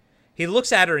Merlin. He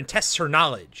looks at her and tests her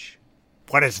knowledge.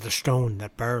 What is the stone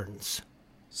that burns?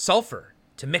 Sulfur,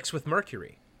 to mix with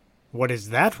mercury. What is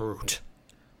that root?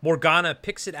 Morgana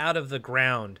picks it out of the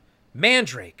ground.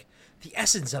 Mandrake. The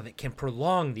essence of it can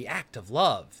prolong the act of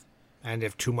love. And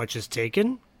if too much is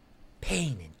taken?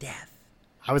 Pain and death.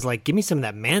 I was like, give me some of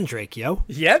that mandrake, yo.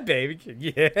 Yeah, baby.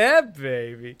 Yeah,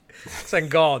 baby. So I can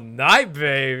go all night,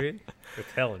 baby.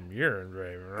 With Helen Mirren,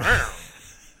 baby.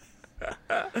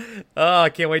 Oh, I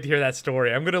can't wait to hear that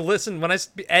story. I'm going to listen. When I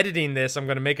be editing this, I'm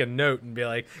going to make a note and be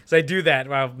like, because I do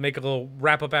that. I'll make a little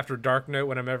wrap up after dark note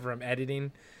whenever I'm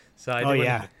editing. So I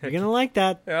You're going to like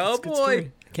that. Oh,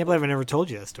 boy. I can't believe I never told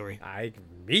you that story.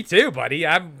 Me too, buddy.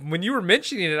 When you were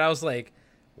mentioning it, I was like,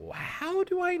 how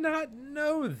do I not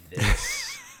know this?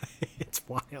 It's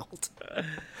wild.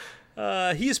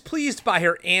 He is pleased by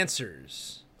her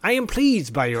answers. I am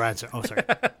pleased by your answer. Oh, sorry.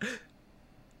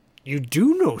 You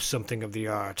do know something of the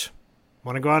art.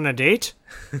 Want to go on a date?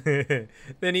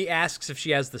 Then he asks if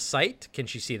she has the sight. Can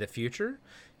she see the future?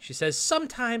 She says,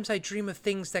 sometimes I dream of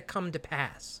things that come to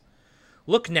pass.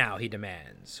 Look now, he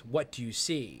demands. What do you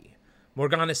see?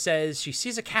 Morgana says she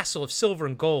sees a castle of silver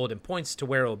and gold and points to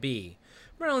where it will be.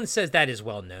 Merlin says that is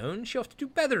well known. She'll have to do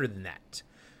better than that.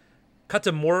 Cut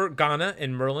to Morgana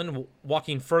and Merlin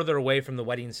walking further away from the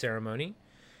wedding ceremony.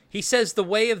 He says the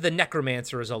way of the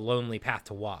necromancer is a lonely path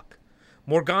to walk.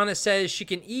 Morgana says she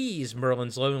can ease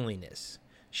Merlin's loneliness.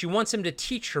 She wants him to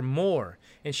teach her more,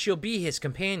 and she'll be his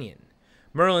companion.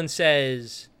 Merlin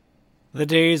says, the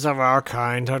days of our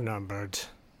kind are numbered.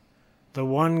 The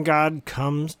one god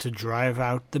comes to drive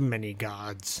out the many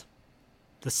gods.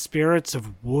 The spirits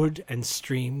of wood and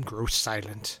stream grow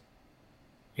silent.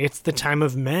 It's the time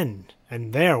of men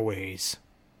and their ways.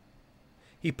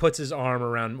 He puts his arm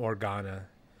around Morgana.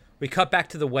 We cut back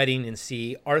to the wedding and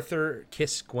see Arthur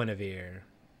kiss Guinevere.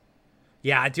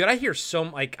 Yeah, dude, I hear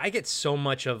I get so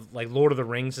much of like Lord of the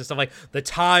Rings and stuff, like the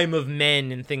time of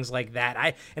men and things like that.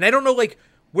 I don't know like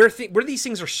where these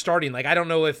things are starting. Like I don't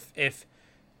know if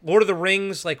Lord of the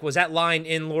Rings, like, was that line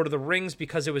in Lord of the Rings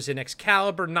because it was in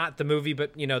Excalibur, not the movie,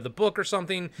 but, the book or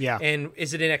something? Yeah. And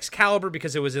is it in Excalibur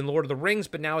because it was in Lord of the Rings,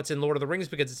 but now it's in Lord of the Rings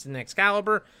because it's in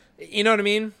Excalibur? You know what I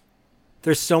mean?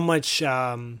 There's so much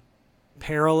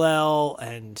parallel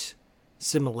and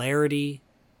similarity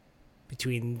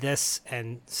between this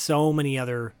and so many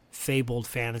other fabled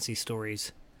fantasy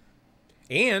stories.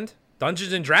 And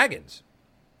Dungeons and Dragons.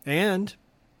 And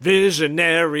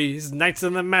visionaries, knights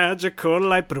in the magical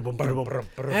light.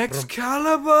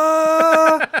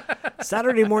 Excalibur!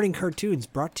 Saturday morning cartoons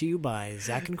brought to you by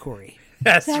Zach and Corey.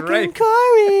 That's Zach right. and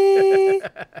Corey!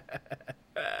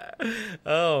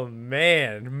 Oh,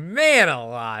 man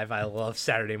alive. I love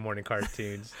Saturday morning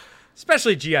cartoons.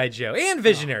 Especially G.I. Joe and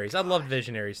Visionaries. I loved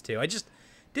Visionaries, too. I just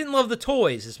didn't love the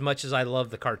toys as much as I loved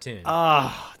the cartoon.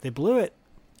 They blew it.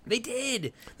 They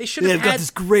did. They should have got this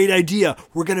great idea.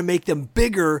 We're going to make them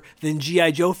bigger than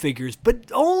G.I. Joe figures,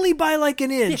 but only by like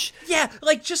an inch. Yeah,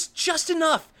 like just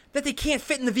enough that they can't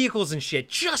fit in the vehicles and shit.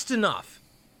 Just enough.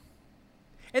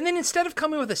 And then instead of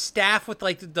coming with a staff with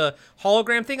like the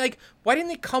hologram thing, like why didn't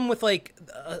they come with like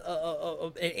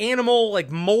an animal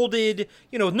like molded,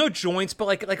 with no joints, but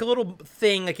like a little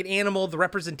thing, like an animal, the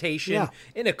representation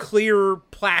in a clear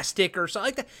plastic or something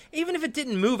like that. Even if it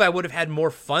didn't move, I would have had more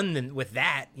fun than with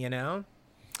that, Yeah.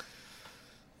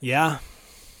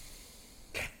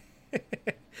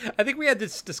 I think we had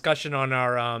this discussion on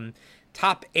our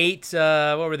top 8,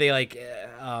 what were they, like,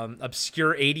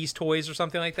 obscure 80s toys or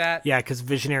something like that? Yeah, because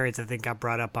Visionaries, I think, got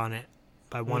brought up on it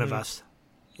by one of us.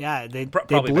 Yeah, they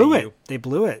Probably blew by it. you. They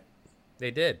blew it.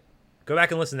 They did. Go back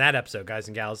and listen to that episode, guys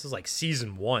and gals. This is like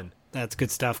season 1. That's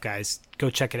good stuff, guys. Go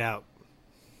check it out.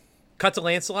 Cut to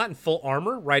Lancelot in full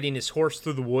armor, riding his horse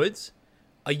through the woods.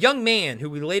 A young man, who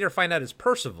we later find out is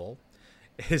Percival,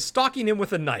 is stalking him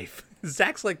with a knife.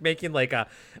 Zach's like making like a...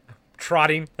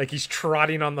 trotting, like he's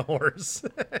trotting on the horse.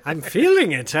 I'm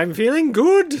feeling it. I'm feeling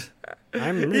good.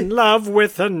 I'm in love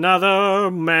with another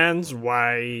man's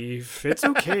wife. It's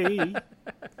okay.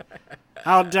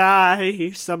 I'll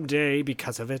die someday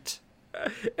because of it.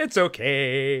 It's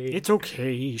okay. It's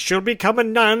okay. She'll become a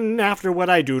nun after what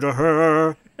I do to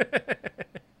her.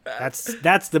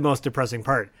 That's the most depressing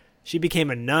part. She became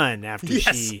a nun after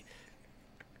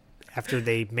after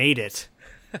they made it.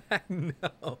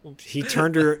 No.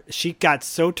 She got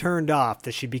so turned off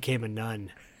that she became a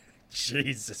nun.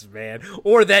 Jesus, man.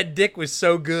 Or that dick was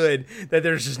so good that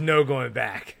there's just no going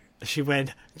back. She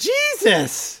went,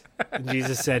 Jesus! And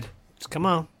Jesus said, come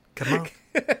on. Come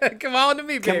on to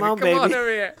me, baby. Come on, Come on baby. over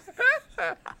here.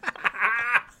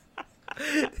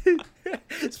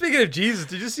 Speaking of Jesus,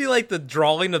 did you see like the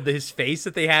drawing of his face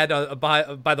that they had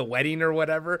by the wedding or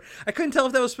whatever? I couldn't tell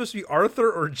if that was supposed to be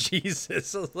Arthur or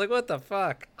Jesus. I was like, what the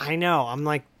fuck? I know. I'm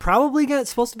like, probably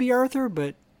supposed to be Arthur,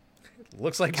 but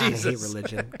Looks like Gotta Jesus. hate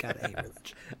religion. Gotta hate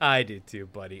religion. I do too,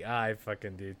 buddy. I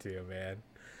fucking do too,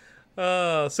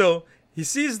 man. So he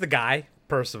sees the guy,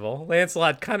 Percival.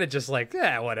 Lancelot kind of just like,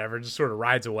 whatever, just sort of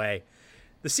rides away.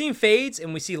 The scene fades,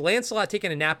 and we see Lancelot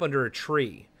taking a nap under a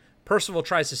tree. Percival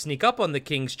tries to sneak up on the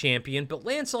king's champion, but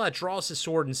Lancelot draws his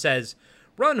sword and says,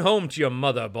 "Run home to your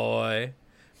mother, boy."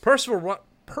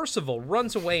 Percival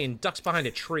runs away and ducks behind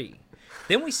a tree.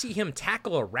 Then we see him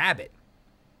tackle a rabbit.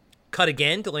 Cut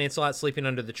again to Lancelot sleeping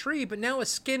under the tree, but now a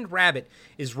skinned rabbit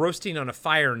is roasting on a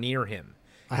fire near him.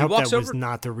 I hope that was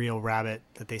not the real rabbit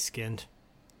that they skinned.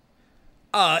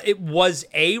 It was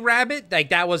a rabbit. Like,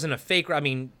 that wasn't a fake. I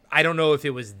mean, I don't know if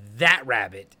it was that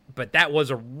rabbit, but that was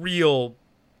a real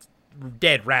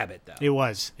dead rabbit, though. It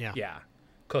was, yeah. Yeah,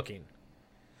 cooking.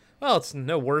 Well, it's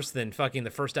no worse than fucking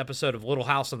the first episode of Little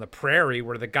House on the Prairie,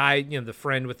 where the guy, the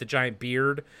friend with the giant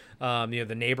beard,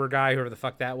 the neighbor guy, whoever the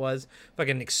fuck that was,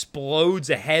 fucking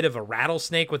explodes a head of a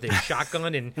rattlesnake with his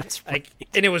shotgun, and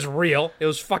and it was real. It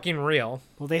was fucking real.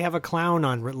 Well, they have a clown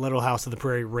on Little House on the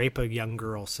Prairie rape a young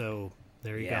girl, so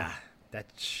there you go. Yeah, that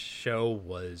show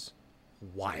was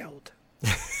wild.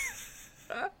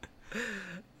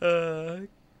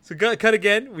 So cut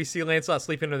again. We see Lancelot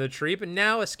sleeping under the tree, but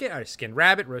now a skinned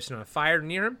rabbit roasting on a fire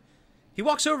near him. He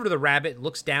walks over to the rabbit,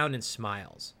 looks down, and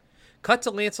smiles. Cut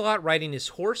to Lancelot riding his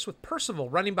horse with Percival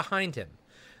running behind him.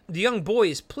 The young boy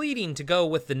is pleading to go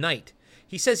with the knight.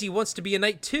 He says he wants to be a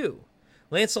knight too.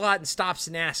 Lancelot stops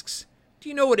and asks, "Do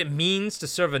you know what it means to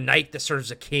serve a knight that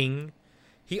serves a king?"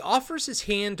 He offers his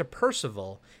hand to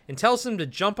Percival and tells him to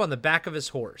jump on the back of his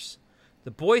horse.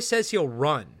 The boy says he'll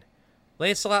run.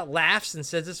 Lancelot laughs and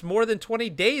says it's more than 20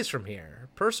 days from here.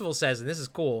 Percival says, and this is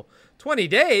cool, 20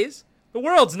 days? The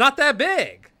world's not that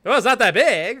big. Well, it's not that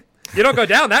big. You don't go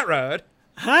down that road.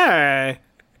 Hey.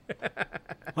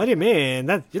 What do you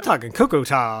mean? You're talking cuckoo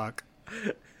talk.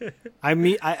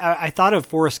 I thought of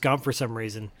Forrest Gump for some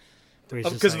reason.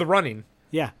 Because of the running.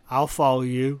 Yeah, I'll follow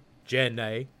you.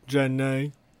 Jenny.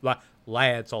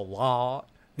 Lancelot.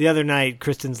 The other night,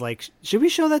 Kristen's like, "Should we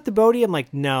show that to Bodhi?" I'm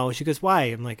like, "No." She goes, "Why?"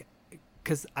 I'm like,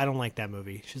 "Because I don't like that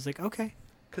movie." She's like, "Okay."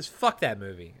 Because fuck that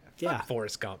movie. Yeah. Fuck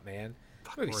Forrest Gump, man.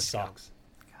 That movie Forrest sucks.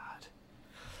 God.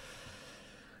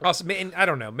 Also, man, I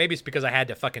don't know. Maybe it's because I had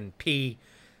to fucking pee,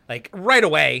 like, right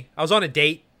away. I was on a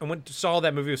date. I saw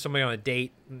that movie with somebody on a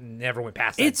date. Never went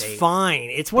past that It's date. fine.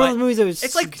 It's one of the movies that was.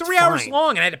 It's like 3 hours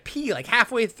long, and I had to pee like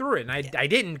halfway through it, and I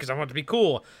didn't because I wanted to be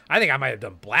cool. I think I might have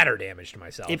done bladder damage to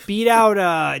myself. It beat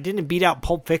out. Didn't it beat out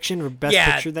Pulp Fiction for Best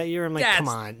Picture that year? I'm like, come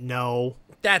on, no.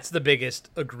 That's the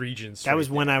biggest egregious. That was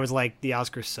when I was like, the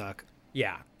Oscars suck.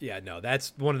 Yeah, no,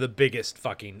 that's one of the biggest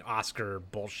fucking Oscar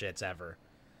bullshits ever.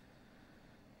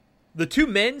 The two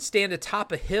men stand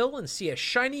atop a hill and see a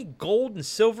shiny gold and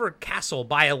silver castle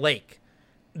by a lake.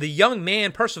 The young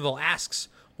man, Percival, asks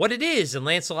what it is, and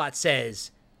Lancelot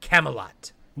says,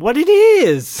 Camelot. What it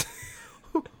is?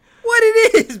 What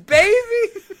it is,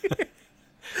 baby?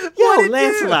 Yo,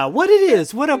 Lancelot, what it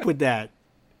is? What up with that?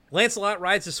 Lancelot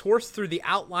rides his horse through the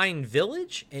outlying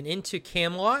village and into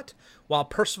Camelot, while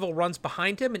Percival runs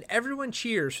behind him, and everyone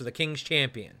cheers for the king's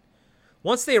champion.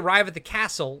 Once they arrive at the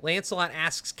castle, Lancelot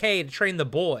asks Kay to train the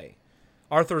boy.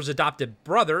 Arthur's adopted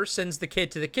brother sends the kid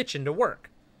to the kitchen to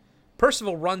work.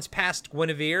 Percival runs past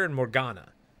Guinevere and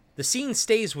Morgana. The scene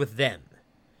stays with them.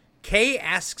 Kay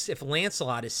asks if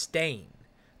Lancelot is staying.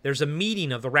 There's a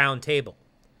meeting of the Round Table.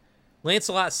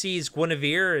 Lancelot sees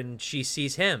Guinevere and she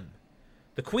sees him.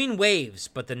 The queen waves,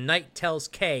 but the knight tells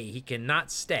Kay he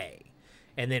cannot stay,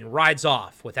 and then rides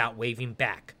off without waving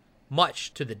back,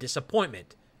 much to the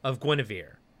disappointment of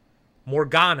Guinevere.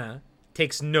 Morgana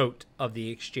takes note of the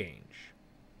exchange.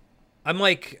 I'm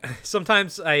like,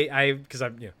 sometimes because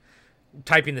I'm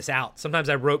typing this out, sometimes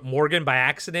I wrote Morgan by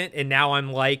accident, and now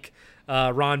I'm like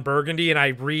Ron Burgundy, and I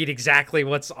read exactly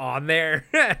what's on there.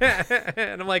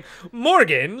 And I'm like,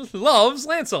 Morgan loves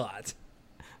Lancelot.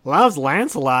 Loves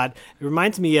Lancelot. It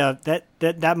reminds me of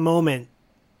that moment.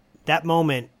 That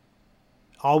moment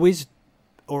always,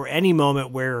 or any moment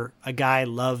where a guy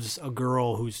loves a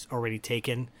girl who's already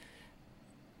taken,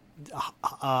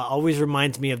 always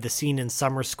reminds me of the scene in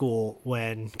Summer School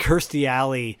when Kirstie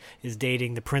Alley is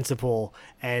dating the principal,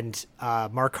 and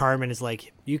Mark Harmon is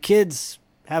like, "You kids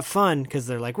have fun," because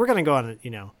they're like, "We're gonna go on,"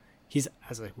 I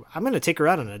was like, "I'm gonna take her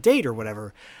out on a date or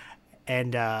whatever,"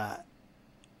 and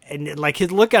like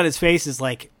his look on his face is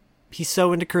like he's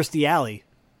so into Kirstie Alley,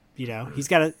 he's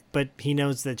got it, but he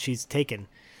knows that she's taken.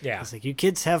 Yeah, it's like, "You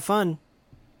kids have fun."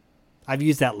 I've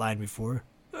used that line before.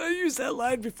 I used that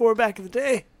line before back in the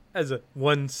day. As a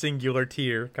one singular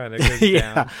tear kind of goes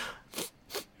down.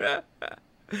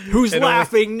 Who's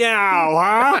laughing now,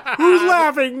 huh? Who's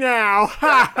laughing now?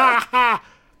 Ha ha ha!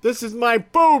 This is my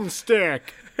boomstick.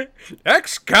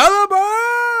 Excalibur!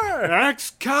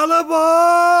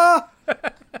 Excalibur!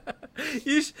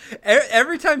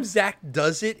 Every time Zach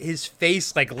does it, his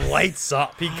face like lights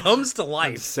up. He comes to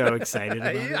life. I'm so excited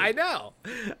about it.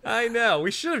 I know.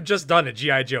 We should have just done a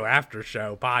G.I. Joe after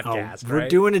show podcast. We're right?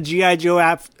 doing a G.I. Joe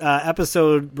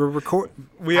episode.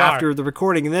 After the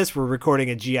recording of this, we're recording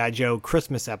a G.I. Joe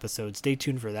Christmas episode. Stay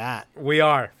tuned for that. We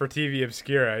are for TV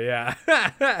Obscura, yeah.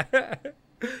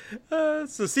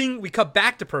 We cut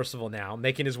back to Percival now,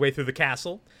 making his way through the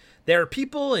castle. There are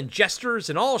people and jesters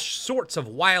and all sorts of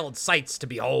wild sights to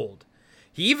behold.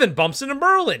 He even bumps into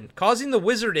Merlin, causing the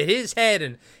wizard to hit his head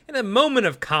in a moment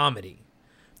of comedy.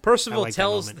 Percival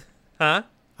tells... Huh?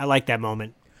 I like that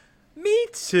moment. Me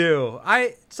too.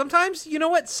 Sometimes, you know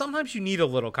what? Sometimes you need a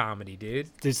little comedy,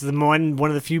 dude. This is one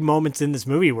of the few moments in this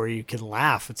movie where you can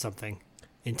laugh at something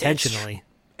intentionally.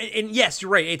 And yes,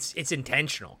 you're right. It's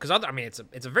intentional because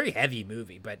it's a very heavy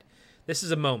movie, but this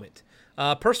is a moment.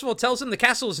 Percival tells him the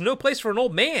castle is no place for an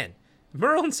old man.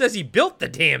 Merlin says he built the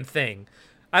damn thing.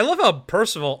 I love how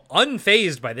Percival,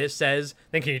 unfazed by this, says,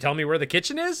 "Then can you tell me where the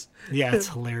kitchen is?" Yeah, it's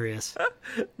hilarious.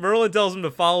 Merlin tells him to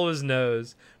follow his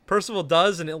nose. Percival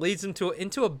does, and it leads him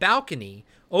into a balcony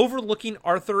overlooking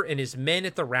Arthur and his men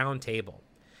at the round table.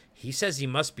 He says he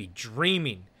must be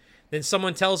dreaming. Then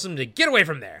someone tells him to get away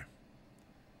from there.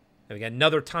 Then we got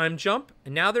another time jump,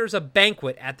 and now there's a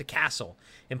banquet at the castle,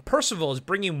 and Percival is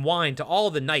bringing wine to all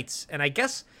the knights, and I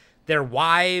guess their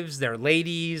wives, their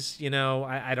ladies,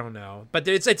 I don't know. But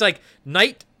it's like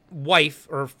knight, wife,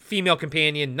 or female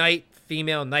companion, knight,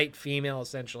 female,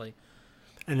 essentially.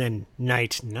 And then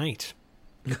night.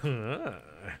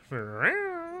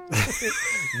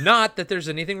 Not that there's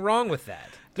anything wrong with that.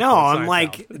 No, I'm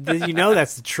like,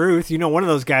 that's the truth. One of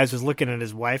those guys was looking at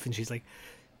his wife, and she's like,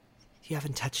 "You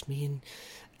haven't touched me in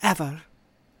ever."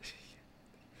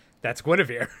 That's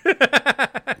Guinevere.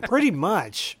 Pretty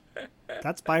much.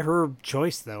 That's by her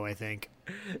choice, though, I think.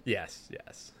 Yes.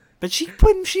 But she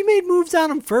made moves on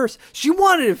him first. She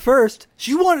wanted it first.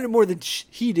 She wanted it more than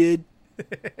he did.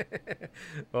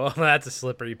 Well, that's a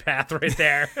slippery path right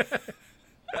there.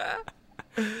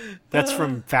 That's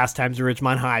from Fast Times at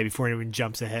Ridgemont High before anyone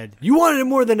jumps ahead. You wanted it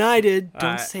more than I did.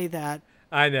 Don't say that.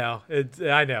 I know.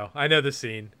 I know the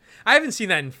scene. I haven't seen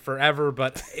that in forever,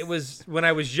 but it was when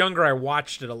I was younger, I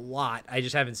watched it a lot. I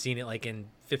just haven't seen it like in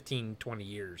 15, 20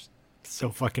 years. So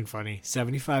fucking funny.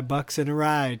 $75 in a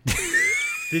ride.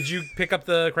 Did you pick up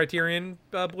the Criterion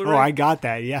Blu-ray? Oh, I got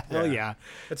that. Yeah. Oh, yeah.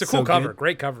 It's a cool cover. Good.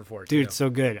 Great cover for it, dude. Too. It's so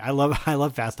good. I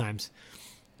love Fast Times.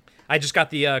 I just got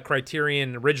the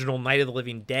Criterion original Night of the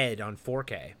Living Dead on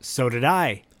 4K. So did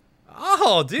I.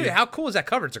 Oh, dude, how cool is that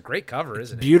cover? It's a great cover,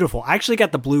 isn't it? Beautiful. I actually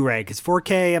got the Blu-ray because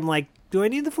 4K, I'm like, do I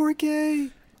need the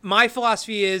 4K? My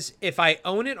philosophy is if I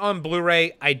own it on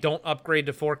Blu-ray, I don't upgrade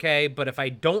to 4K. But if I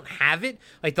don't have it,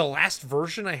 like the last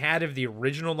version I had of the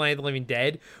original Night of the Living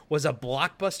Dead was a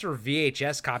Blockbuster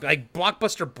VHS copy, like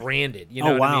Blockbuster branded. You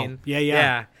know what I mean?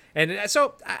 Yeah. And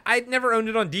so I never owned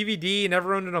it on DVD,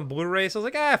 never owned it on Blu-ray. So I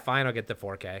was like, fine, I'll get the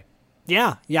 4K.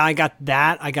 Yeah, I got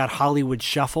that. I got Hollywood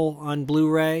Shuffle on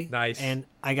Blu-ray. Nice. And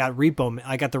I got Repo.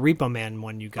 I got the Repo Man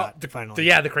one you got finally.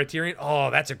 The Criterion.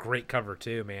 Oh, that's a great cover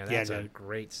too, man. That's a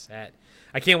great set.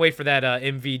 I can't wait for that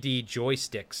MVD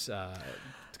joysticks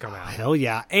to come out. Hell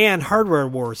yeah! And Hardware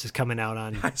Wars is coming out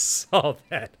on. I saw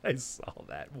that.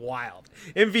 Wild.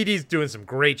 MVD's doing some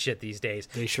great shit these days.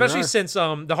 They sure Especially are. Since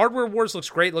the Hardware Wars looks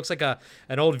great. Looks like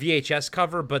an old VHS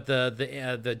cover, but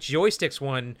the joysticks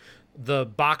one. The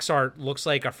box art looks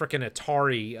like a freaking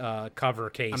Atari cover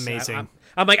case. Amazing.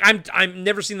 I'm like, I'm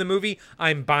never seen the movie.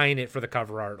 I'm buying it for the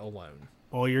cover art alone.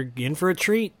 Well, you're in for a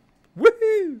treat.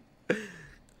 Woohoo!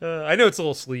 I know it's a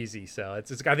little sleazy, so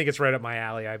it's I think it's right up my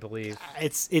alley. I believe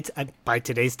it's by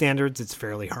today's standards, it's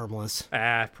fairly harmless.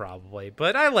 Probably,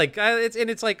 but I like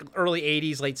it's like early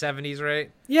 '80s, late '70s,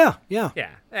 right? Yeah.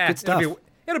 Good stuff.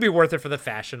 It'll be worth it for the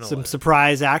fashion. Some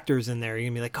surprise actors in there. You're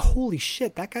gonna be like, holy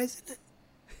shit, that guy's in it.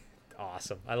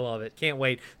 Awesome. I love it. Can't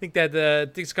wait. I think that the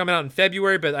thing's coming out in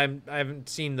February, but I haven't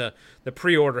seen the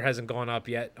pre-order hasn't gone up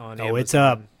yet on Amazon. Oh, it's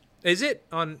up. Is it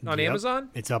on Amazon?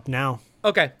 It's up now.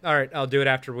 Okay. All right. I'll do it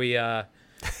after we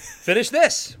finish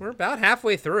this. We're about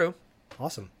halfway through.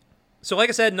 Awesome. So like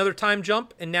I said, another time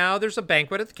jump, and now there's a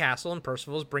banquet at the castle, and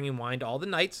Percival's bringing wine to all the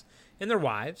knights and their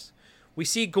wives. We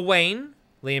see Gawain,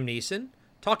 Liam Neeson,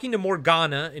 talking to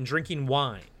Morgana and drinking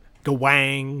wine.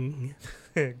 Gawang.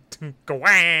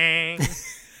 Gawang.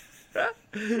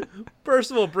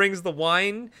 Percival brings the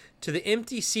wine to the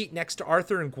empty seat next to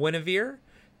Arthur and Guinevere.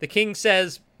 The king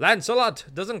says, Lancelot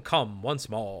doesn't come once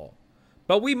more,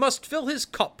 but we must fill his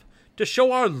cup to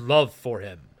show our love for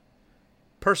him.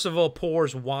 Percival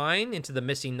pours wine into the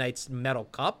missing knight's metal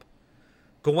cup.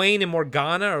 Gawain and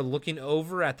Morgana are looking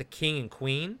over at the king and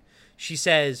queen. She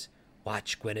says,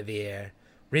 watch, Guinevere.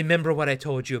 Remember what I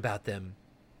told you about them.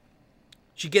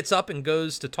 She gets up and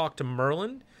goes to talk to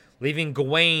Merlin, leaving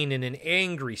Gawain in an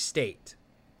angry state.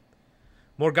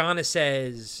 Morgana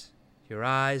says, your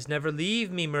eyes never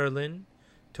leave me, Merlin.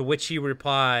 To which he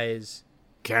replies,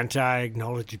 can't I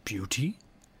acknowledge beauty?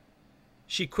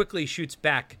 She quickly shoots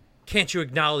back, can't you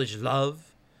acknowledge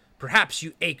love? Perhaps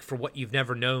you ache for what you've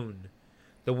never known.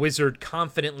 The wizard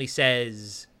confidently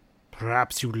says,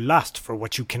 perhaps you lust for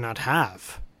what you cannot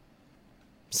have.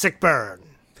 Sick burn.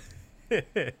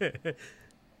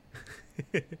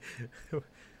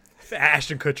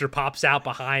 Ashton Kutcher pops out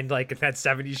behind, like, in that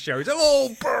 70s show. He's like,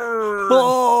 oh, burn!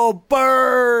 Oh,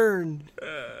 burn!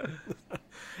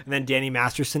 And then Danny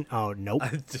Masterson, oh, nope.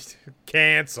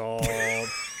 Canceled.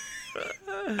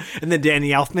 And then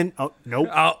Danny Elfman, oh, nope.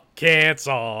 Oh,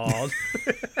 canceled.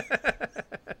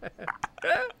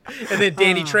 And then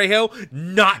Danny Trejo,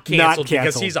 not canceled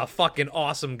because he's a fucking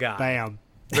awesome guy. Bam.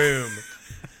 Boom.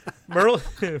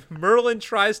 Merlin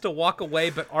tries to walk away,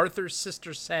 but Arthur's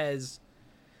sister says,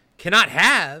 cannot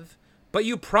have, but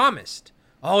you promised.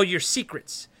 All your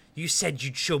secrets. You said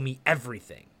you'd show me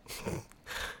everything.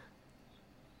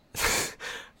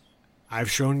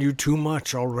 I've shown you too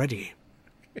much already.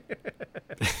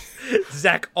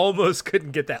 Zach almost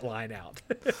couldn't get that line out.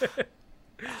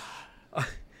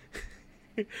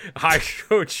 I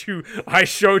showed you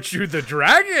the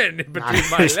dragon between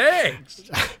my legs.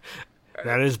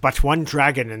 There is but one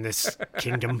dragon in this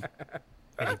kingdom,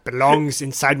 and it belongs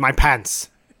inside my pants.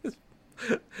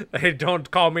 They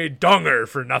don't call me Donger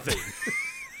for nothing.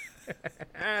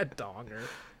 Donger.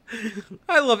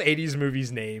 I love 80s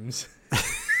movies names.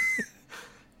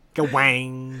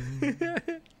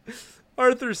 Gawang.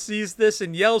 Arthur sees this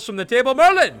and yells from the table,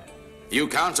 Merlin! You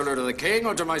counselor to the king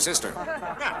or to my sister?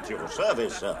 At your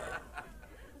service, sir.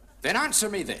 Then answer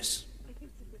me this.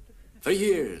 For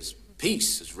years,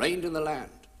 peace has reigned in the land.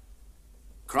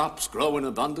 Crops grow in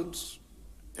abundance.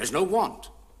 There's no want.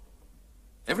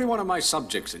 Every one of my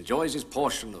subjects enjoys his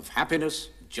portion of happiness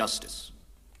and justice.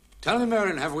 Tell me,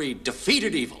 Merlin, have we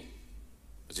defeated evil?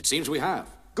 As it seems we have.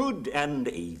 Good and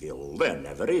evil. There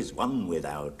never is one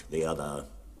without the other.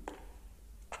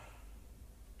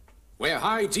 Where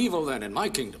hides evil, then, in my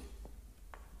kingdom?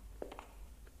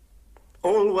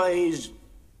 Always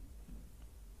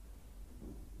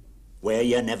where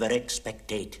you never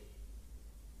expect it.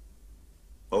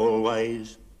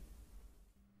 Always.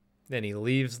 Then he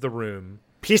leaves the room.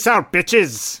 Peace out,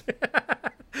 bitches!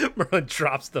 Merlin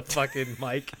drops the fucking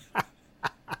mic.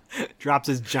 Drops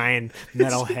his giant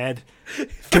metal head.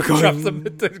 Drops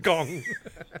the gong.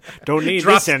 Don't need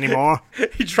this anymore.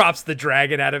 He drops the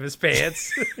dragon out of his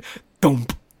pants.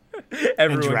 Thump.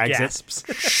 Everyone gasps.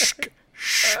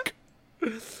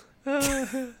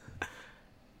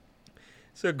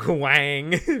 So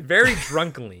Gwang, very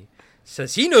drunkenly,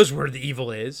 says he knows where the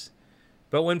evil is,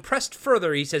 but when pressed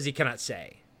further, he says he cannot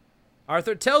say.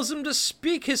 Arthur tells him to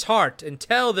speak his heart and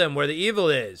tell them where the evil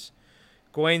is.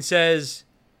 Gawain says,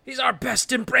 he's our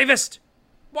best and bravest.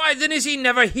 Why then is he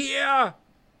never here?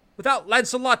 Without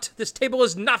Lancelot, this table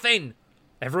is nothing.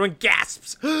 Everyone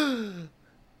gasps.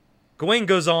 Gawain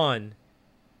goes on.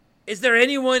 Is there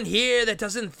anyone here that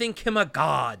doesn't think him a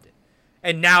god?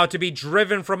 And now to be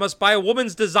driven from us by a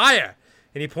woman's desire.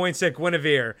 And he points at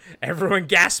Guinevere. Everyone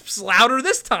gasps louder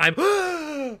this time.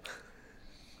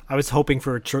 I was hoping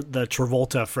for the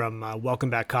Travolta from Welcome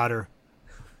Back, Kotter.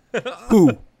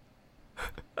 Who?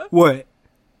 What?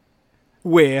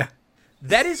 Where?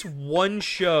 That is one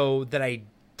show that I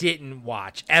didn't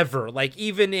watch ever. Like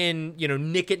even in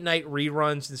Nick at Night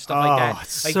reruns and stuff like that.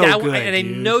 It's like so that, good, and I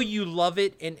dude. know you love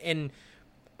it, and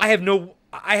I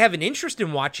have an interest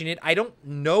in watching it. I don't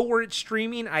know where it's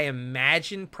streaming. I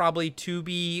imagine probably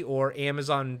Tubi or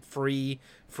Amazon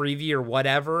Freevee or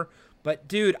whatever. But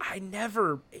dude,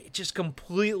 it just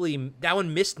completely, that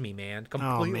one missed me, man.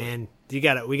 Completely. Oh man, we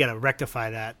gotta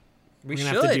rectify that. We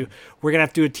We're should. We're gonna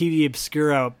have to do a TV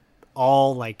Obscura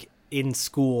all like in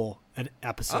school an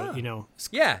episode.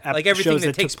 Yeah, like everything shows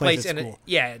that takes took place at in school.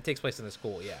 it takes place in the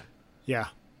school. Yeah. Yeah.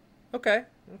 Okay.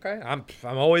 I'm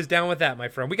always down with that, my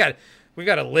friend. We got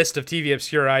a list of TV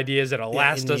Obscura ideas that'll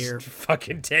last us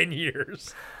fucking 10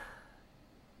 years.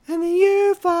 In the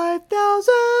year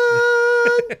 5000.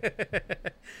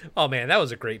 Oh man, that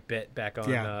was a great bit back on.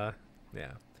 Yeah.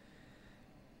 Yeah.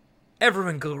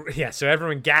 So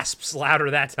everyone gasps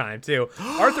louder that time, too.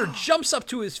 Arthur jumps up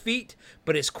to his feet,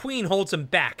 but his queen holds him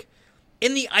back.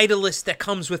 In the idleness that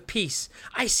comes with peace,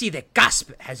 I see that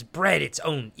gossip has bred its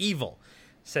own evil,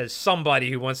 says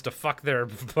somebody who wants to fuck their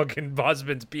fucking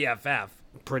husband's BFF.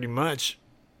 Pretty much.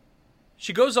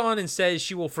 She goes on and says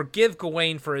she will forgive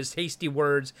Gawain for his hasty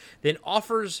words, then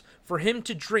offers for him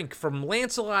to drink from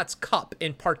Lancelot's cup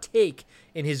and partake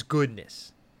in his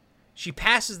goodness. She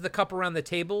passes the cup around the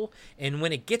table, and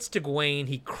when it gets to Gawain,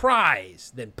 he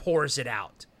cries, then pours it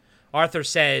out. Arthur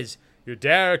says, "You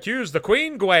dare accuse the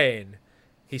queen, Gawain?"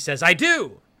 He says, "I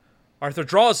do." Arthur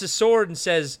draws his sword and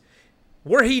says,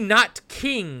 "Were he not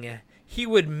king, he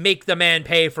would make the man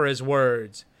pay for his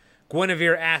words."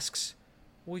 Guinevere asks,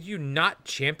 "Will you not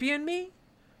champion me?"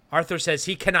 Arthur says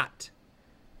he cannot.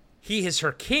 He is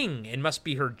her king and must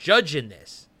be her judge in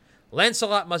this.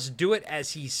 Lancelot must do it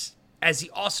as he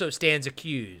also stands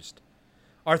accused.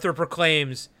 Arthur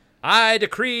proclaims, "I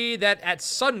decree that at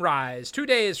sunrise 2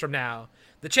 days from now,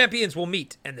 the champions will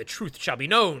meet and the truth shall be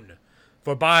known.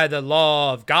 For by the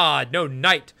law of God, no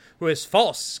knight who is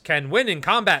false can win in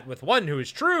combat with one who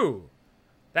is true."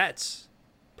 That's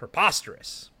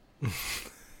preposterous.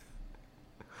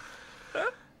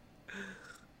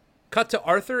 Cut to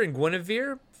Arthur and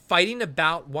Guinevere fighting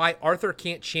about why Arthur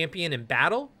can't champion in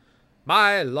battle.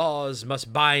 "My laws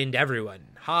must bind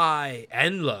everyone, high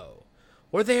and low,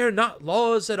 or they are not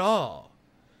laws at all."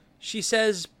 She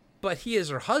says, "But he is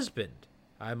her husband.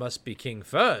 I must be king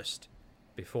first.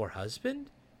 Before husband?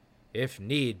 If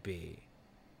need be.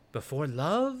 Before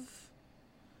love?"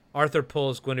 Arthur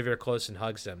pulls Guinevere close and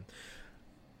hugs him.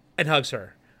 And hugs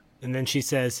her. And then she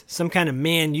says, "Some kind of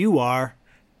man you are."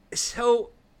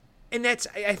 So, and that's,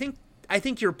 I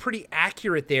think you're pretty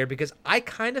accurate there, because I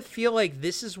kind of feel like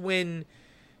this is when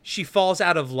she falls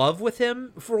out of love with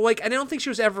him. I don't think she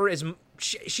was ever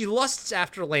she lusts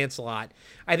after Lancelot.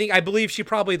 I believe she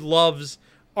probably loves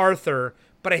Arthur,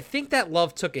 but I think that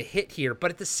love took a hit here.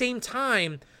 But at the same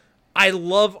time, I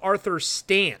love Arthur's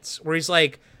stance, where he's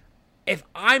like, if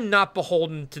I'm not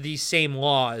beholden to these same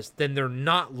laws, then they're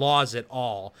not laws at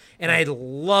all. And I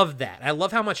love that. I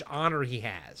love how much honor he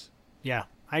has. Yeah,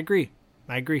 I agree.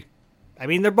 I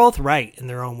mean, they're both right in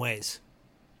their own ways.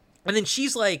 And then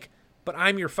she's like, "But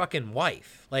I'm your fucking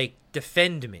wife. Like,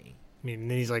 defend me." I mean,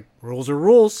 and then he's like, "Rules are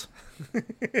rules." And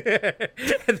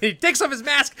then he takes off his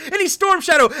mask and he's Storm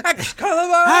Shadow.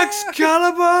 Excalibur!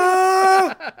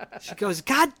 Excalibur! She goes,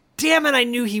 "God damn it, I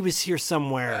knew he was here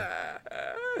somewhere.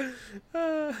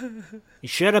 You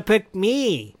should have picked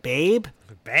me, babe."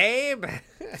 Babe?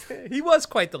 He was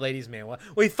quite the ladies' man. Well,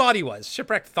 he thought he was.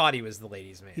 Shipwreck thought he was the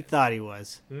ladies' man. He thought he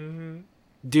was. Mm-hmm.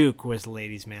 Duke was the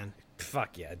ladies' man.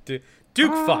 Fuck yeah. Duke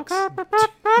fucks.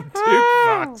 Duke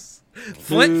fucks.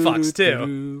 Flint fucks,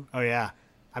 too. Oh, yeah.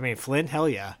 I mean, Flint, hell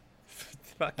yeah.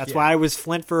 Fuck That's yeah. why I was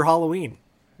Flint for Halloween.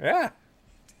 Yeah.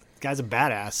 This guy's a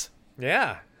badass.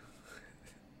 Yeah.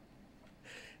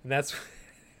 And that's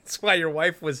why your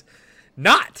wife was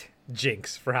not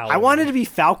Jinx for Halloween. I wanted to be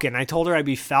Falcon. I told her I'd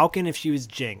be Falcon if she was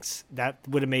Jinx. That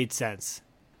would have made sense.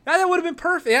 Yeah, that would have been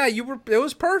perfect. Yeah, it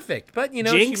was perfect. But,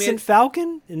 Jinx and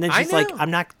Falcon? And then she's like,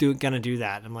 "I'm not going to do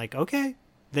that." And I'm like, "Okay.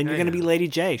 Then you're going to be Lady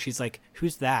J." She's like,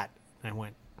 "Who's that?" And I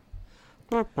went,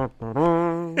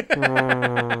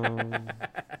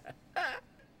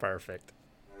 perfect.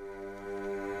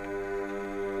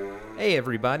 Hey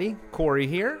everybody, Corey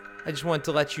here. I just want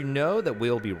to let you know that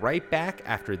we'll be right back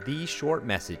after these short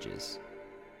messages.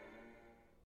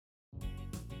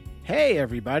 Hey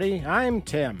everybody, I'm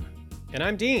Tim. And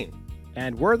I'm Dean.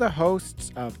 And we're the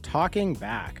hosts of Talking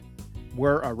Back.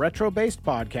 We're a retro-based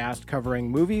podcast covering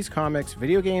movies, comics,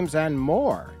 video games, and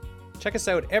more. Check us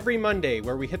out every Monday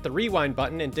where we hit the rewind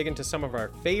button and dig into some of our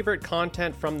favorite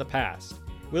content from the past.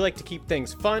 We like to keep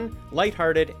things fun,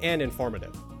 lighthearted, and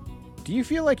informative. Do you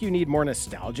feel like you need more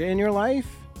nostalgia in your life?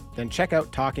 Then check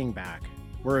out Talking Back.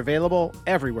 We're available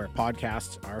everywhere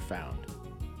podcasts are found.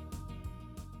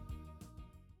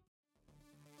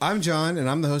 I'm John, and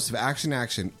I'm the host of Action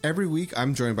Action. Every week,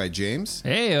 I'm joined by James.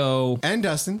 Heyo. And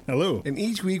Dustin. Hello. And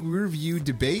each week, we review,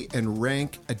 debate, and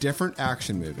rank a different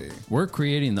action movie. We're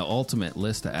creating the ultimate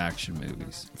list of action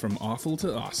movies. From awful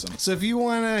to awesome. So if you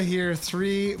want to hear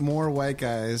 3 more white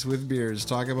guys with beards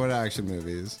talk about action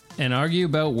movies. And argue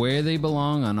about where they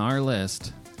belong on our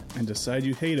list. And decide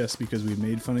you hate us because we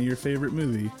made fun of your favorite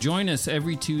movie. Join us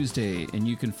every Tuesday, and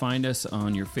you can find us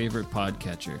on your favorite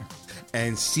podcatcher.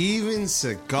 And Steven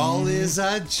Seagal is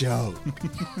a joke.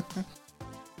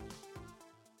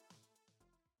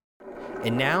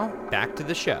 And now, back to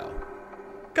the show.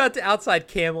 Cut to outside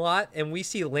Camelot, and we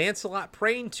see Lancelot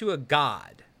praying to a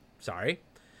god.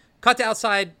 Cut to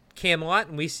outside Camelot,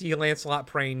 and we see Lancelot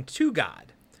praying to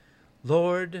God.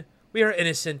 Lord, we are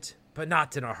innocent, but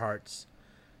not in our hearts.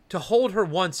 To hold her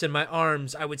once in my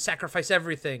arms, I would sacrifice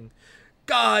everything.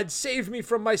 God, save me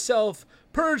from myself.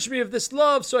 Purge me of this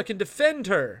love so I can defend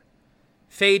her.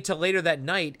 Fade to later that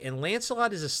night, and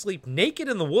Lancelot is asleep naked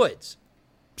in the woods.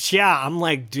 Yeah, I'm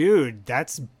like, dude,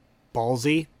 that's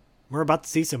ballsy. We're about to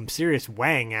see some serious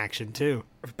Wang action, too.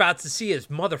 We're about to see his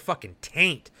motherfucking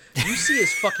taint. You see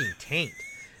his fucking taint.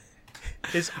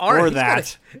 His arm, Or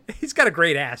that. He's got a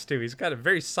great ass, too. He's got a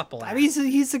very supple ass. I mean,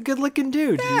 he's a good-looking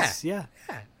dude. Yeah.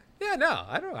 Yeah, no,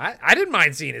 I didn't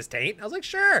mind seeing his taint. I was like,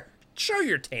 sure, show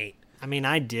your taint. I mean,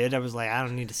 I did. I was like, I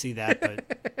don't need to see that.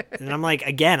 But and I'm like,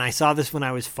 again, I saw this when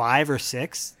I was 5 or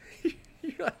 6.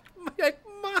 You're like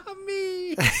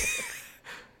mommy.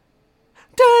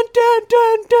 Dun, dun,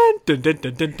 dun, dun, dun, dun,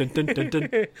 dun, dun, dun, dun, dun,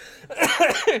 dun.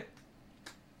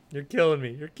 You're killing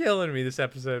me. You're killing me this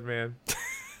episode, man.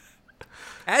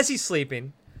 As he's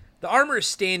sleeping, the armor is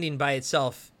standing by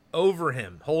itself over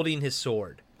him, holding his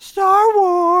sword. Star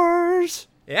Wars.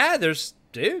 Yeah, there's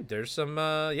some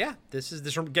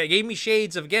this gave me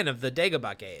shades of the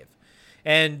Dagobah cave.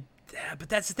 And but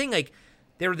that's the thing, like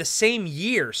they were the same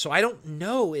year, so I don't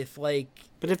know if like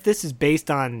But if this is based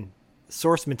on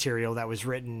source material that was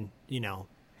written,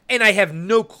 and I have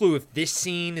no clue if this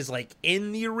scene is like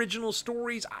in the original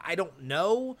stories. I don't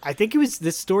know. I think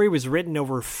this story was written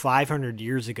over 500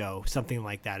 years ago, something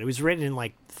like that. It was written in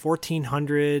like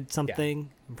 1400 something,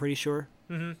 yeah. I'm pretty sure.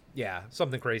 Mm-hmm. Yeah,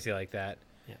 something crazy like that.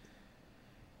 Yeah.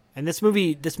 And this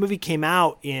movie came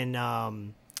out in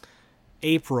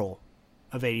April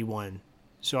of 81.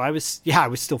 So I was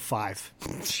still 5.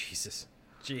 Jesus.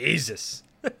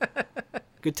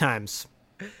 Good times.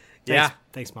 Yeah.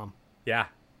 Thanks, Mom. Yeah.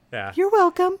 You're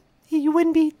welcome. You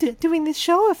wouldn't be doing this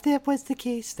show if that was the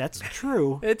case. That's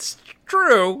true. It's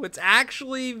true. It's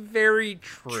actually very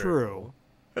true.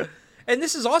 And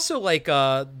this is also like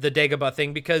the Dagobah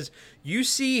thing because you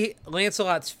see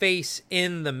Lancelot's face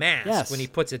in the mask when he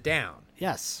puts it down.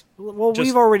 Yes. Well,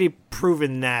 we've already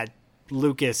proven that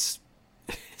Lucas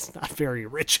is not very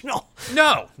original.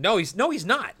 No, he's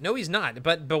not. No, he's not.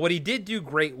 But what he did do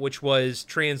great, which was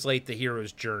translate the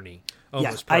hero's journey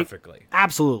almost perfectly.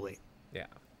 Absolutely. Yeah.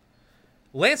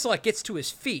 Lancelot gets to his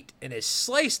feet and is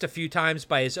sliced a few times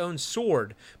by his own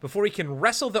sword before he can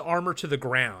wrestle the armor to the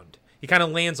ground. He kind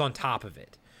of lands on top of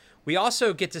it. We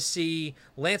also get to see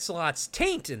Lancelot's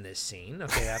taint in this scene.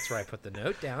 Okay, that's where I put the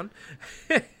note down.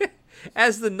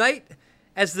 As the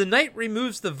knight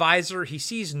removes the visor, he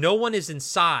sees no one is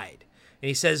inside. And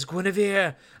he says,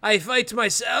 "Guinevere, I fight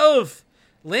myself."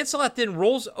 Lancelot then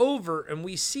rolls over, and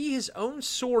we see his own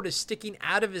sword is sticking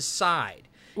out of his side.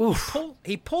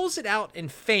 He pulls it out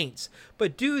and faints.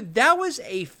 But, dude, that was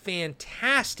a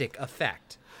fantastic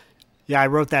effect. Yeah, I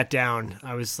wrote that down.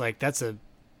 I was like,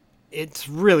 it's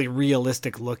really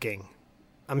realistic looking.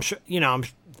 I'm sure,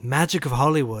 magic of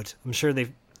Hollywood. I'm sure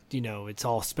they've, it's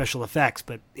all special effects,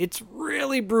 but it's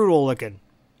really brutal looking.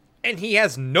 And he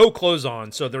has no clothes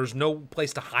on, so there's no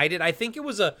place to hide it. I think it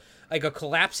was a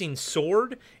collapsing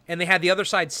sword, and they had the other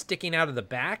side sticking out of the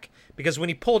back, because when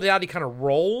he pulled it out, he kind of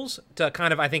rolls to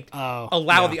kind of, I think,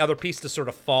 allow the other piece to sort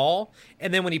of fall.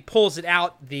 And then when he pulls it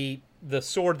out, the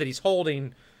sword that he's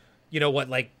holding, what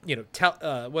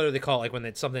do they call it? Like when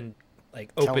it's something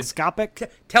like opens,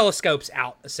 telescopes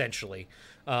out essentially,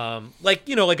 like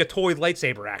a toy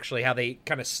lightsaber. Actually, how they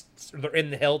kind of they're in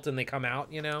the hilt and they come out.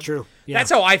 True. Yeah.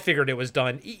 That's how I figured it was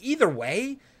done. Either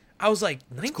way, I was like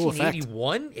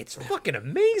 1981. Cool, it's fucking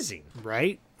amazing,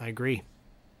 right? I agree.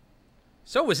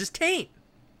 So was his taint.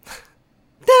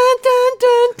 Dun, dun,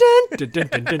 dun, dun, dun,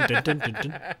 dun, dun, dun, dun,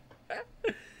 dun.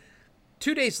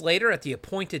 2 days later, at the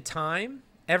appointed time,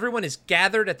 everyone is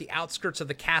gathered at the outskirts of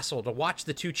the castle to watch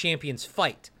the two champions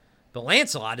fight. But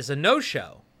Lancelot is a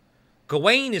no-show.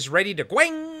 Gawain is ready to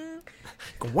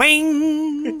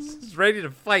is ready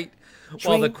to fight,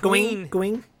 while the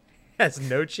queen has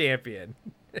no champion.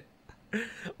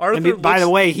 Arthur by the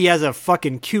way, he has a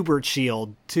fucking Cubert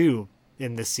shield too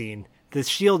in this scene. The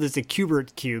shield is the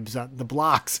Cubert cubes on the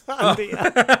blocks.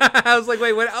 I was like,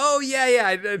 wait, what? Oh yeah,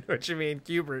 I know what you mean,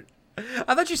 Cubert.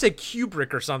 I thought you said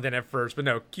Kubrick or something at first, but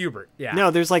no, Cubert. Yeah. No,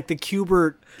 there's like the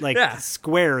Cubert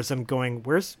squares. I'm going.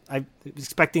 I was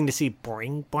expecting to see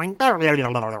boing boing.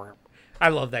 I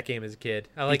love that game as a kid.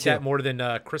 I like that more than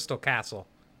Crystal Castle.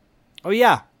 Oh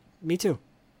yeah, me too.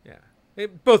 Yeah,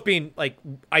 both being like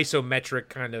isometric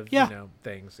kind of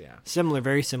things. Yeah, similar,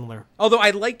 very similar. Although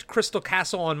I liked Crystal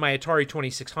Castle on my Atari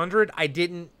 2600, I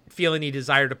didn't feel any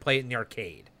desire to play it in the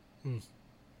arcade. You're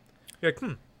like,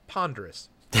 ponderous.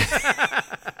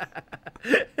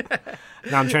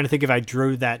 Now I'm trying to think if I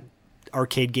drew that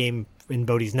arcade game in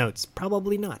Bodhi's notes?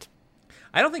 Probably not.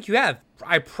 I don't think you have.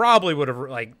 I probably would have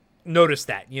like noticed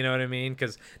that. You know what I mean?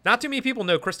 Because not too many people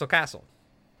know Crystal Castle.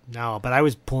 No, but I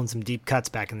was pulling some deep cuts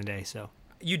back in the day, so.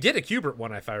 You did a Cubert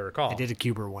one, if I recall. I did a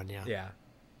Cubert one, yeah. Yeah.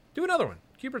 Do another one.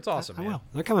 Cubert's awesome, I man. will.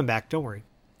 They're coming back. Don't worry.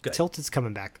 Good. Tilted's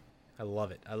coming back. I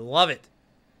love it. I love it.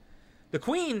 The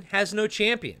Queen has no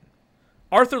champion.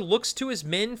 Arthur looks to his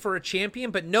men for a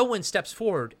champion, but no one steps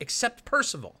forward except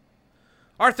Percival.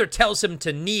 Arthur tells him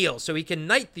to kneel so he can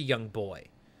knight the young boy.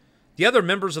 The other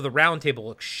members of the round table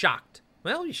look shocked.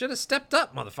 Well, you should have stepped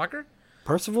up, motherfucker.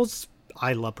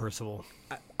 I love Percival.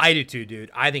 I do too,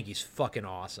 dude. I think he's fucking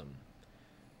awesome.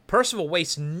 Percival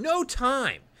wastes no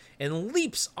time and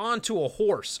leaps onto a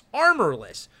horse,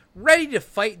 armorless, ready to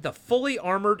fight the fully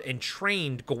armored and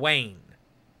trained Gawain.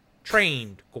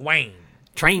 Trained Gawain.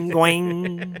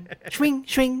 Swing,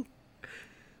 swing.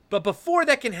 But before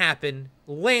that can happen,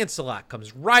 Lancelot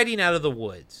comes riding out of the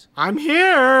woods. I'm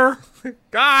here.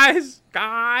 Guys.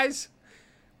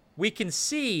 We can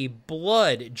see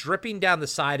blood dripping down the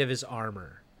side of his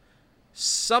armor.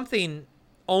 Something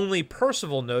only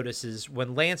Percival notices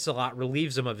when Lancelot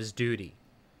relieves him of his duty.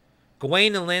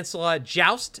 Gawain and Lancelot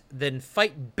joust, then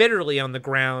fight bitterly on the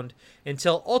ground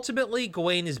until ultimately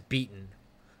Gawain is beaten.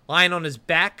 Lying on his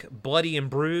back, bloody and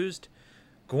bruised,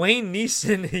 Gawain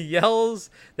Neeson yells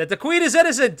that the Queen is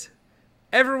innocent.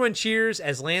 Everyone cheers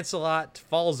as Lancelot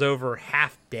falls over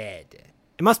half dead.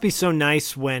 It must be so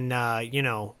nice when,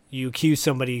 you accuse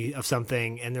somebody of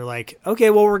something and they're like, okay,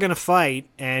 well, we're going to fight,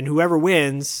 and whoever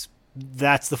wins,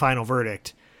 that's the final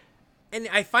verdict. And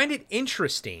I find it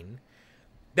interesting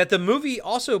that the movie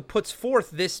also puts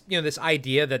forth this, this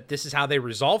idea that this is how they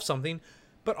resolve something,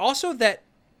 but also that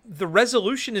the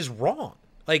resolution is wrong.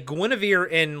 Like Guinevere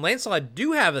and Lancelot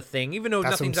do have a thing, even though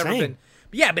nothing's ever been.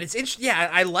 Yeah, but it's interesting. Yeah,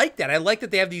 I like that. I like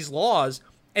that they have these laws,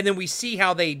 and then we see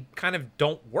how they kind of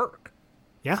don't work.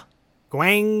 Yeah.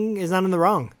 Gawain is not in the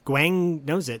wrong. Gawain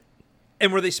knows it.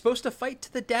 And were they supposed to fight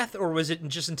to the death, or was it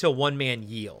just until one man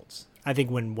yields? I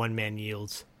think when one man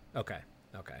yields. Okay.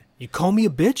 You call me a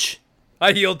bitch? I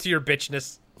yield to your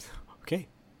bitchness. Okay,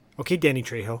 Danny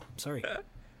Trejo. I'm sorry.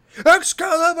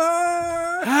 Excalibur!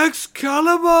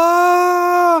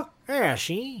 Yeah,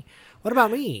 what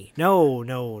about me? No.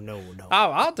 Oh,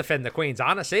 I'll defend the Queen's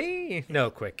honesty. No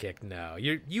quick kick, no.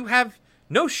 You have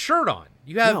no shirt on.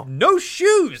 You have no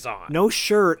shoes on. No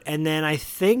shirt, and then I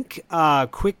think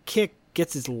Quick Kick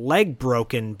gets his leg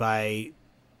broken by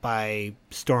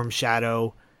Storm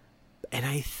Shadow, and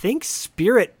I think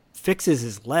Spirit fixes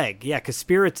his leg. Yeah, because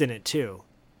Spirit's in it too.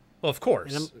 Well, of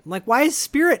course. And I'm like, why is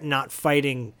Spirit not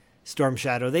fighting Storm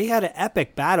Shadow? They had an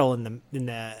epic battle in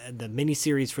the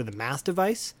miniseries for the Mass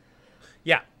Device.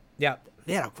 Yeah.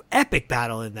 They had an epic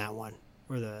battle in that one.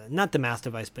 Or not the Mass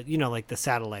Device, but like the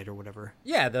satellite or whatever.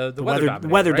 Yeah, the weather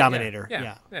dominator.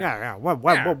 Right? Yeah.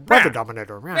 Weather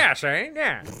dominator. Yeah, Shane.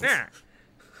 Yeah.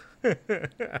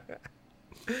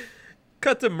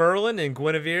 Cut to Merlin and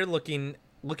Guinevere looking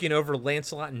over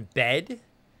Lancelot in bed.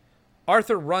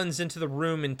 Arthur runs into the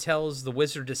room and tells the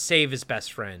wizard to save his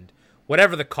best friend,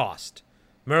 whatever the cost.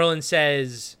 Merlin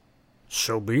says,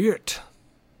 "So be it."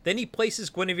 Then he places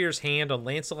Guinevere's hand on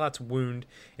Lancelot's wound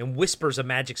and whispers a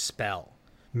magic spell.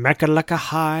 Mecca lecca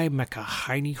high, mecca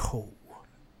hiney ho.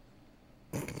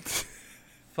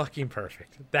 Fucking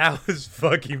perfect. That was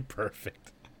fucking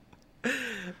perfect.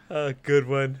 Good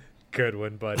one,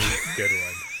 buddy. Good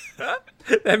one.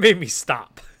 That made me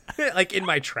stop. Like in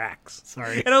my tracks.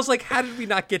 Sorry. And I was like, how did we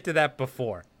not get to that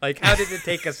before? Like, how did it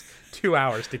take us 2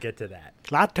 hours to get to that?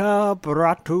 Klata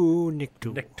bratu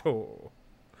niktu.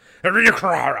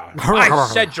 I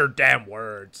said your damn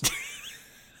words.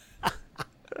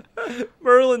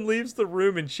 Merlin leaves the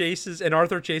room and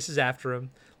Arthur chases after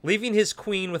him, leaving his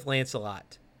queen with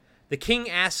Lancelot. The king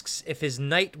asks if his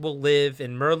knight will live,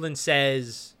 and Merlin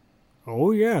says,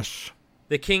 "Oh, yes."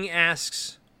 The king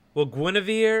asks, "Will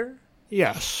Guinevere?"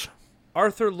 "Yes."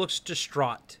 Arthur looks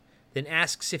distraught, then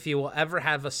asks if he will ever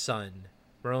have a son.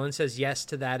 Merlin says yes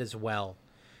to that as well.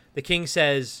 The king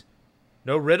says,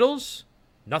 "No riddles?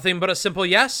 Nothing but a simple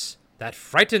yes? That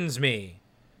frightens me."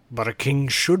 "But a king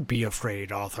should be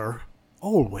afraid, Arthur.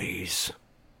 Always.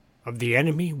 Of the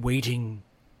enemy waiting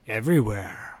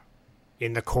everywhere.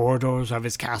 In the corridors of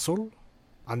his castle?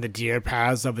 On the deer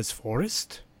paths of his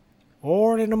forest?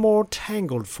 Or in a more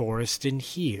tangled forest in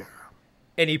here?"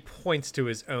 And he points to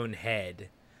his own head.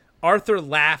 Arthur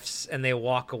laughs and they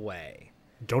walk away.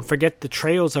 "Don't forget the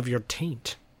trails of your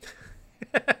taint."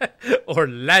 Or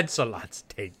Lancelot's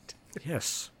taint.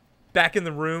 Yes. Back in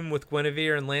the room with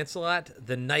Guinevere and Lancelot,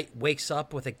 the knight wakes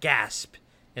up with a gasp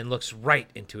and looks right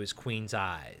into his queen's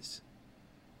eyes.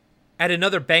 At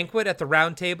another banquet at the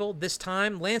Round Table, this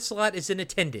time Lancelot is in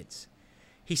attendance.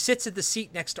 He sits at the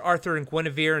seat next to Arthur and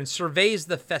Guinevere and surveys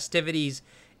the festivities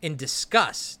in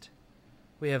disgust.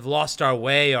 "We have lost our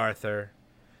way, Arthur."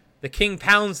 The king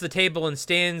pounds the table and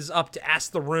stands up to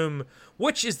ask the room,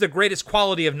 which is the greatest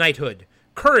quality of knighthood?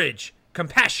 Courage,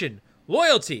 compassion,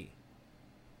 loyalty.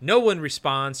 No one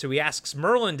responds, so he asks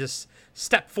Merlin to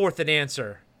step forth and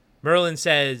answer. Merlin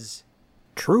says,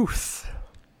 Truth.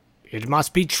 It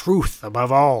must be truth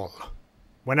above all.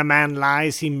 When a man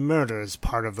lies, he murders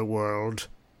part of the world.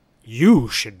 You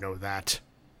should know that.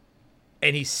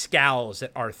 And he scowls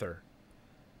at Arthur.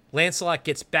 Lancelot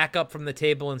gets back up from the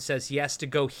table and says he has to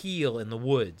go heal in the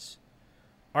woods.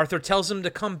 Arthur tells him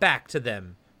to come back to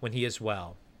them when he is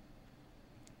well.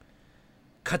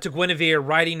 Cut to Guinevere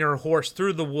riding her horse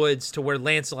through the woods to where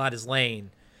Lancelot is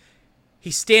laying. He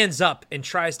stands up and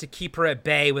tries to keep her at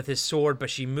bay with his sword,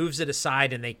 but she moves it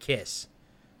aside and they kiss.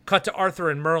 Cut to Arthur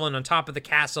and Merlin on top of the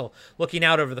castle, looking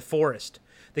out over the forest.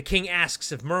 The king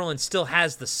asks if Merlin still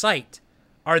has the sight.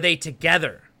 Are they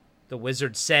together? The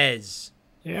wizard says,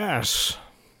 Yes.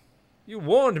 You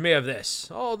warned me of this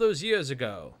all those years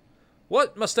ago.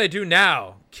 What must I do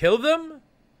now? Kill them?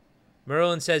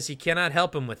 Merlin says he cannot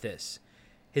help him with this.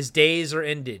 His days are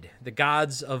ended. The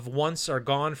gods of once are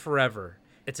gone forever.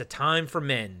 It's a time for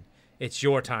men. It's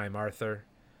your time, Arthur.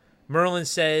 Merlin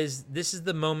says this is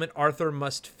the moment Arthur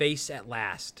must face at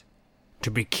last.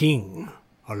 To be king,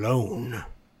 alone.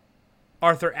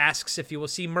 Arthur asks if he will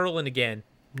see Merlin again.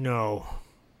 No.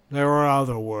 There are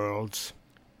other worlds.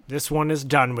 This one is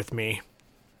done with me.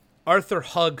 Arthur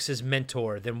hugs his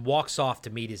mentor, then walks off to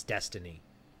meet his destiny.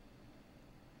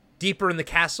 Deeper in the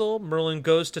castle, Merlin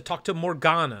goes to talk to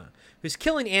Morgana, who's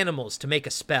killing animals to make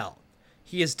a spell.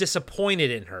 He is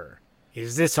disappointed in her.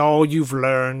 Is this all you've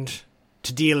learned?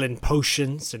 To deal in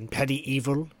potions and petty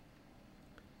evil?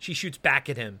 She shoots back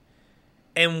at him.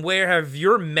 And where have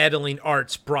your meddling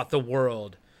arts brought the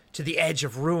world? To the edge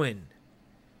of ruin.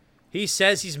 He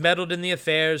says he's meddled in the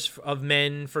affairs of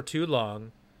men for too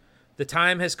long. The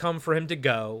time has come for him to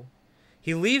go.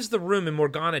 He leaves the room and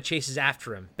Morgana chases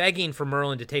after him, begging for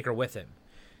Merlin to take her with him.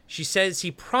 She says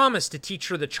he promised to teach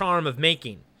her the charm of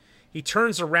making. He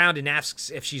turns around and asks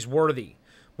if she's worthy.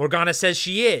 Morgana says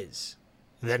she is.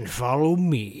 Then follow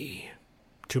me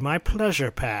to my pleasure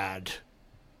pad,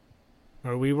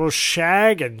 where we will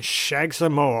shag and shag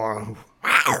some more.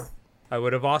 I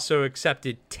would have also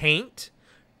accepted taint,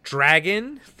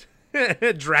 dragon,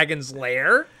 dragon's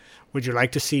lair. Would you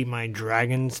like to see my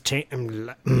dragon's taint?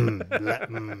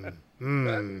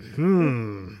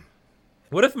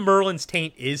 What if Merlin's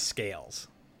taint is scales?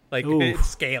 Like, it's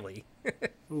scaly.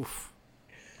 Oof.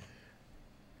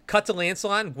 Cut to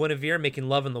Lancelot and Guinevere making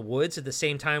love in the woods. At the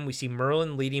same time, we see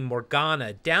Merlin leading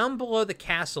Morgana down below the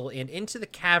castle and into the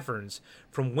caverns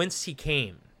from whence he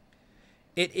came.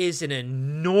 It is an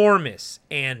enormous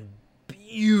and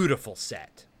beautiful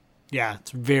set. Yeah,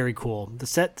 it's very cool. The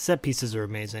set pieces are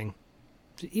amazing.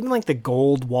 Even like the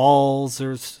gold walls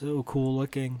are so cool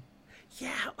looking.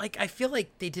 Yeah, like I feel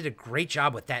like they did a great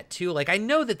job with that too. Like I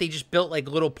know that they just built like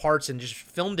little parts and just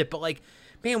filmed it, but like,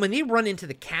 man, when they run into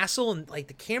the castle and like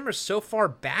the camera's so far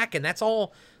back and that's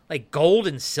all like gold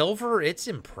and silver, it's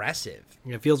impressive.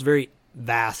 Yeah, it feels very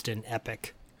vast and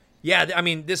epic. Yeah, I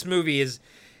mean, this movie is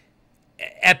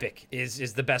epic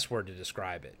is the best word to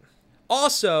describe it.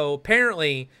 Also,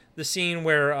 apparently, the scene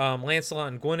where Lancelot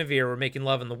and Guinevere were making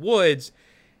love in the woods,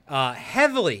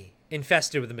 heavily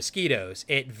infested with the mosquitoes.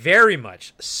 It very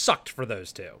much sucked for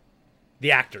those two,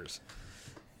 the actors.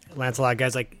 Lancelot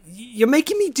guy's like, you're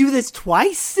making me do this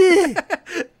twice?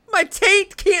 My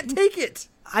taint can't take it.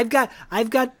 I've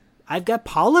got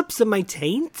polyps in my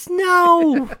taint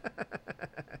now.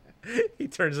 He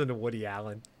turns into Woody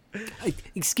Allen.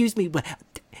 Excuse me, could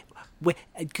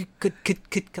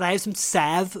I have some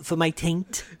salve for my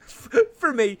taint?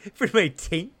 For my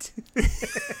taint?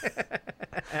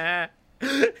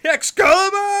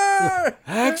 Excalibur!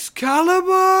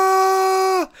 Excalibur!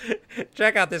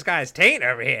 Check out this guy's taint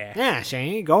over here. Yeah,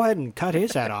 Shane, go ahead and cut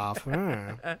his head off.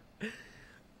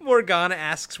 Morgana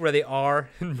asks where they are,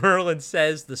 and Merlin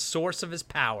says the source of his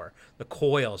power, the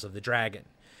coils of the dragon.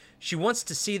 She wants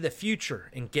to see the future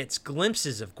and gets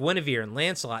glimpses of Guinevere and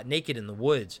Lancelot naked in the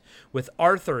woods, with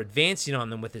Arthur advancing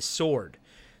on them with his sword.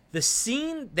 The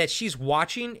scene that she's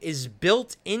watching is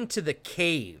built into the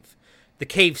cave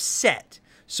set.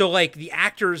 So, like, the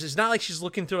actors, it's not like she's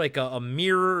looking through, like, a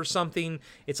mirror or something.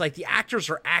 It's like the actors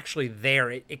are actually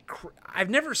there. I've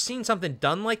never seen something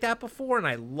done like that before, and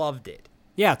I loved it.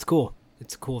 Yeah, it's cool.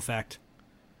 It's a cool effect.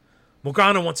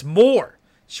 Morgana wants more.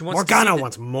 She wants Morgana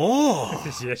wants more.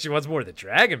 Yeah, she wants more of the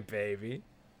dragon, baby.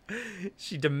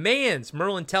 She demands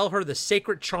Merlin tell her the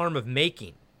sacred charm of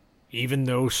making. Even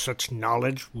though such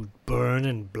knowledge would burn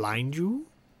and blind you?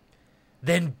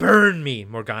 Then burn me,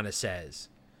 Morgana says.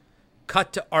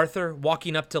 Cut to Arthur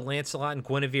walking up to Lancelot and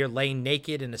Guinevere laying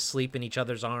naked and asleep in each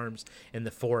other's arms in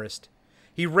the forest.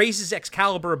 He raises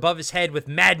Excalibur above his head with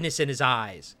madness in his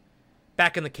eyes.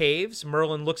 Back in the caves,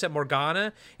 Merlin looks at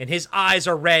Morgana and his eyes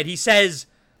are red. He says,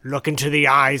 "Look into the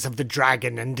eyes of the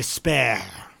dragon and despair.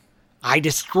 I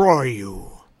destroy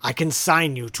you. I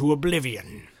consign you to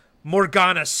oblivion."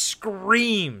 Morgana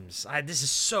screams. This is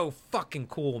so fucking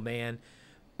cool, man.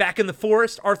 Back in the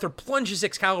forest, Arthur plunges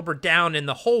Excalibur down and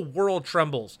the whole world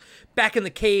trembles. Back in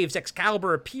the caves,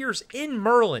 Excalibur appears in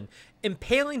Merlin,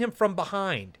 impaling him from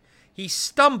behind. He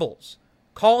stumbles,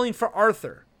 calling for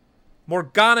Arthur.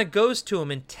 Morgana goes to him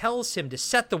and tells him to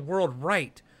set the world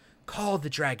right. Call the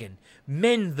dragon,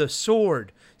 mend the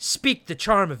sword, speak the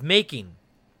charm of making.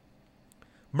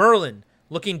 Merlin,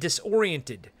 looking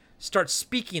disoriented, starts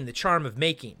speaking the charm of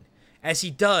making. As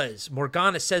he does,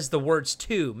 Morgana says the words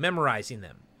too, memorizing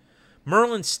them.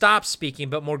 Merlin stops speaking,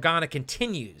 but Morgana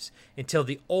continues until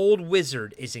the old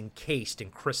wizard is encased in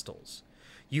crystals.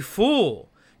 "You fool!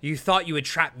 You thought you had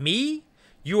trapped me?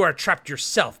 You are trapped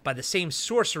yourself by the same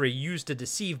sorcery used to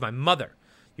deceive my mother.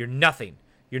 You're nothing.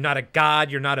 You're not a god.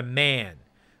 You're not a man.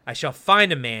 I shall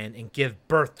find a man and give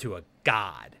birth to a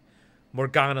god."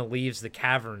 Morgana leaves the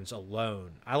caverns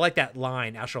alone. I like that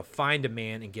line, "I shall find a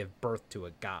man and give birth to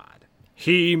a god."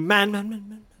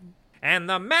 Man. And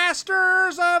the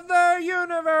masters of the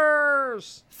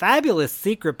universe. Fabulous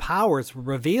secret powers were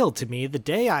revealed to me the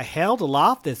day I held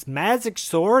aloft this magic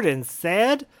sword and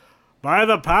said, "By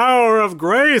the power of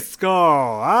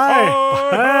Grayskull, I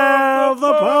have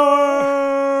the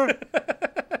power."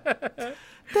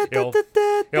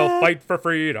 He'll fight for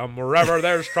freedom wherever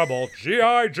there's trouble.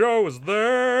 G.I. Joe is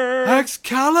there.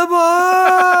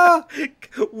 Excalibur!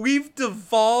 We've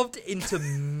devolved into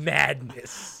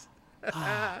madness.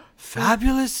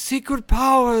 Fabulous secret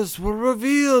powers were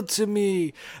revealed to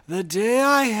me the day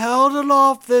I held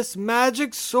aloft this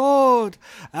magic sword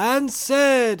and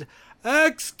said,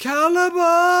 "Excalibur!"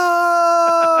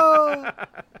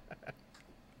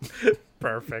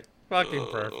 Perfect. Fucking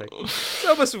perfect. It's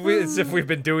almost as if we've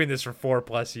been doing this for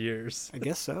 4+ years. I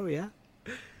guess so, yeah.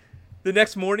 The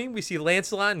next morning, we see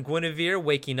Lancelot and Guinevere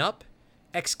waking up.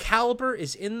 Excalibur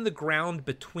is in the ground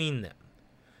between them.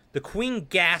 The queen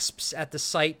gasps at the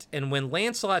sight, and when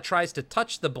Lancelot tries to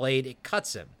touch the blade, it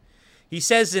cuts him. He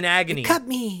says in agony, "You cut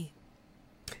me."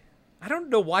 I don't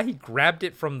know why he grabbed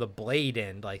it from the blade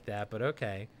end like that, but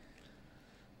okay.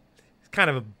 It's kind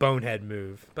of a bonehead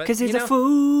move. Because he's a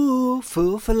fool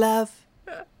for love.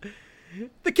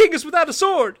 "The king is without a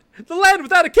sword, the land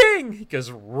without a king." He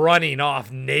goes running off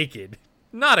naked.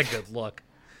 Not a good look.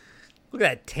 Look at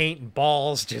that taint and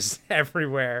balls just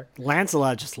everywhere.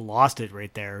 Lancelot just lost it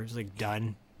right there. It was like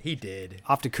done. He did.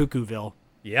 Off to Cuckooville.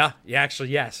 Yeah, actually,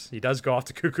 yes. He does go off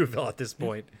to Cuckooville at this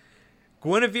point.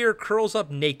 Guinevere curls up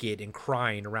naked and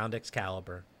crying around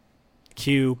Excalibur.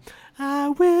 Cue, "I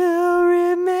will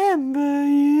remember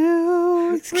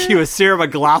you." Cue a Sarah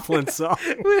McLachlan song.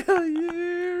 Will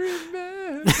you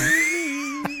remember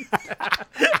me?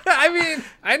 I mean,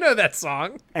 I know that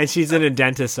song. And she's in a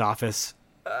dentist's office.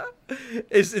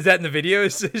 Is that in the video?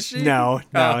 Is she? No.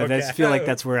 Oh, okay. I feel like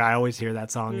that's where I always hear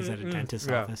that song, is at a dentist's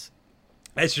office.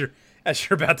 As you're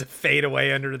about to fade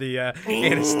away under the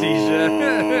anesthesia.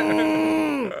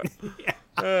 Yeah.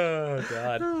 Oh,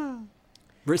 God.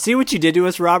 See what you did to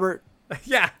us, Robert?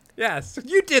 Yeah. Yes.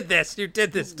 You did this. You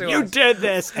did this to us. You did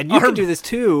this. And you can do this,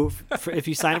 too, if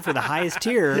you sign up for the highest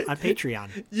tier on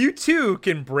Patreon. You, too,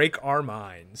 can break our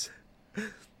minds.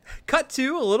 Cut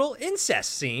to a little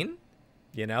incest scene.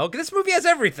 You know, this movie has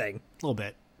everything. A little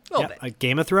bit. A little bit.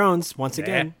 Game of Thrones, once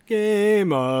again.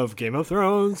 Game of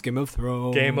Thrones. Game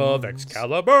of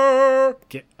Excalibur.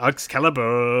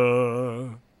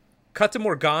 Excalibur. Cut to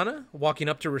Morgana, walking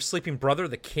up to her sleeping brother,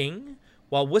 the king,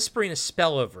 while whispering a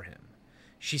spell over him.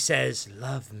 She says,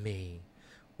 "Love me."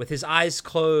 With his eyes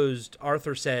closed,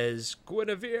 Arthur says,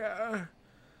 "Guinevere,"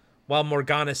 while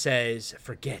Morgana says,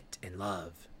 "Forget and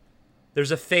love."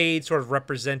 There's a fade sort of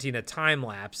representing a time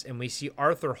lapse, and we see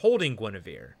Arthur holding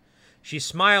Guinevere. She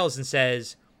smiles and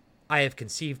says, "I have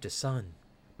conceived a son,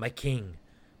 my king,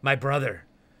 my brother."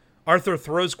 Arthur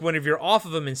throws Guinevere off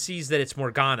of him and sees that it's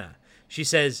Morgana. She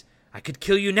says, "I could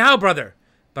kill you now, brother,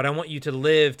 but I want you to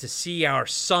live to see our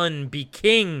son be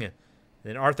king." And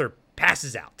then Arthur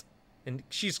passes out. And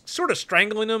she's sort of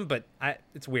strangling him, but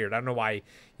it's weird. I don't know why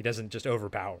he doesn't just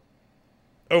overpower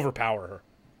her.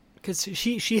 Because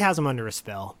she has him under a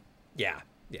spell. Yeah.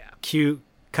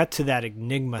 Cut to that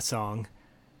Enigma song.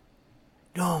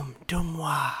 nom de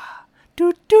moi.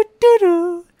 Do do do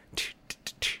do.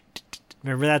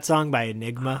 Remember that song by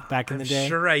Enigma back in the day? I'm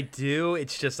sure I do.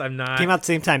 It's just I'm not. Came out at the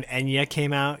same time Enya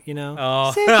came out, you know?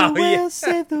 Oh, Save the whales, yeah.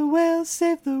 save the whales,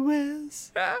 save the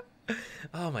whales.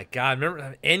 Oh my God!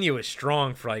 Remember, Enya was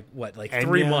strong for like 3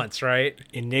 Enya, months, right?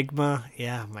 Enigma,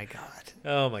 yeah, my God.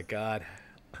 Oh my God!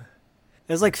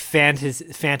 It was like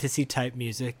fantasy type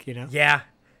music, you know?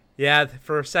 Yeah,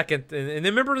 for a second, and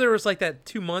then remember there was like that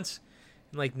 2 months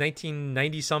in like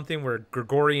 1990 something where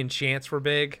Gregorian chants were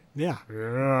big. Yeah,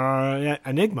 yeah,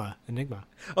 Enigma.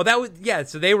 Oh, that was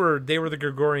So they were the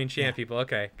Gregorian chant people.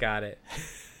 Okay, got it.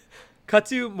 Cut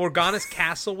to Morgana's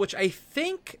castle, which I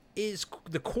think is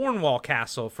the Cornwall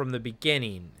castle from the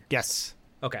beginning. Yes.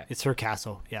 Okay. It's her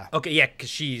castle, yeah. Okay, yeah, because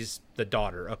she's the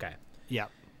daughter. Okay. Yeah.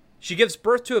 She gives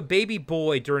birth to a baby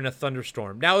boy during a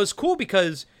thunderstorm. Now, it was cool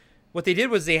because what they did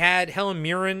was they had Helen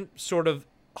Mirren sort of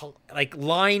like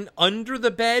lying under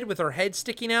the bed with her head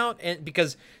sticking out, and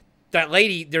because that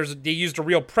lady, they used a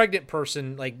real pregnant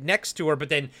person like next to her, but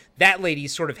then that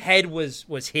lady's sort of head was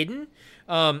hidden.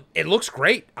 It looks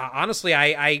great. Honestly,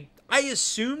 I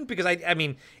assumed, because I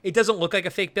mean, it doesn't look like a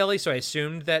fake belly, so I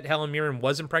assumed that Helen Mirren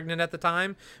wasn't pregnant at the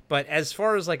time. But as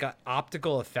far as like an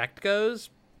optical effect goes,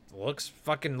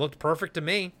 looked perfect to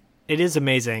me. It is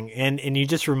amazing, and you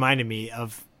just reminded me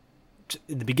of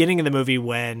the beginning of the movie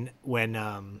when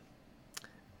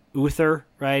Uther,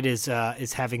 right, is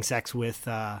having sex with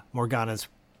Morgana's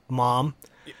mom.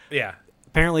 Yeah.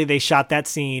 Apparently, they shot that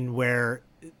scene where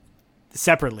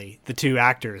separately, the two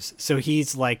actors. So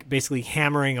he's like basically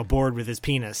hammering a board with his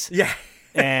penis. Yeah.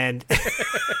 And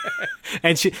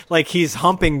and she like he's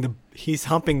humping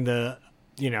the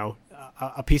you know,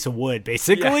 a piece of wood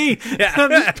basically. Yeah. I'm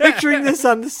just picturing this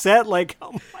on the set, like,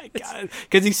 oh my God,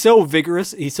 because he's so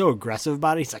vigorous, he's so aggressive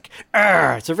about it. He's like,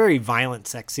 Arr! It's a very violent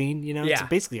sex scene, you know. Yeah. It's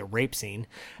basically a rape scene.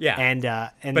 Yeah. And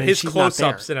but his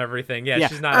close-ups and everything,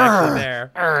 she's not actually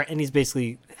there. And he's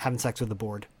basically having sex with the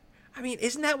board. I mean,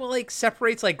 isn't that what like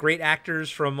separates like great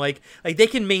actors from like they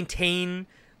can maintain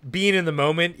being in the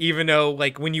moment, even though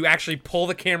like when you actually pull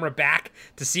the camera back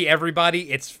to see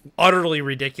everybody, it's utterly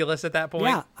ridiculous at that point.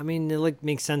 Yeah, I mean, it like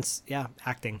makes sense. Yeah,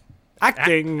 acting.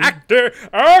 Acting.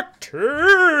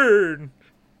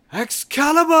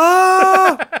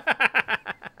 Excalibur.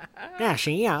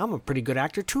 Yeah, I'm a pretty good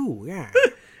actor too. Yeah.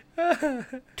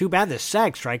 Too bad this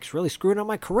SAG strike's really screwing up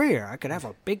my career. I could have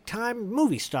a big time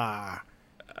movie star.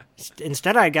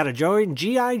 Instead, I got to join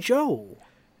G.I. Joe.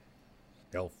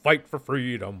 They'll fight for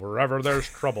freedom wherever there's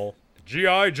trouble.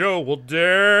 G.I. Joe will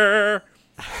dare.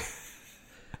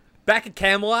 Back at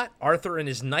Camelot, Arthur and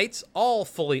his knights, all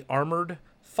fully armored,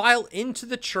 file into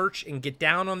the church and get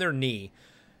down on their knee.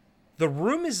 The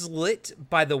room is lit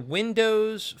by the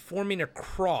windows forming a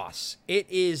cross. It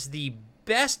is the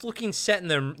best looking set in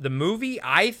the movie,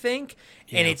 I think,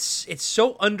 and it's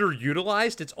so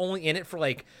underutilized. It's only in it for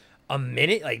like a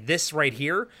minute, like this right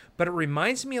here, but it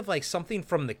reminds me of like something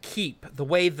from The Keep, the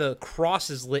way the cross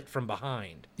is lit from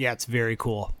behind. Yeah, it's very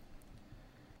cool.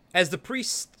 As the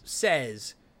priest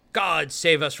says, God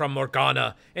save us from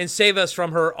Morgana and save us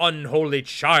from her unholy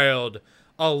child,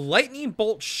 a lightning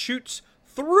bolt shoots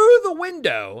through the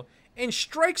window and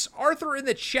strikes Arthur in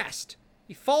the chest.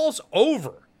 He falls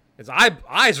over. His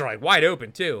eyes are like wide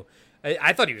open too.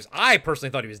 I personally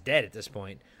thought he was dead at this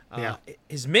point.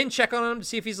 His men check on him to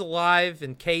see if he's alive,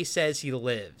 and Kay says he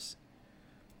lives.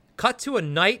 Cut to a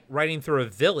knight riding through a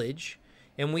village,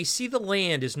 and we see the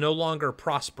land is no longer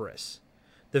prosperous.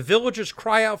 The villagers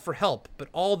cry out for help, but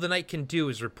all the knight can do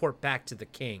is report back to the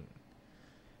king.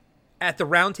 At the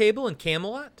round table in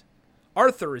Camelot,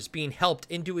 Arthur is being helped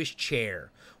into his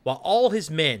chair, while all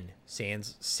his men,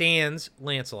 sans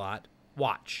Lancelot,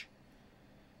 watch.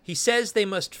 He says they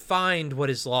must find what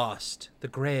is lost, the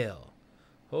Grail.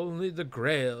 Only the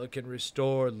Grail can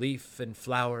restore leaf and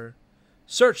flower.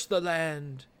 Search the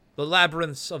land, the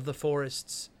labyrinths of the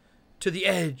forests, to the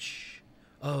edge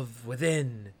of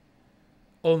within.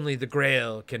 Only the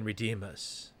Grail can redeem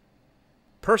us.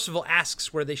 Percival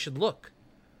asks where they should look.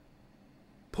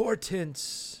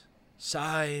 Portents,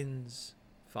 signs,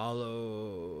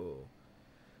 follow.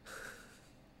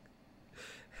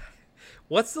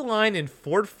 What's the line in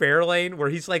Fort Fairlane where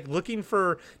he's like looking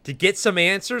to get some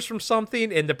answers from something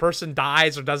and the person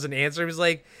dies or doesn't answer? He's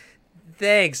like,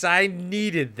 thanks, I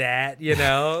needed that, you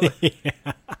know?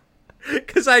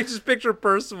 Because I just picture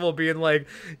Percival being like,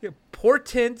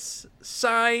 portents,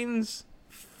 signs,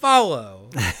 follow.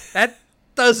 That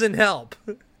doesn't help.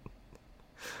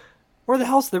 Where the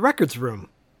hell's the records room?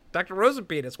 Dr.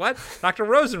 Rosenpenis. What? Dr.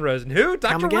 Rosen. Who?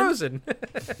 Dr. Rosen.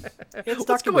 It's What's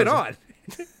Dr. going Rosen. on?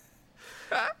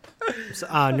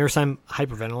 Nurse, I'm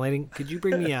hyperventilating. Could you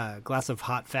bring me a glass of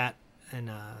hot fat and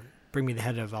bring me the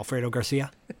head of Alfredo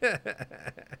Garcia?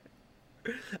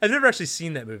 I've never actually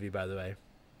seen that movie, by the way.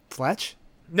 Fletch?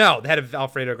 No, the head of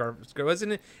Alfredo Garcia.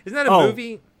 Isn't that a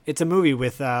movie? It's a movie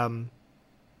with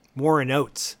Warren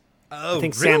Oates. Oh, I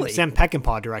think really? Sam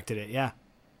Peckinpah directed it, yeah.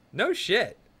 No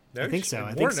shit. I think so. I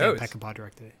think Warren Sam Oates. Peckinpah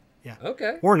directed it. Yeah.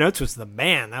 Okay. Warren Oates was the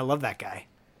man. I love that guy.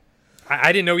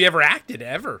 I didn't know he ever acted,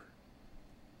 ever.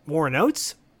 Warren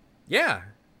Oates? Yeah.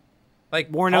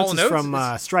 Like Warren Hall Oates and is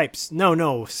from Stripes. No,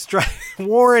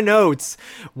 Warren Oates.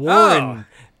 Warren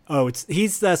Oates.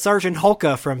 He's Sergeant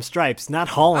Hulka from Stripes, not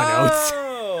Hall and Oates.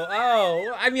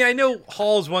 Oh. I mean, I know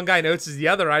Hall's one guy and Oates is the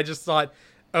other. I just thought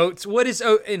Oates. What is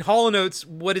in Hall and Oates?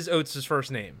 What is Oates'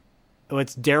 first name? Oh,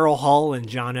 it's Daryl Hall and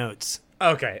John Oates.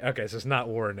 Okay, so it's not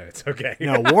Warren Oates. Okay.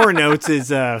 No, Warren Oates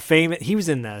is famous. He was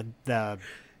in the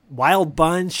Wild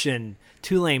Bunch and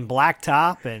Two-Lane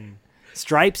Blacktop and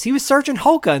Stripes. He was Sergeant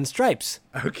Hulka in Stripes.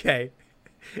 Okay.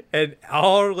 And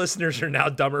all our listeners are now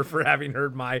dumber for having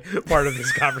heard my part of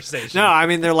this conversation. No, I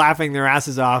mean, they're laughing their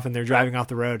asses off and they're driving off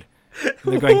the road. And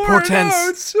they're going, poor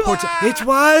tense. It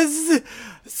was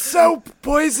soap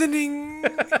poisoning.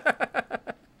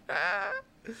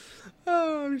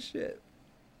 Oh, shit.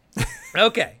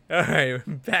 Okay. All right.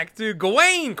 Back to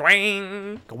Gawain.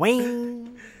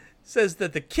 Gawain says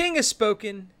that the king has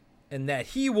spoken and that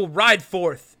he will ride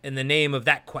forth in the name of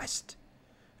that quest.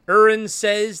 Urin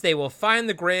says they will find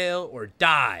the Grail or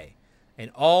die,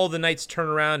 and all the knights turn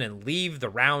around and leave the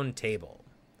round table.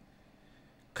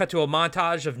 Cut to a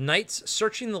montage of knights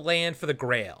searching the land for the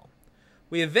Grail.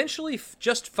 We eventually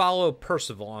just follow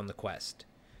Percival on the quest.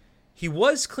 He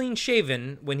was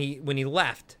clean-shaven when he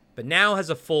left, but now has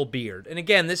a full beard. And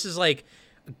again, this is like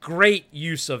a great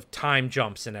use of time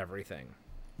jumps and everything.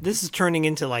 This is turning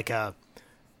into like a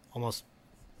almost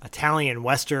Italian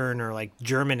Western or like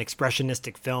German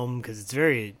expressionistic film because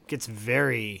it gets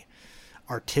very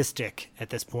artistic at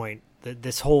this point.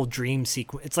 This whole dream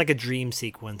sequence, it's like a dream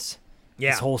sequence.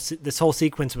 Yeah. This whole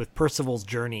sequence with Percival's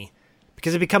journey,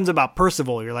 because it becomes about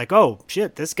Percival. You're like, oh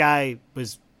shit, this guy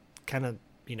was kind of,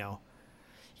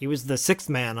 he was the sixth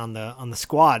man on the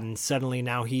squad, and suddenly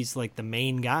now he's like the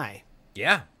main guy.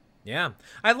 Yeah.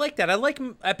 I like that. I like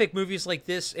epic movies like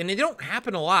this, and they don't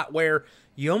happen a lot where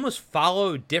you almost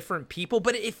follow different people,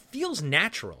 but it feels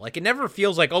natural. Like, it never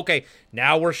feels like, okay,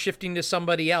 now we're shifting to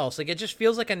somebody else. Like, it just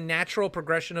feels like a natural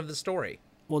progression of the story.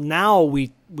 Well, now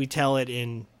we tell it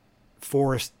in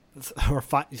 4 or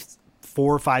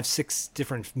 5, 6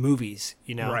 different movies,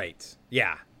 Right.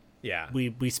 Yeah.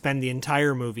 We spend the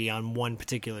entire movie on one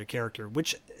particular character,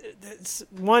 which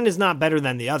one is not better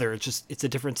than the other. It's a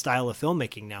different style of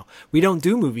filmmaking now. We don't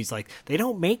do movies they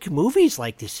don't make movies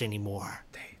like this anymore.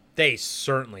 They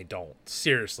certainly don't.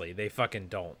 Seriously, they fucking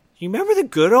don't. You remember the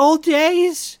good old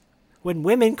days when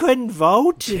women couldn't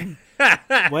vote? Wait,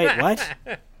 what?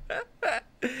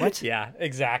 What? Yeah,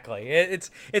 exactly.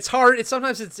 It's hard.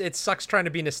 Sometimes it sucks trying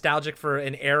to be nostalgic for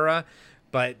an era,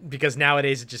 but because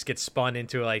nowadays it just gets spun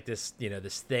into like this,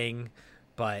 this thing.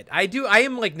 But I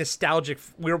am like nostalgic.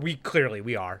 We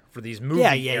clearly are for these movie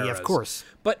eras. Yeah, of course.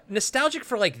 But nostalgic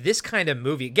for like this kind of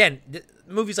movie. Again,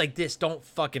 movies like this don't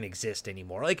fucking exist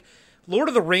anymore. Like Lord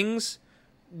of the Rings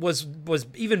was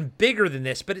even bigger than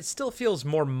this, but it still feels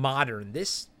more modern.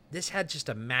 This had just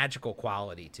a magical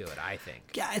quality to it, I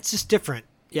think. Yeah, it's just different.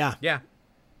 Yeah.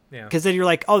 Because then you're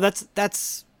like, oh,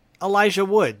 that's Elijah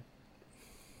Wood.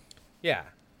 Yeah.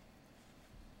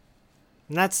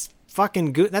 And that's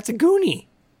fucking good. That's a Goonie.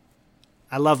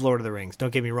 I love Lord of the Rings.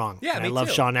 Don't get me wrong. Yeah, and me I love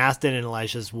too. Sean Astin and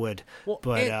Elijah's Wood. Well,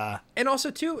 but and also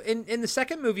too in the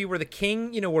second movie where the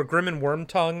king, where Grim and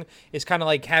Wormtongue is kind of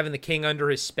like having the king under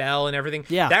his spell and everything.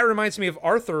 Yeah. That reminds me of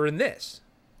Arthur in this.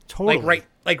 Totally.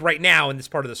 Like right now in this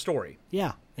part of the story.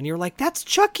 Yeah. And you're like, that's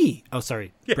Chucky. Oh,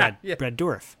 sorry. Yeah, Brad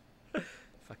Dourif.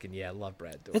 Fucking yeah, I love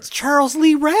Brad Dourif. It's Charles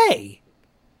Lee Ray.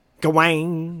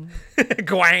 Gwang.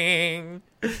 Gwang.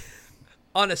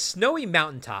 On a snowy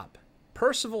mountaintop,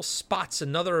 Percival spots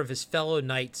another of his fellow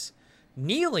knights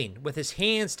kneeling with his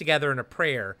hands together in a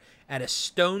prayer at a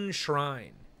stone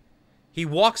shrine. He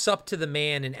walks up to the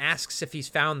man and asks if he's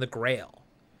found the Grail.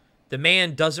 The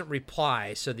man doesn't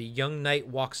reply, so the young knight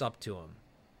walks up to him.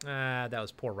 That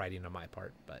was poor writing on my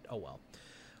part, but oh well.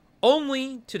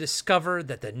 Only to discover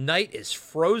that the knight is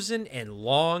frozen and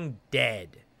long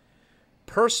dead.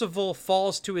 Percival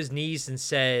falls to his knees and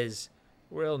says,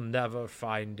 "We'll never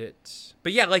find it."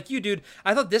 But yeah, like you, dude,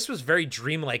 I thought this was very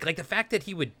dreamlike. Like the fact that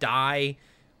he would die,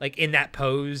 like in that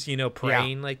pose,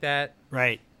 praying like that.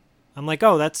 Right. I'm like,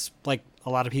 oh, that's like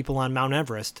a lot of people on Mount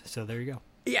Everest. So there you go.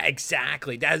 Yeah,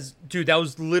 exactly. That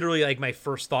was literally like my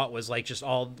first thought was like just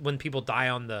all when people die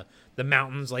on the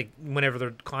mountains, like whenever they're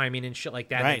climbing and shit like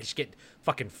that, Right. they just get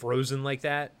fucking frozen like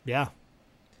that. Yeah.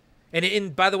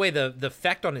 And by the way, the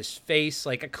effect on his face,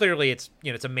 like clearly it's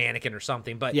it's a mannequin or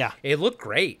something, but Yeah. it looked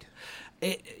great.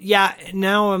 Yeah.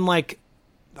 Now I'm like,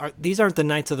 these aren't the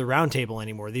Knights of the Round Table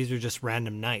anymore. These are just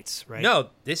random knights, right? No,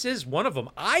 this is one of them.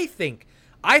 I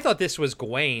thought this was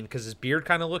Gawain because his beard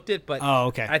kind of looked it, but Oh,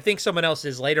 okay. I think someone else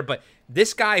is later. But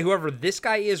this guy, whoever this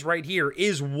guy is right here,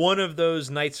 is one of those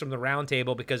knights from the Round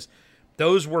Table because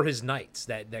those were his knights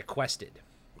that quested.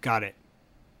 Got it.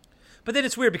 But then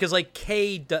it's weird because like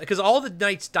because all the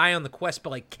knights die on the quest, but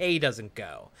like Kay doesn't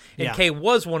go, and Yeah. Kay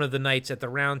was one of the knights at the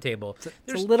Round Table.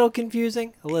 It's a little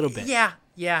confusing, a little bit. Yeah.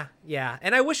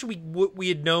 And I wish we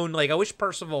had known. Like I wish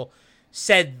Percival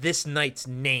said this knight's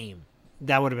name.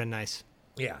 That would have been nice.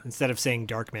 Yeah. Instead of saying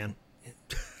Darkman.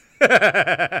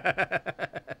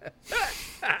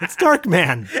 It's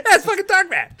Darkman. That's fucking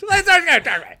Darkman.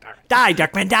 Darkman. Die,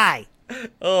 Darkman, die.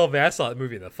 Oh man, I saw that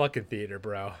movie in the fucking theater,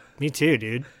 bro. Me too,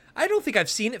 dude. I don't think I've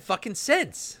seen it fucking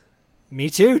since. Me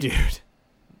too, dude.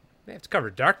 They have to cover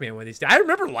Darkman one of these days. I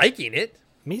remember liking it.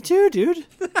 Me too, dude.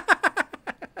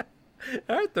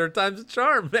 All right, third time's a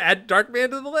charm. Add Darkman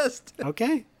to the list.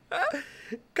 Okay.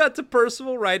 Cut to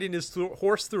Percival riding his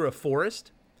horse through a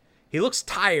forest. He looks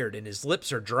tired and his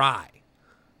lips are dry.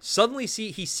 Suddenly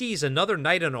he sees another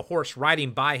knight on a horse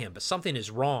riding by him, but something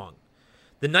is wrong.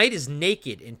 The knight is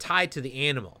naked and tied to the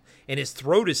animal, and his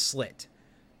throat is slit.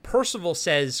 Percival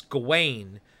says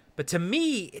Gawain, but to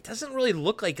me, it doesn't really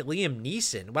look like Liam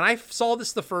Neeson. When I saw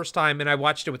this the first time, and I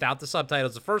watched it without the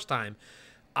subtitles the first time,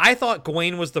 I thought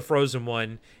Gawain was the frozen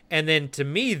one, and then to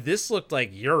me, this looked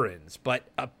like Uriens, but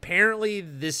apparently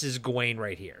this is Gawain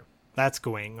right here. That's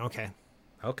Gawain. Okay.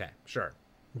 Okay, sure.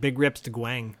 Big rips to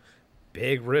Gawain.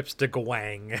 Big rips to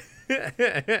Gawain.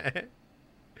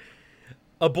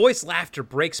 A boy's laughter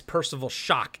breaks Percival's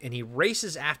shock, and he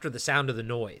races after the sound of the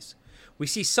noise. We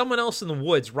see someone else in the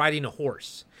woods riding a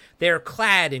horse. They are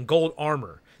clad in gold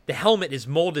armor. The helmet is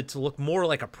molded to look more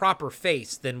like a proper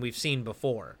face than we've seen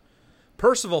before.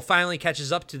 Percival finally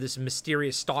catches up to this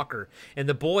mysterious stalker, and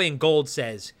the boy in gold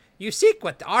says, "You seek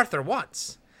what Arthur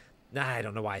wants." I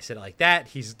don't know why I said it like that.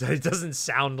 He doesn't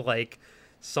sound like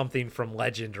something from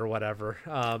Legend or whatever.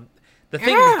 The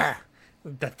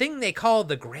thing they call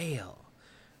the Grail.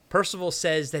 Percival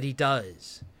says that he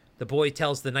does. The boy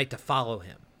tells the knight to follow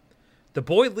him. The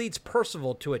boy leads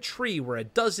Percival to a tree where a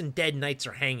dozen dead knights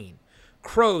are hanging.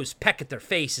 Crows peck at their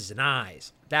faces and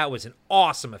eyes. That was an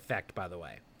awesome effect, by the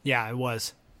way. Yeah, it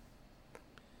was.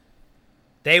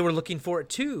 They were looking for it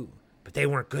too, but they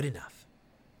weren't good enough.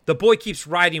 The boy keeps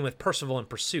riding with Percival in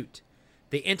pursuit.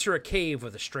 They enter a cave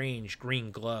with a strange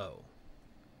green glow.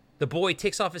 The boy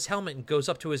takes off his helmet and goes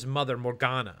up to his mother,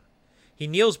 Morgana. He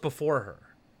kneels before her.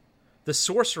 The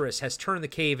sorceress has turned the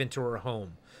cave into her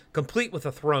home, complete with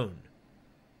a throne.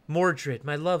 Mordred,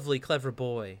 my lovely, clever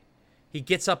boy. He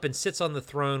gets up and sits on the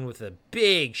throne with a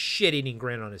big shit-eating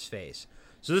grin on his face.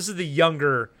 So this is the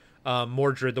younger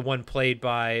Mordred, the one played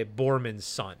by Borman's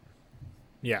son.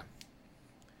 Yeah.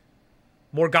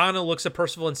 Morgana looks at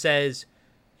Percival and says,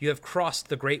 "You have crossed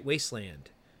the great wasteland.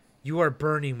 You are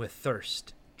burning with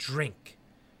thirst. Drink."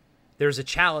 There is a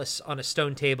chalice on a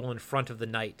stone table in front of the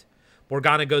knight.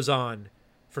 Morgana goes on,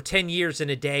 "For 10 years and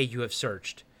a day you have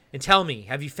searched. And tell me,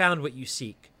 have you found what you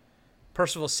seek?"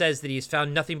 Percival says that he has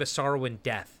found nothing but sorrow and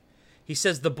death. He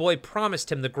says the boy promised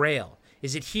him the Grail.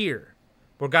 Is it here?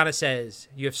 Morgana says,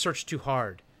 "You have searched too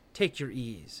hard. Take your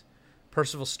ease."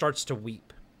 Percival starts to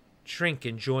weep. "Drink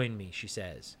and join me," she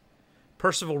says.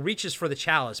 Percival reaches for the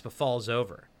chalice but falls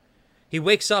over. He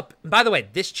wakes up. By the way,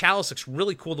 this chalice looks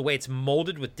really cool the way it's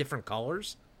molded with different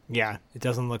colors. Yeah, it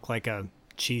doesn't look like a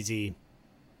cheesy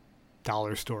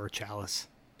dollar store chalice.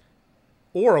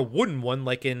 Or a wooden one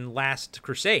like in Last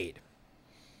Crusade.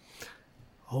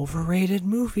 Overrated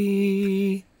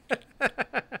movie.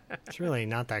 It's really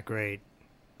not that great.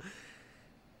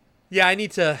 Yeah, I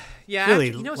need to. Yeah, really,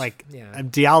 actually, like yeah.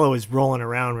 Diallo is rolling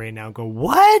around right now. Go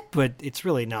what? But it's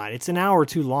really not. It's an hour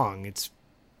too long. It's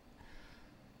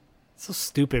so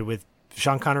stupid with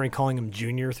Sean Connery calling him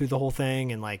Junior through the whole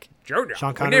thing, and like Junior,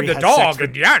 Sean we Connery named the has dog sex with-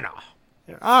 Indiana.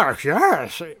 Oh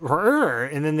yes,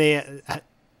 and then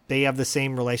they have the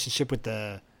same relationship with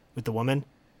the woman.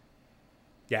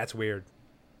 Yeah, it's weird.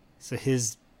 So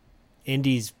his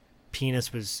Indy's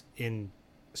penis was in.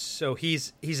 So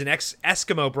he's an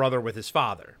Eskimo brother with his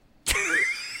father.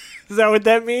 Is that what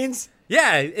that means?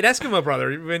 Yeah, an Eskimo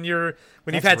brother when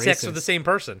you've had sex with the same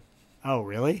person. Oh,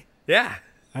 really? Yeah.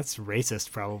 That's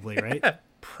racist, probably, right?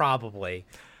 Probably.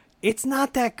 It's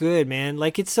not that good, man.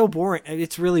 Like, it's so boring.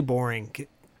 It's really boring.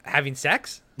 Having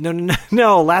sex?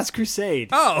 No, Last Crusade.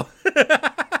 Oh.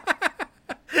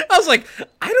 I was like,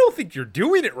 I don't think you're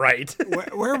doing it right.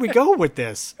 Where are we going with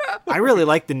this? I really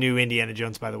like the new Indiana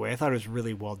Jones, by the way. I thought it was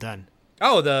really well done.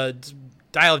 Oh, the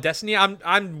Dial of Destiny.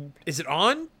 Is it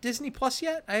on Disney Plus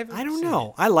yet? I don't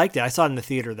know. I liked it. I saw it in the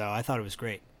theater though. I thought it was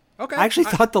great. Okay. I actually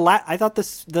thought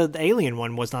the Alien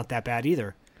one was not that bad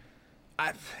either.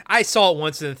 I saw it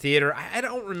once in the theater. I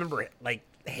don't remember it, like,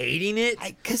 hating it.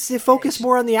 Because it focused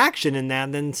more on the action in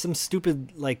that than some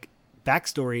stupid, like,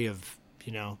 backstory of,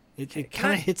 it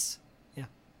kind of hits. Yeah.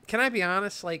 Can I be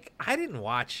honest? Like, I didn't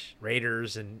watch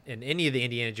Raiders and any of the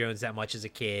Indiana Jones that much as a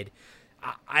kid.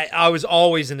 I was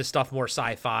always into stuff more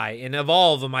sci-fi, and of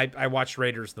all of them, I watched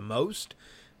Raiders the most,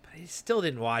 but I still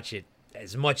didn't watch it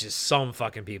as much as some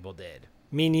fucking people did.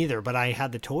 Me neither, but I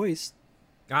had the toys.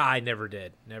 I never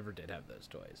did. Never did have those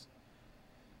toys.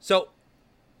 So,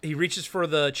 he reaches for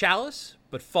the chalice,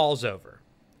 but falls over.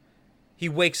 He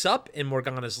wakes up in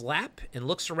Morgana's lap and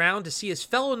looks around to see his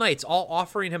fellow knights all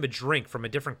offering him a drink from a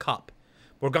different cup.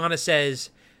 Morgana says,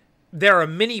 "There are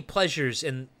many pleasures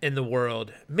in the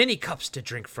world, many cups to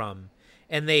drink from,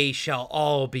 and they shall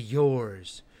all be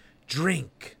yours.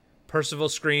 Drink." Percival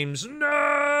screams,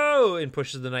 "No!" and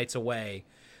pushes the knights away.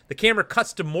 The camera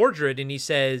cuts to Mordred and he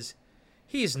says,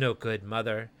 "He's no good,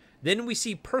 mother." Then we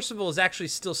see Percival is actually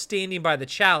still standing by the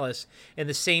chalice in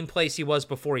the same place he was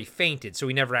before he fainted, so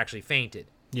he never actually fainted.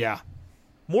 Yeah.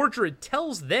 Mordred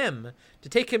tells them to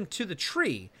take him to the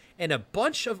tree, and a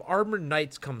bunch of armored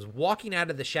knights comes walking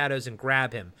out of the shadows and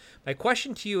grab him. My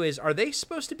question to you is, are they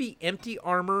supposed to be empty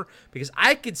armor? Because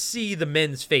I could see the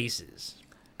men's faces.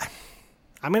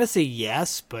 I'm going to say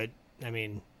yes, but, I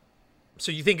mean...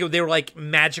 So you think they were like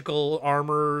magical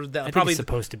armor? That I probably think it's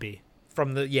supposed to be.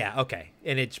 From the, yeah, okay.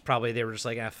 And it's probably, they were just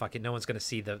like, fuck it, no one's going to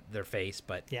see their face,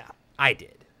 but yeah, I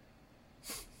did.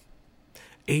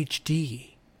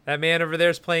 HD. That man over there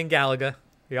is playing Galaga.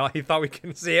 He thought we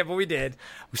couldn't see it, but we did.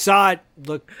 We saw it.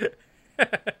 Look.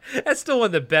 That's still one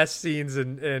of the best scenes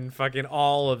in fucking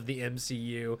all of the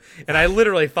MCU. And I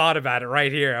literally thought about it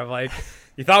right here. I'm like,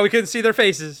 you thought we couldn't see their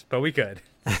faces, but we could.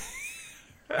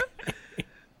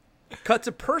 Cut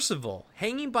to Percival,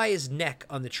 hanging by his neck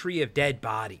on the tree of dead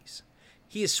bodies.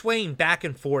 He is swaying back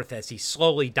and forth as he's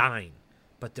slowly dying,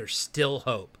 but there's still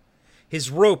hope. His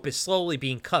rope is slowly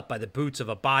being cut by the boots of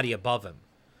a body above him.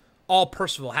 All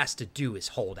Percival has to do is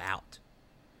hold out.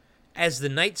 As the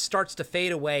night starts to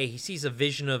fade away, he sees a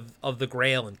vision of the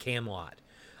Grail in Camelot.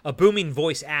 A booming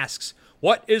voice asks,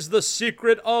 "What is the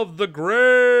secret of the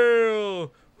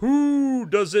Grail? Who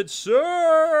does it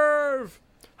serve?"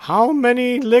 How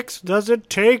many licks does it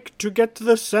take to get to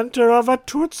the center of a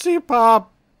Tootsie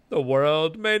Pop? The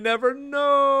world may never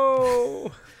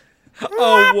know.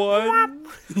 A one,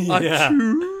 a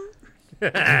two.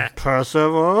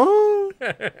 Percival?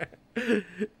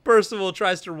 Percival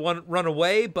tries to run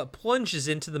away, but plunges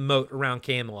into the moat around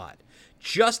Camelot,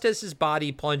 just as his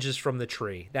body plunges from the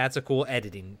tree. That's a cool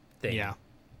editing thing. Yeah.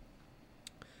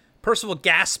 Percival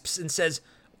gasps and says,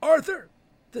 "Arthur,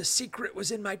 the secret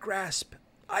was in my grasp.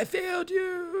 I failed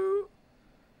you."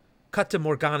 Cut to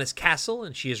Morgana's castle,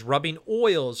 and she is rubbing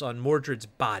oils on Mordred's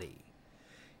body.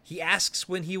 He asks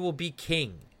when he will be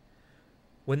king.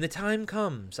 "When the time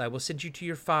comes, I will send you to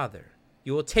your father.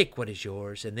 You will take what is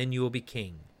yours, and then you will be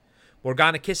king."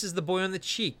 Morgana kisses the boy on the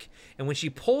cheek, and when she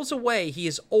pulls away, he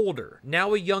is older,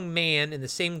 now a young man in the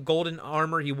same golden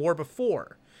armor he wore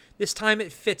before. This time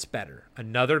it fits better.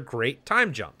 Another great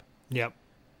time jump. Yep.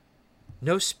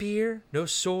 No spear, no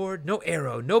sword, no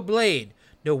arrow, no blade,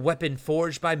 no weapon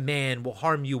forged by man will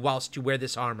harm you whilst you wear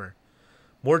this armor.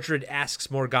 Mordred asks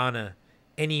Morgana,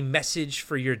 "Any message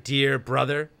for your dear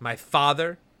brother, my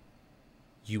father?"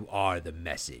 "You are the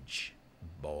message,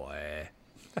 boy."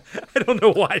 I don't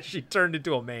know why she turned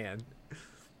into a man.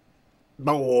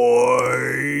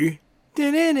 Boy.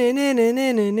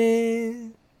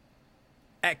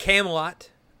 At Camelot,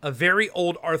 a very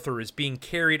old Arthur is being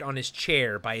carried on his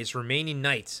chair by his remaining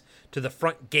knights to the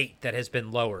front gate that has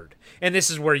been lowered. And this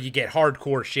is where you get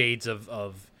hardcore shades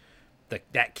of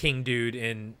that king dude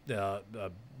in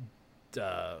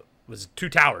was Two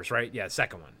Towers, right? Yeah, the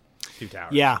second one. Two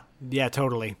Towers. Yeah,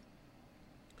 totally.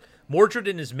 Mordred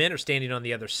and his men are standing on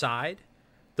the other side.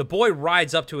 The boy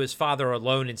rides up to his father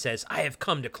alone and says, "I have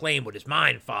come to claim what is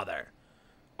mine, father."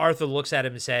 Arthur looks at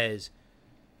him and says,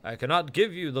 "I cannot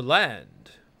give you the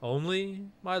land, only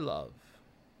my love."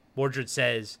 Mordred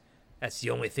says, "That's the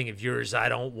only thing of yours I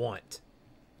don't want."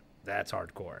 That's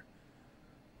hardcore.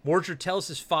 Mordred tells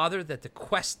his father that the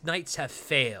quest knights have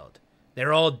failed.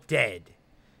 They're all dead.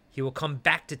 He will come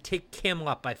back to take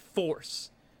Camelot by force.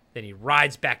 Then he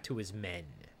rides back to his men.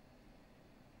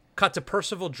 Cut to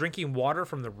Percival drinking water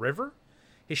from the river.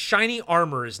 His shiny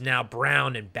armor is now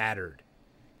brown and battered.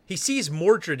 He sees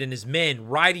Mordred and his men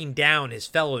riding down his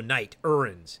fellow knight,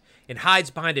 Urins, and hides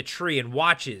behind a tree and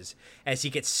watches as he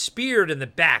gets speared in the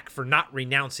back for not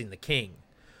renouncing the king.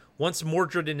 Once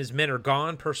Mordred and his men are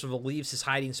gone, Percival leaves his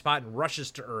hiding spot and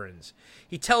rushes to Urins.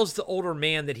 He tells the older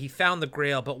man that he found the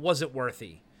Grail but wasn't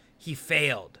worthy. He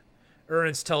failed.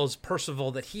 Urins tells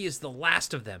Percival that he is the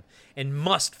last of them and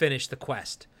must finish the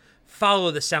quest.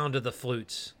 Follow the sound of the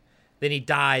flutes. Then he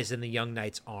dies in the young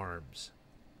knight's arms.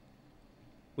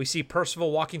 We see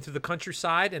Percival walking through the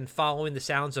countryside and following the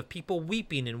sounds of people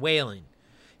weeping and wailing.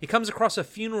 He comes across a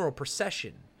funeral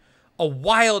procession. A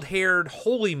wild-haired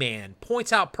holy man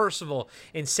points out Percival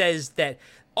and says that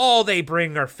all they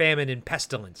bring are famine and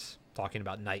pestilence, talking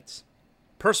about knights.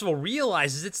 Percival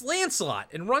realizes it's Lancelot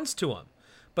and runs to him,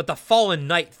 but the fallen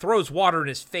knight throws water in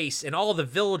his face and all the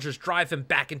villagers drive him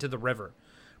back into the river.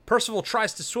 Percival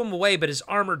tries to swim away, but his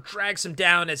armor drags him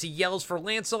down as he yells for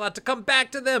Lancelot to come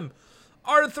back to them.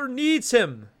 Arthur needs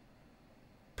him.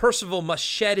 Percival must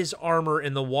shed his armor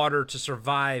in the water to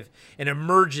survive and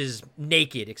emerges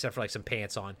naked, except for like some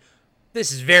pants on.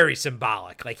 This is very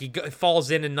symbolic. Like he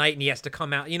falls in a night and he has to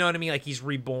come out. You know what I mean? Like he's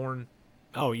reborn.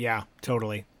 Oh, yeah,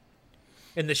 totally.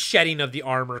 And the shedding of the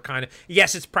armor kind of,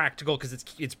 yes, it's practical because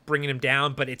it's bringing him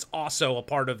down, but it's also a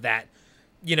part of that,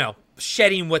 you know,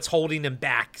 shedding what's holding him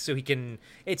back so he can,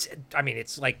 it's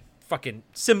like fucking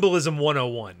symbolism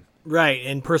 101. Right,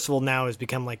 and Percival now has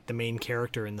become like the main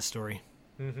character in the story.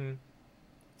 Mm-hmm.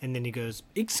 And then he goes,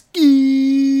 "Excuse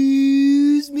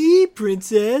me,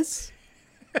 princess."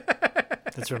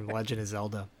 That's from Legend of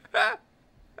Zelda.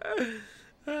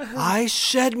 "I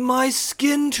shed my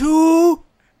skin too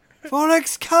for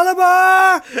Excalibur."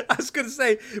 I was going to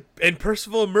say, and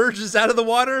Percival emerges out of the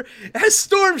water as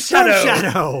Storm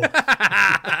Shadow.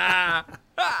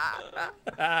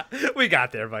 We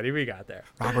got there, buddy. We got there.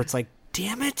 Robert's like,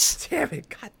 damn it. Damn it.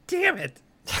 God damn it.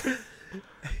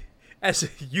 As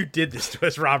you did this to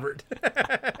us, Robert.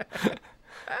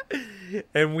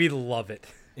 And we love it.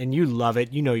 And you love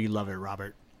it. You know you love it,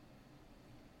 Robert.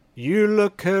 You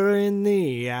look her in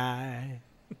the eye.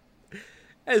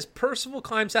 As Percival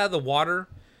climbs out of the water,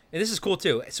 and this is cool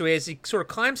too. So as he sort of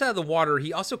climbs out of the water,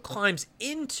 he also climbs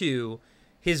into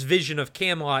his vision of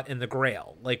Camelot and the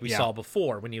Grail, like we saw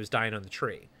before when he was dying on the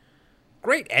tree.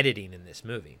 Great editing in this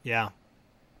movie. Yeah.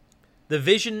 The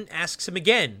vision asks him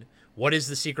again, what is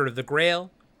the secret of the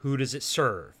Grail? Who does it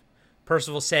serve?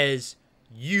 Percival says,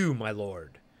 "You, my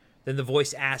lord." Then the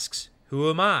voice asks, "Who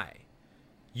am I?"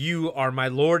 "You are my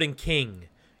lord and king.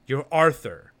 You're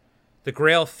Arthur." The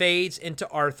Grail fades into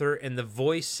Arthur, and the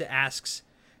voice asks,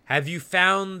 "Have you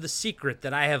found the secret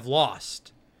that I have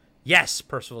lost?" "Yes,"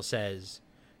 Percival says.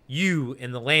 "You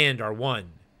and the land are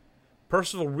one."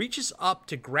 Percival reaches up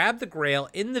to grab the Grail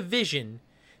in the vision.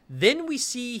 Then we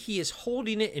see he is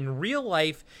holding it in real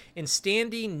life and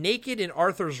standing naked in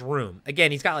Arthur's room.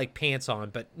 Again, he's got like pants on,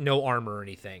 but no armor or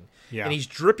anything. Yeah. And he's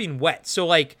dripping wet. So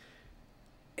like,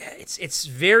 it's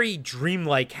very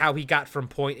dreamlike how he got from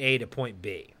point A to point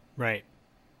B. Right.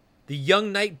 The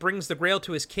young knight brings the Grail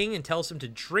to his king and tells him to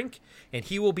drink, and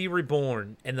he will be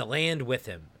reborn, and the land with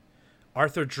him.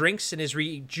 Arthur drinks and is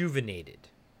rejuvenated.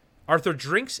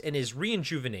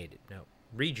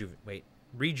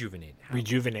 Rejuvenated. How?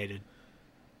 Rejuvenated.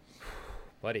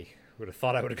 Buddy, would have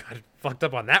thought I would have got fucked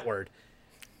up on that word.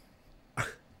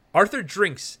 Arthur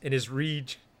drinks and is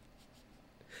rejuvenated.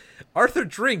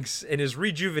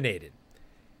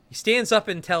 He stands up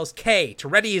and tells Kay to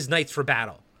ready his knights for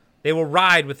battle. They will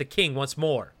ride with the king once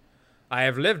more. "I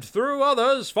have lived through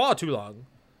others far too long.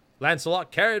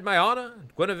 Lancelot carried my honor,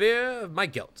 and Guinevere my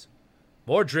guilt.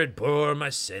 Mordred bore my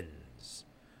sins.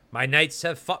 My knights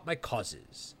have fought my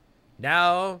causes.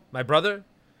 Now, my brother,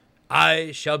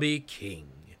 I shall be king."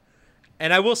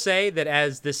 And I will say that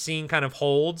as this scene kind of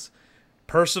holds,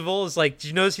 Percival is like, do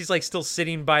you notice he's like still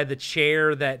sitting by the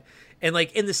chair that, and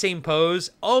like in the same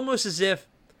pose, almost as if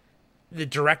the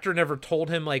director never told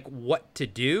him like what to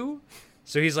do.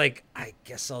 So he's like, I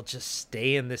guess I'll just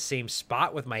stay in the same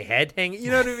spot with my head hanging. You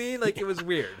know what I mean? Like it was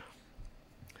weird.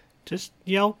 Just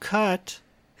yell cut.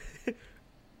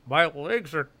 My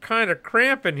legs are kind of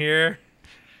cramping here.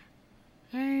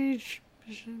 Hey,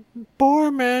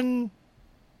 Borman,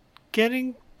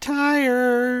 getting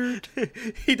tired.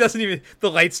 He doesn't even, the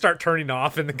lights start turning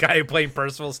off and the guy who playing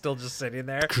Percival is still just sitting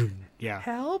there. Yeah.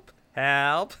 Help.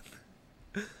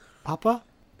 Papa,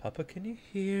 can you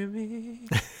hear me?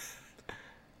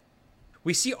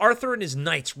 We see Arthur and his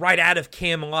knights ride out of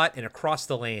Camelot and across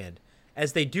the land.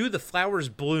 As they do, the flowers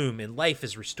bloom and life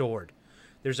is restored.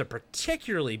 There's a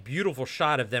particularly beautiful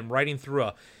shot of them riding through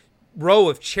a row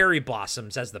of cherry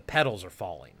blossoms as the petals are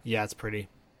falling. Yeah, it's pretty.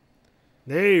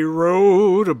 They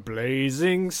rode a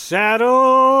blazing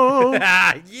saddle.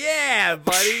 Yeah,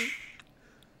 buddy.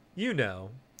 You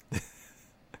know.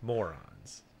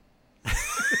 Morons.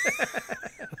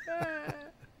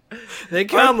 They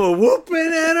come a whooping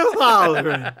and a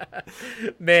hollering.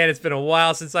 Man, it's been a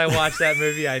while since I watched that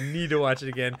movie. I need to watch it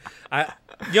again.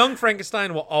 Young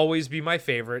Frankenstein will always be my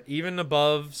favorite, even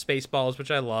above Spaceballs,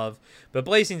 which I love. But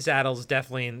Blazing Saddles is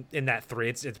definitely in that three.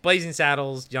 It's Blazing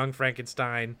Saddles, Young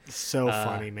Frankenstein. So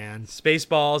funny, man.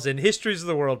 Spaceballs, and Histories of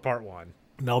the World Part 1.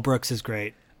 Mel Brooks is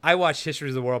great. I watched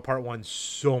Histories of the World Part 1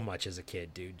 so much as a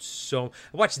kid, dude. I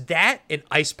watched that and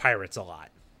Ice Pirates a lot.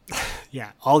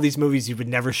 Yeah, all these movies you would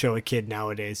never show a kid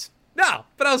nowadays. No,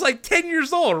 but I was like 10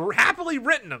 years old, happily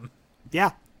written them.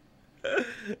 Yeah.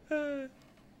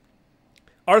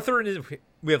 Arthur and his...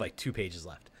 We have like 2 pages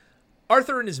left.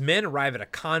 Arthur and his men arrive at a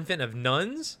convent of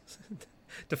nuns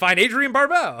to find Adrienne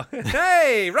Barbeau.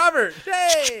 Hey, Robert,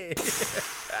 hey!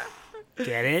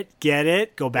 Get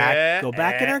it. Go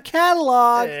back in our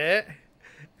catalog.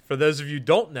 For those of you who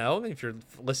don't know, if you're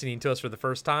listening to us for the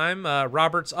first time,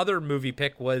 Robert's other movie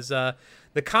pick was The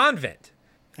Convent.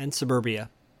 And Suburbia.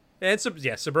 And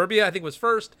Suburbia, I think, was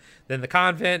first, then The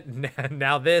Convent,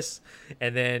 now this,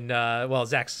 and then,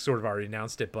 Zach's sort of already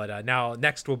announced it, but now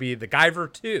next will be The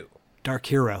Guyver 2. Dark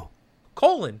Hero.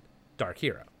 Dark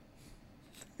Hero.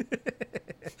 _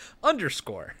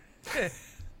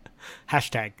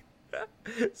 Hashtag.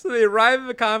 So they arrive at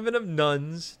a convent of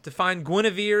nuns to find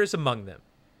Guinevere is among them.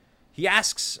 He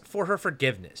asks for her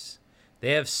forgiveness.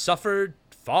 They have suffered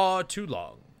far too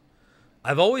long.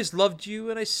 I've always loved you,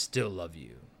 and I still love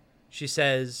you. She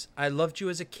says, I loved you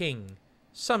as a king,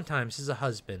 sometimes as a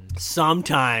husband.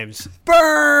 Sometimes.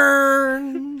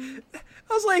 Burn!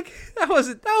 I was like, that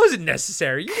wasn't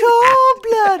necessary.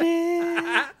 Cold-blooded.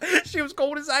 She was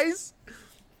cold as ice.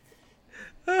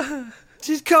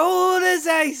 She's cold as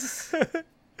ice.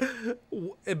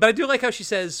 But I do like how she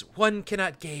says, one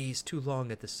cannot gaze too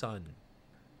long at the sun.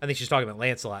 I think she's talking about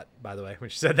Lancelot, by the way,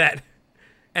 when she said that.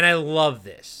 And I love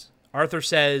this. Arthur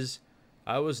says,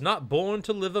 I was not born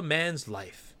to live a man's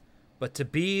life, but to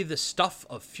be the stuff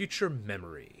of future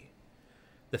memory.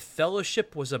 The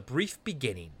fellowship was a brief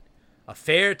beginning, a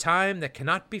fair time that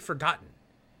cannot be forgotten.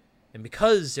 And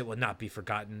because it will not be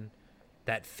forgotten,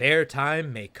 that fair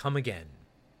time may come again.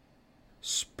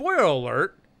 Spoiler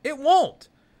alert, it won't.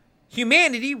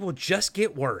 Humanity will just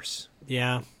get worse.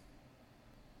 Yeah.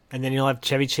 And then you'll have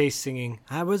Chevy Chase singing,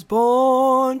 I was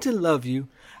born to love you.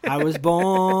 I was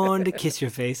born to kiss your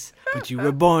face, but you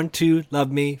were born to love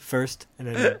me first. And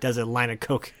then he does a line of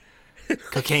cocaine.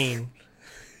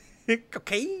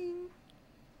 Cocaine.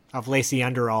 Of Lacey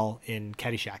Underall in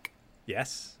Caddyshack.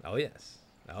 Yes. Oh, yes.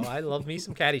 Oh, I love me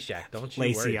some Caddyshack. Don't you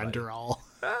Lacey worry, Underall.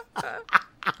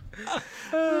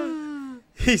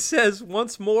 He says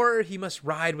once more he must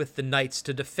ride with the knights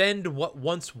to defend what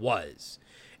once was,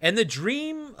 and the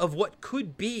dream of what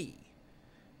could be.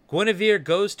 Guinevere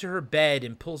goes to her bed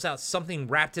and pulls out something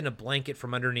wrapped in a blanket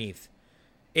from underneath.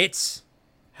 It's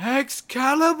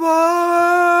Excalibur!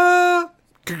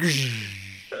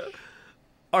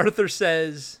 Arthur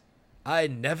says, I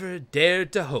never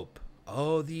dared to hope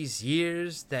all these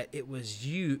years that it was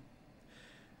you.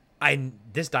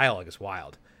 This dialogue is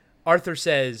wild. Arthur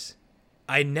says,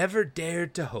 I never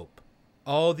dared to hope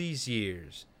all these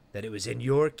years that it was in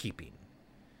your keeping.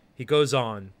 He goes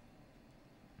on.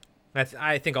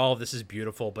 I think all of this is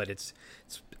beautiful, but it's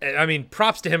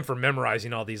props to him for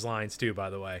memorizing all these lines too, by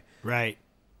the way. Right.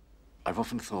 I've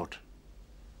often thought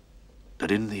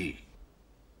that in the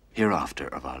hereafter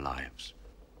of our lives,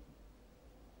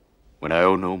 when I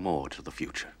owe no more to the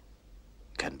future,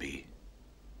 can be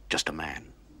just a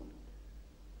man,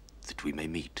 that we may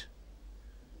meet,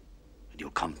 and you'll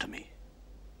come to me,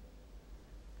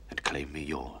 and claim me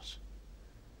yours,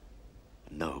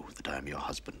 and know that I am your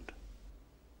husband.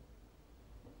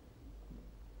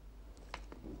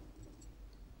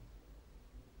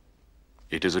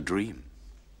 It is a dream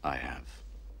I have.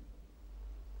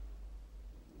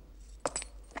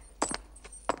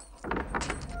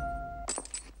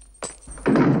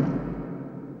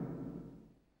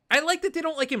 I like that they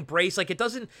don't embrace, it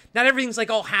doesn't, not everything's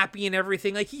all happy and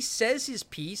everything. He says his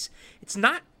piece. It's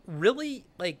not really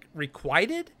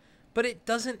requited, but it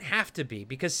doesn't have to be,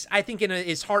 because I think in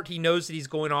his heart he knows that he's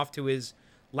going off to his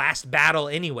last battle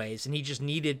anyways, and he just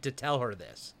needed to tell her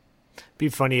this. Be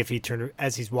funny if he turned,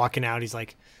 as he's walking out, he's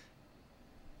like,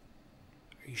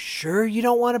 are you sure you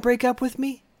don't want to break up with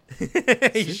me? Is there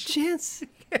a chance?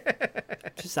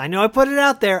 I know I put it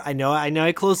out there. I know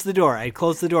I closed the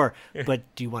door.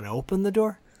 But do you want to open the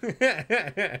door?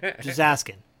 Just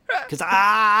asking. Because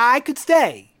I could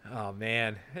stay. Oh,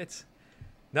 man. It's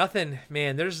nothing,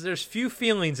 man. There's few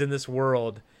feelings in this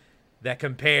world that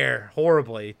compare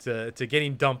horribly to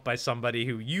getting dumped by somebody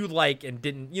who you like and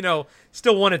didn't,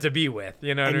 still wanted to be with.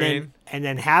 You know what I mean? And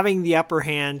then having the upper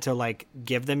hand to, like,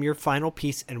 give them your final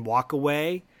piece and walk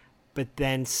away, but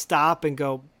then stop and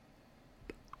go,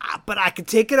 but I could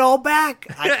take it all back.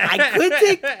 I could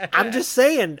take. I'm just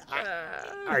saying.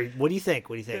 All right, what do you think?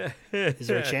 Is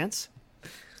there a chance?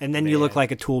 And then you look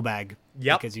like a tool bag.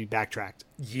 Yep. Because you backtracked.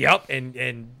 Yep.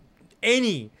 And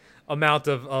any amount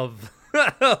of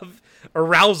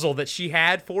arousal that she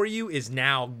had for you is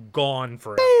now gone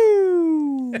forever.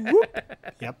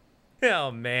 Yep.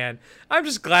 Oh, man. I'm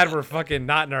just glad we're fucking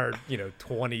not in our,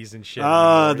 20s and shit.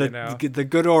 The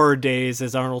good old days,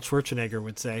 as Arnold Schwarzenegger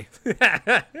would say.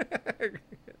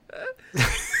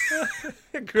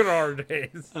 Good old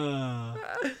days. All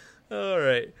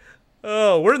right.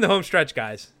 Oh, we're in the home stretch,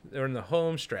 guys. We're in the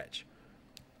home stretch.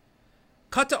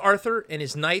 Cut to Arthur and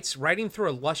his knights riding through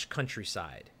a lush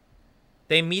countryside.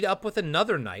 They meet up with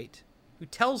another knight who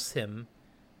tells him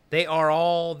they are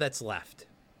all that's left.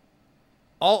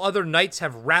 All other knights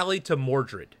have rallied to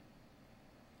Mordred.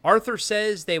 Arthur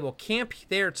says they will camp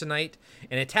there tonight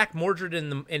and attack Mordred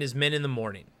and his men in the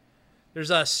morning. There's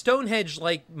a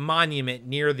Stonehenge-like monument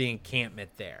near the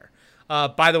encampment there.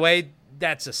 By the way,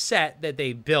 that's a set that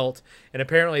they built, and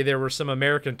apparently there were some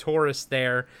American tourists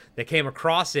there that came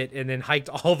across it and then hiked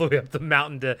all the way up the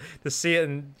mountain to see it,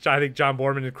 and I think John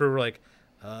Borman and the crew were like,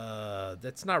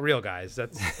 that's not real, guys.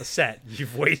 That's a set.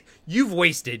 You've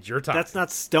wasted your time. That's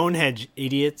not Stonehenge,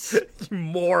 idiots. You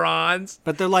morons.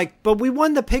 But they're like, but we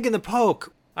won the pig in the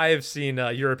poke. I have seen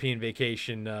European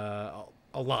Vacation a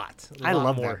lot. I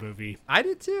love more. that movie. I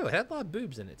did too. It had a lot of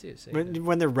boobs in it too. So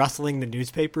when they're rustling the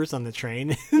newspapers on the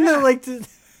train, and they're like,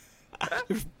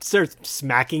 start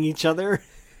smacking each other.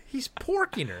 He's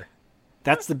porking her.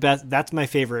 That's the best. That's my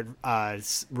favorite.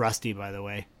 Rusty, by the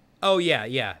way. Oh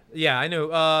yeah. I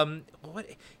know. What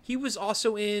he was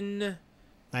also in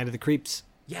Night of the Creeps.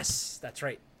 Yes, that's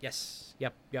right. Yes.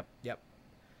 Yep.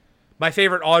 My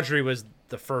favorite Audrey was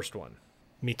the first one.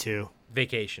 Me too.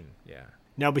 Vacation. Yeah.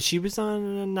 No, but she was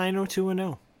on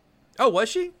 90210. Oh, was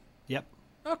she? Yep.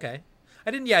 Okay.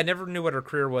 I never knew what her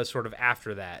career was sort of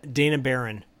after that. Dana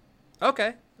Barron.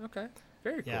 Okay.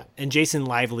 Very cool. Yeah. And Jason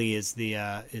Lively is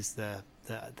the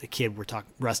kid we're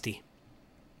talking, Rusty.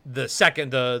 The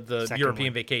second European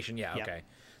one. Vacation, yeah, Yep. okay.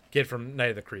 Kid from Night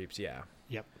of the Creeps, yeah.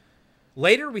 Yep.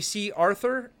 Later, we see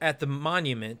Arthur at the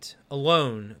monument,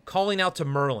 alone, calling out to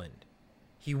Merlin.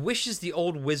 He wishes the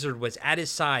old wizard was at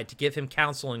his side to give him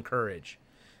counsel and courage.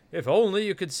 If only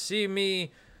you could see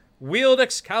me wield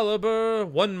Excalibur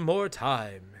one more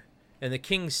time. And the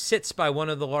king sits by one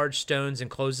of the large stones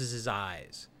and closes his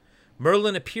eyes.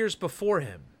 Merlin appears before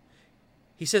him.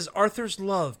 He says Arthur's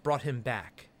love brought him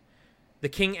back. The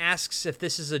king asks if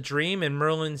this is a dream, and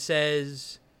Merlin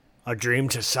says, "A dream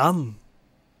to some."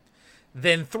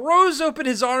 Then throws open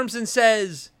his arms and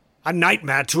says, "A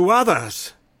nightmare to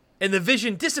others." And the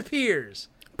vision disappears.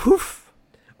 Poof.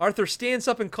 Arthur stands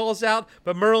up and calls out,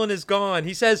 but Merlin is gone.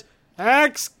 He says,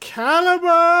 "Excalibur!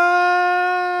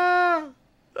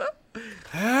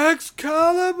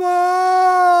 Excalibur!"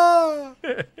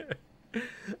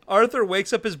 Arthur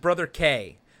wakes up his brother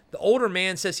Kay. The older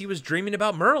man says he was dreaming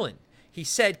about Merlin. He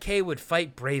said Kay would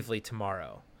fight bravely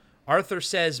tomorrow. Arthur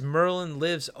says Merlin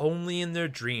lives only in their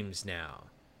dreams now.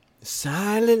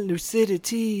 Silent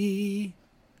lucidity.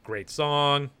 Great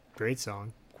song. Great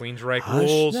song. Queensryche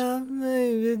rules. Hush now,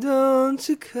 baby, don't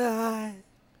you cry.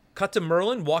 Cut to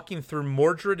Merlin walking through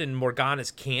Mordred and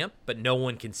Morgana's camp, but no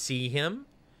one can see him.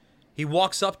 He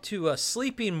walks up to a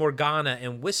sleeping Morgana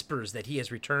and whispers that he has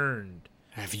returned.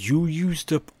 Have you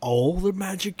used up all the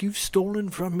magic you've stolen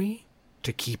from me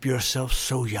to keep yourself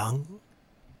so young?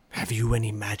 Have you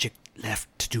any magic left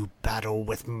to do battle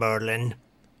with Merlin?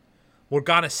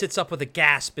 Morgana sits up with a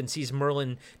gasp and sees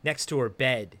Merlin next to her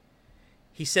bed.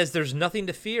 He says there's nothing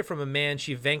to fear from a man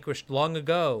she vanquished long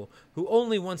ago, who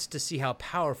only wants to see how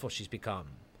powerful she's become.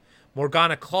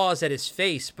 Morgana claws at his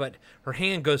face, but her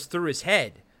hand goes through his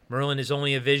head. Merlin is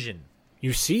only a vision.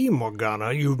 You see,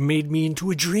 Morgana, you've made me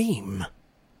into a dream.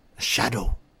 A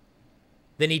shadow.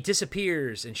 Then he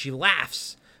disappears, and she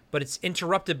laughs, but it's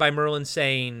interrupted by Merlin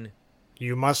saying,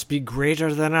 You must be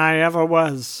greater than I ever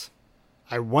was.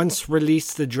 I once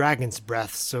released the dragon's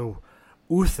breath so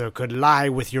Uther could lie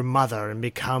with your mother and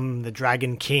become the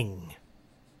Dragon King.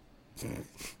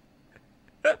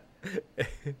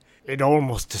 It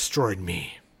almost destroyed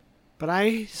me, But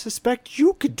I suspect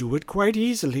you could do it quite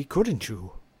easily, couldn't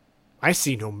you? I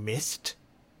see no mist.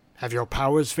 Have your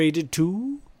powers faded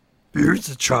too? Here's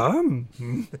the charm.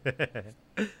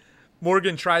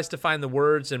 Morgan tries to find the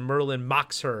words and Merlin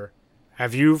mocks her.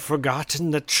 Have you forgotten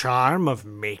the charm of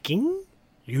making?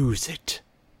 Use it.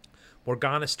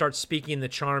 Morgana starts speaking the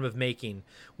charm of making.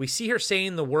 We see her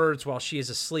saying the words while she is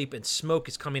asleep and smoke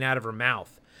is coming out of her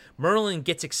mouth. Merlin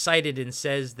gets excited and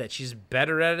says that she's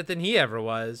better at it than he ever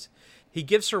was. He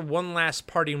gives her one last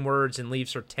parting words and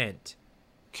leaves her tent.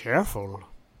 Careful.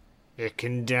 It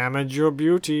can damage your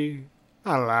beauty,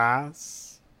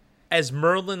 alas. As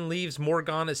Merlin leaves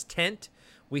Morgana's tent,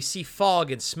 we see fog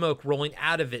and smoke rolling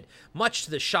out of it, much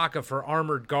to the shock of her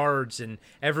armored guards and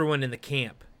everyone in the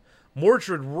camp.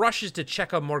 Mordred rushes to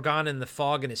check on Morgana in the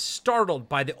fog and is startled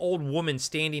by the old woman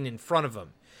standing in front of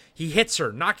him. He hits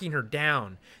her, knocking her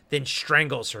down, then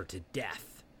strangles her to death.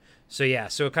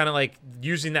 So kind of like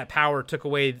using that power took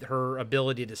away her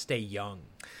ability to stay young.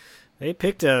 They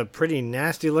picked a pretty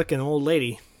nasty-looking old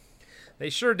lady. They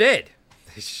sure did.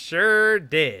 They sure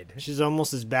did. She's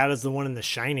almost as bad as the one in The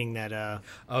Shining, the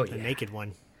naked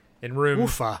one. In room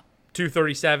Oofa.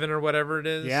 237 or whatever it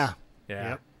is? Yeah. Yeah.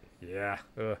 Yep. Yeah.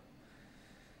 Ugh.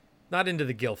 Not into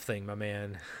the gilf thing, my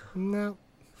man. No.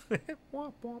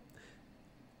 Womp womp.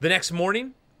 The next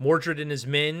morning, Mordred and his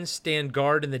men stand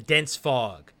guard in the dense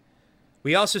fog.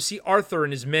 We also see Arthur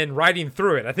and his men riding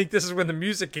through it. I think this is when the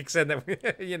music kicks in that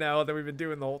that we've been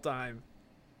doing the whole time.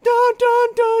 Dun dun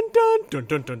dun dun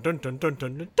dun dun dun dun dun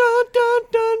dun dun dun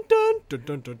dun dun dun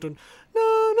dun dun dun.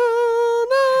 Na na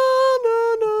na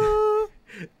na na.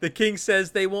 The king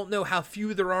says they won't know how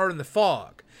few there are in the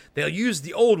fog. They'll use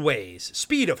the old ways,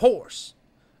 speed of horse.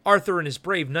 Arthur and his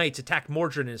brave knights attack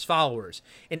Mordred and his followers.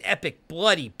 An epic,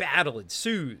 bloody battle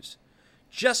ensues.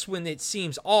 Just when it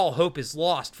seems all hope is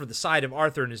lost for the side of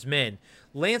Arthur and his men,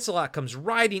 Lancelot comes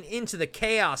riding into the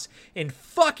chaos and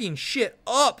fucking shit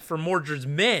up for Mordred's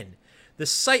men. The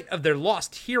sight of their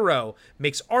lost hero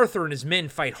makes Arthur and his men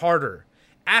fight harder.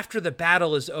 After the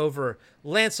battle is over,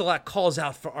 Lancelot calls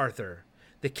out for Arthur.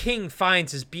 The king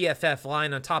finds his BFF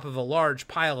lying on top of a large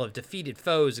pile of defeated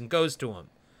foes and goes to him.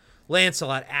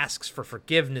 Lancelot asks for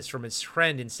forgiveness from his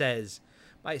friend and says,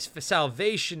 "My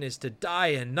salvation is to die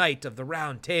a knight of the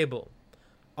Round Table."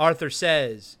 Arthur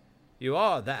says, "You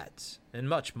are that, and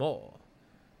much more.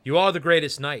 You are the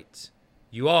greatest knight.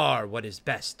 You are what is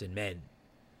best in men."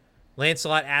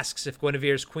 Lancelot asks if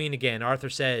Guinevere's queen again. Arthur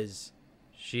says,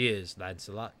 "She is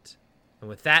Lancelot." And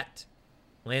with that,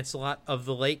 Lancelot of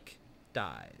the Lake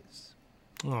dies.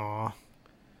 Aww.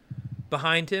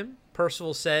 Behind him,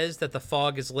 Percival says that the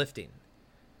fog is lifting.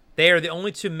 They are the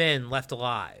only two men left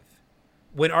alive.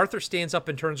 When Arthur stands up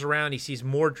and turns around, he sees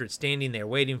Mordred standing there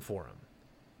waiting for him.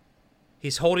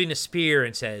 He's holding a spear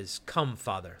and says, "Come,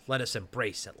 father, let us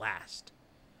embrace at last."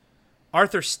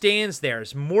 Arthur stands there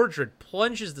as Mordred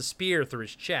plunges the spear through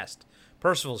his chest.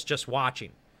 Percival's just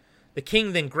watching. The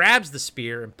king then grabs the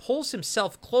spear and pulls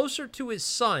himself closer to his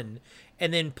son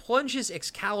and then plunges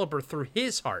Excalibur through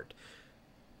his heart,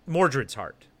 Mordred's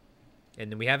heart. And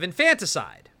then we have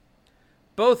infanticide.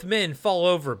 Both men fall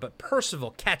over, but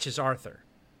Percival catches Arthur.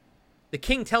 The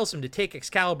king tells him to take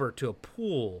Excalibur to a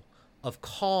pool of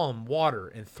calm water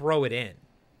and throw it in.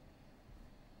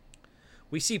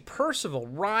 We see Percival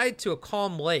ride to a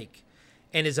calm lake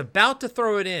and is about to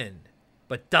throw it in,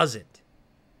 but doesn't.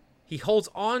 He holds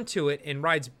on to it and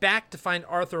rides back to find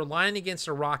Arthur lying against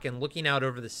a rock and looking out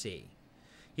over the sea.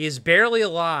 He is barely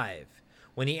alive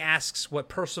when he asks what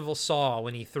Percival saw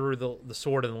when he threw the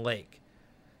sword in the lake.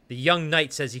 The young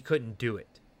knight says he couldn't do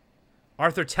it.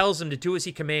 Arthur tells him to do as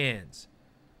he commands.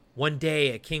 One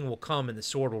day a king will come and the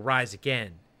sword will rise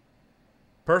again.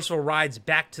 Percival rides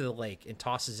back to the lake and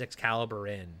tosses Excalibur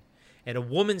in, and a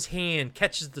woman's hand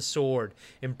catches the sword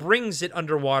and brings it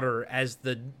underwater as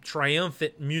the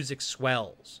triumphant music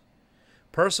swells.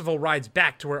 Percival rides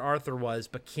back to where Arthur was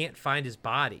but can't find his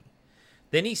body.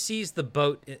 Then he sees a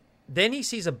boat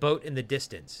in the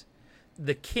distance.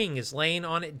 The king is laying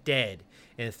on it dead,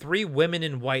 and 3 women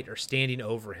in white are standing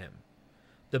over him.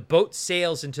 The boat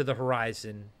sails into the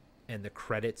horizon, and the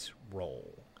credits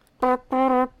roll. They'll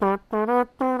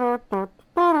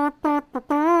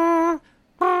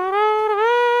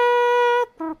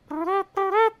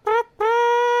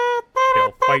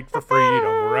fight for freedom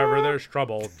wherever there's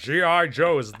trouble. G.I.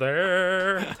 Joe's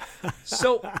there.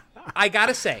 So, I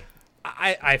gotta say,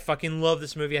 I fucking love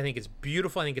this movie. I think it's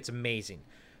beautiful. I think it's amazing.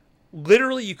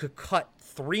 Literally, you could cut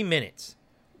 3 minutes.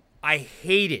 I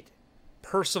hated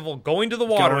Percival going to the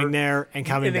water, going there and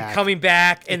coming back, and then coming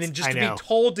back, and then just to be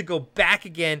told to go back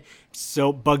again.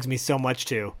 So bugs me so much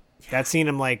too. That scene,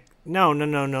 I'm like, No.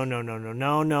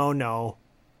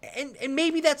 And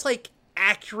maybe that's like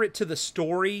accurate to the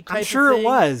story type I'm sure of thing. it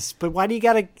was, but why do you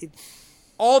gotta...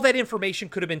 All that information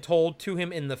could have been told to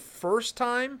him in the first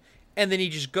time, and then he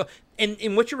just go...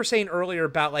 And what you were saying earlier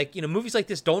about, like, you know, movies like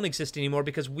this don't exist anymore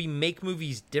because we make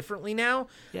movies differently now.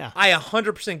 Yeah. I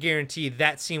 100% guarantee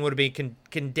that scene would have been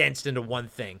condensed into one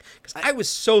thing. Because I was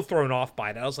so thrown off by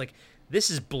it. I was like,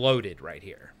 this is bloated right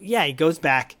here. Yeah, he goes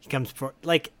back. He comes for...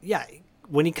 Like, yeah,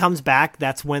 when he comes back,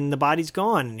 that's when the body's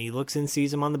gone. And he looks and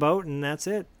sees him on the boat, and that's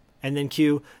it. And then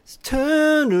Q,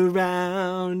 turn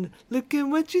around, look at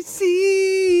what you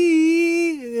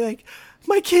see. And you're like,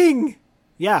 my king.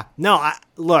 Yeah, no,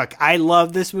 look, I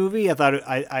love this movie. I thought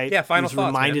final was thoughts,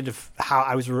 reminded man. of how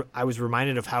I was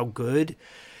reminded of how good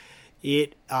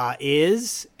it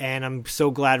is, and I'm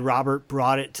so glad Robert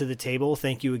brought it to the table.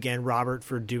 Thank you again, Robert,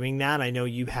 for doing that. I know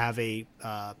you have a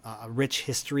rich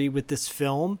history with this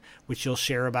film, which you'll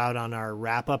share about on our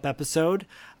wrap-up episode.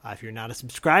 If you're not a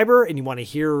subscriber and you want to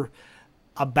hear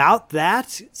about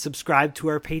that, subscribe to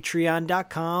our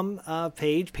patreon.com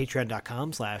page,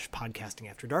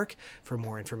 patreon.com/podcastingafterdark for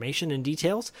more information and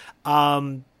details.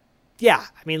 Yeah,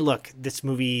 I mean, look, this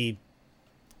movie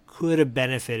could have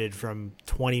benefited from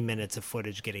 20 minutes of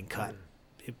footage getting cut.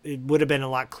 It would have been a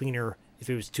lot cleaner if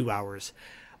it was 2 hours.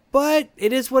 But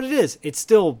it is what it is. It's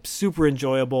still super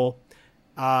enjoyable.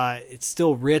 It's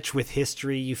still rich with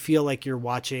history. You feel like you're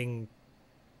watching,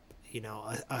 you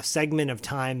know, a segment of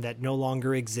time that no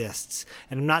longer exists.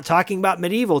 And I'm not talking about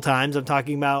medieval times. I'm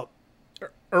talking about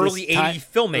Early 80s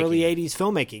filmmaking. Early 80s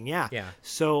filmmaking, yeah. Yeah.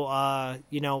 So,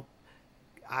 you know,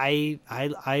 I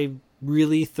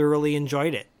really thoroughly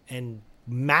enjoyed it, and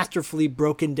masterfully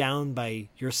broken down by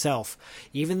yourself,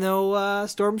 even though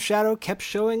Storm Shadow kept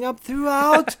showing up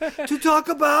throughout to talk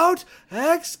about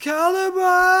Excalibur.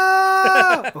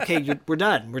 Okay, we're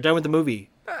done. We're done with the movie.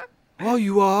 Oh,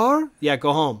 you are? Yeah,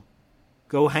 go home.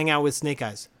 Go hang out with Snake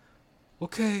Eyes.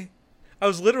 Okay. I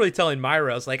was literally telling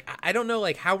Myra, I was like, I don't know,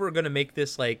 like, how we're gonna make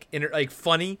this like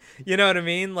funny. You know what I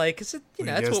mean? Like, 'cause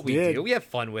that's what we do. We have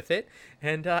fun with it.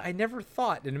 And I never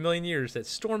thought in a million years that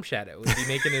Storm Shadow would be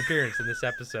making an appearance in this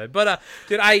episode. But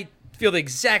dude, I feel the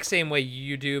exact same way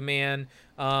you do, man.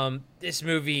 This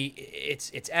movie,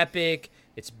 it's epic.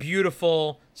 It's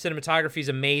beautiful. Cinematography is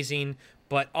amazing.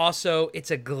 But also,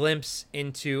 it's a glimpse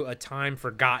into a time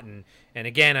forgotten. And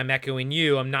again, I'm echoing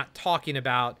you. I'm not talking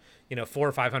about, 400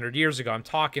 or 500 years ago. I'm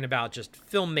talking about just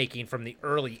filmmaking from the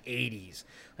early 80s.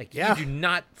 Like, you do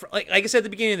not, like I said at the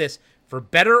beginning of this, for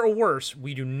better or worse,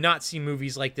 we do not see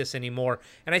movies like this anymore.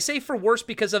 And I say for worse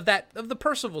because of the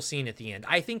Percival scene at the end.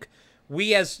 I think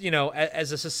we as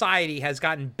a society has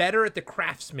gotten better at the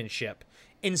craftsmanship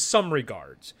in some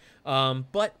regards.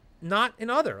 But not in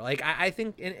other. Like, I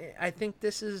think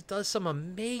this does some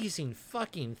amazing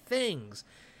fucking things,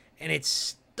 and it's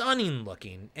stunning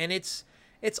looking, and it's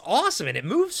awesome, and it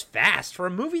moves fast for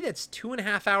a movie that's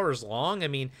 2.5 hours long. I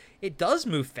mean, it does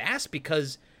move fast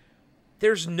because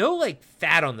there's no like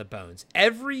fat on the bones.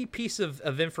 Every piece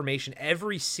of information,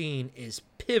 every scene is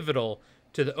pivotal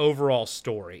to the overall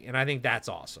story, and I think that's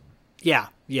awesome. Yeah,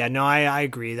 no, I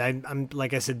agree. I'm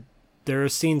like I said, there are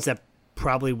scenes that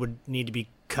probably would need to be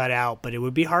cut out, but it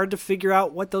would be hard to figure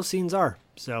out what those scenes are.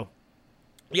 So,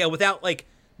 yeah, without like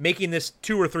making this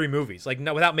 2 or 3 movies, like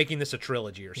without making this a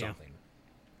trilogy or something.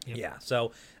 Yep. Yeah.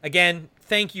 So again,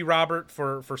 thank you, Robert,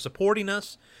 for supporting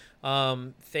us.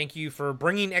 Thank you for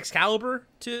bringing Excalibur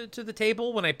to the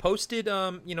table. When I posted,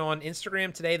 on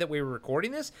Instagram today that we were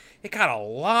recording this, it got a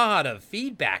lot of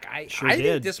feedback. I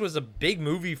think this was a big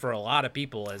movie for a lot of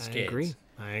people as kids.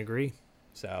 I agree.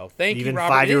 So thank you, Even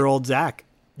Robert. 5-year-old Zach.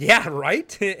 Yeah,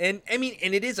 right. And I mean,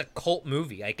 and it is a cult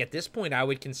movie. Like at this point, I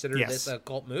would consider this a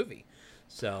cult movie.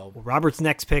 So Robert's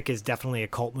next pick is definitely a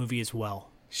cult movie as well.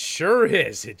 Sure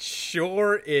is. It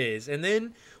sure is. And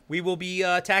then we will be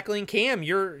tackling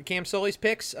Cam Sully's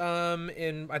picks.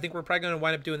 And I think we're probably going to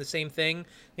wind up doing the same thing.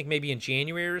 I think maybe in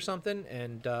January or something.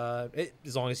 And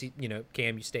as long as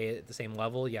Cam, you stay at the same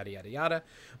level, yada yada yada.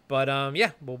 But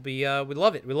we'll be we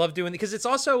love it. We love doing it because it's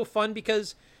also fun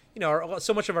because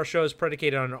so much of our show is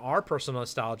predicated on our personal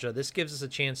nostalgia. This gives us a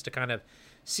chance to kind of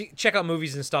check out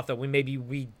movies and stuff that we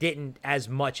didn't as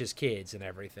much as kids and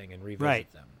everything, and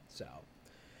revisit them. So,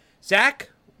 Zach,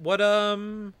 what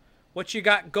you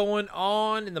got going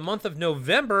on in the month of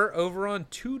November over on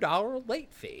 $2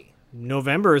 late fee?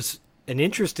 November's an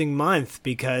interesting month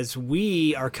because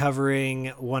we are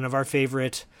covering one of our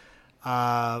favorite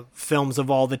films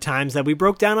of all the times that we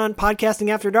broke down on Podcasting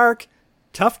After Dark,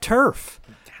 Tough Turf.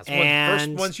 That's one of the first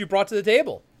ones you brought to the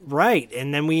table. Right,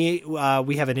 and then we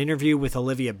have an interview with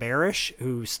Olivia Barish,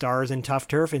 who stars in Tough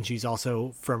Turf, and she's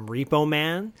also from Repo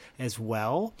Man as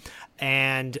well.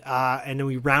 And then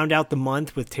we round out the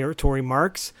month with Territory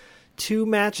Marks, 2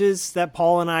 matches that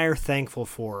Paul and I are thankful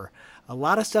for. A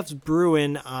lot of stuff's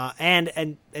brewing,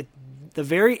 and at the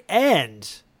very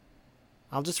end,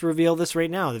 I'll just reveal this right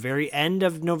now. The very end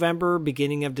of November,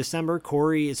 beginning of December,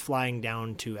 Corey is flying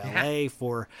down to LA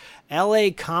for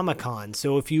LA Comic-Con.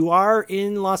 So if you are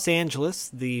in Los Angeles,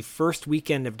 the first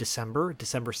weekend of December,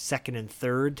 December 2nd and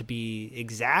 3rd to be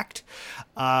exact,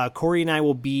 Corey and I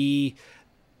will be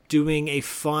doing a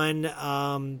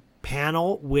fun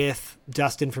panel with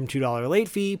Dustin from $2 Late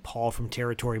Fee, Paul from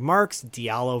Territory Marks,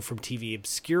 Diallo from TV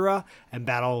Obscura, and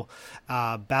Battlestar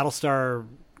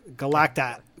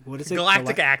Galacta. What is it?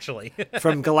 Galactic Actually.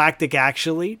 From Galactic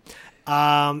Actually.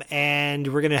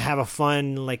 And we're going to have a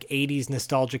fun 80s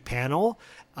nostalgic panel.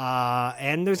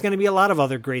 And there's going to be a lot of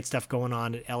other great stuff going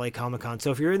on at LA Comic-Con. So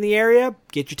if you're in the area,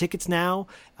 get your tickets now.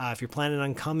 If you're planning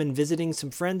on coming visiting some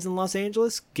friends in Los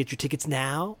Angeles, get your tickets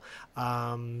now.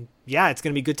 Yeah, it's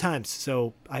going to be good times.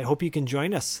 So I hope you can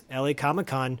join us. LA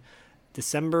Comic-Con,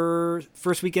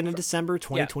 first weekend of December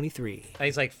 2023. Yeah. I think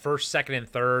it's like first, second, and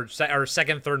third, or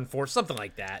second, third, and fourth, something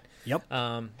like that. Yep.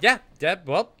 Yeah.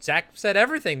 Well, Zach said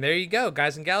everything. There you go,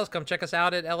 guys and gals. Come check us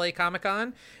out at LA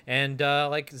Comic-Con. And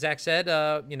like Zach said,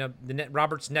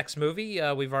 Robert's next movie,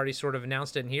 we've already sort of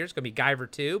announced it in here. It's going to be Guyver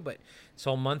 2, but this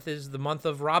whole month is the month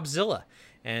of Robzilla.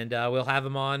 And we'll have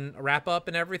him on a wrap-up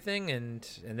and everything. And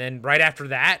then right after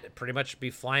that, pretty much be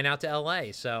flying out to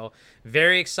L.A. So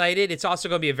very excited. It's also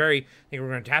going to be I think we're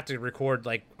going to have to record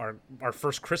our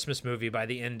first Christmas movie by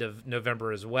the end of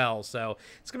November as well. So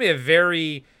it's going to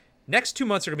be next 2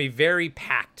 months are going to be very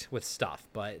packed with stuff.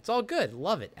 But it's all good.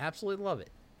 Love it. Absolutely love it.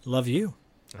 Love you.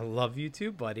 I love you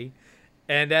too, buddy.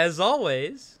 And as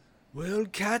always... we'll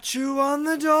catch you on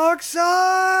the dark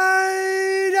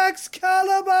side,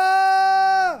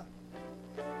 Excalibur!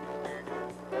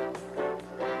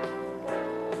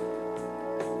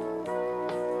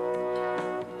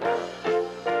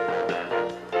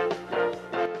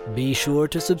 Be sure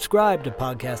to subscribe to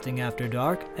Podcasting After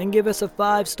Dark and give us a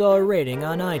 5-star rating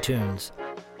on iTunes.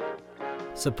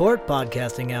 Support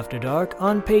Podcasting After Dark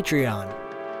on Patreon.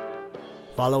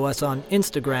 Follow us on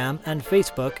Instagram and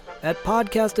Facebook at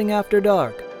Podcasting After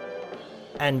Dark.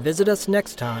 And visit us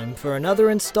next time for another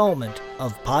installment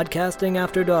of Podcasting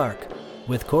After Dark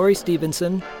with Corey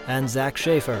Stevenson and Zach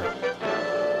Schaefer.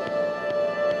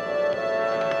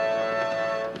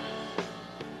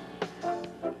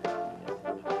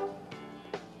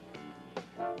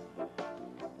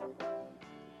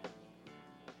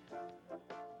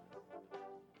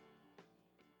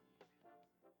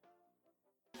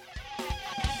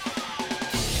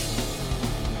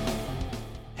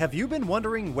 Have you been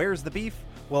wondering where's the beef?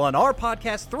 Well, on our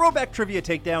podcast, Throwback Trivia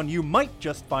Takedown, you might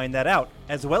just find that out,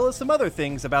 as well as some other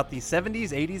things about the 70s,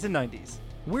 80s, and 90s.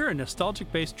 We're a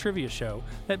nostalgic-based trivia show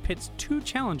that pits 2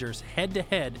 challengers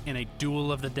head-to-head in a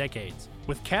duel of the decades,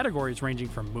 with categories ranging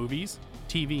from movies,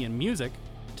 TV, and music,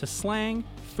 to slang,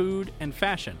 food, and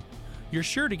fashion. You're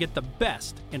sure to get the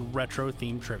best in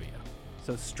retro-themed trivia.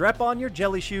 So strap on your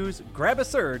jelly shoes, grab a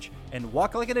Surge, and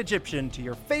walk like an Egyptian to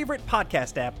your favorite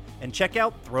podcast app and check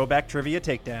out Throwback Trivia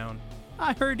Takedown.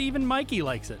 I heard even Mikey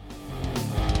likes it.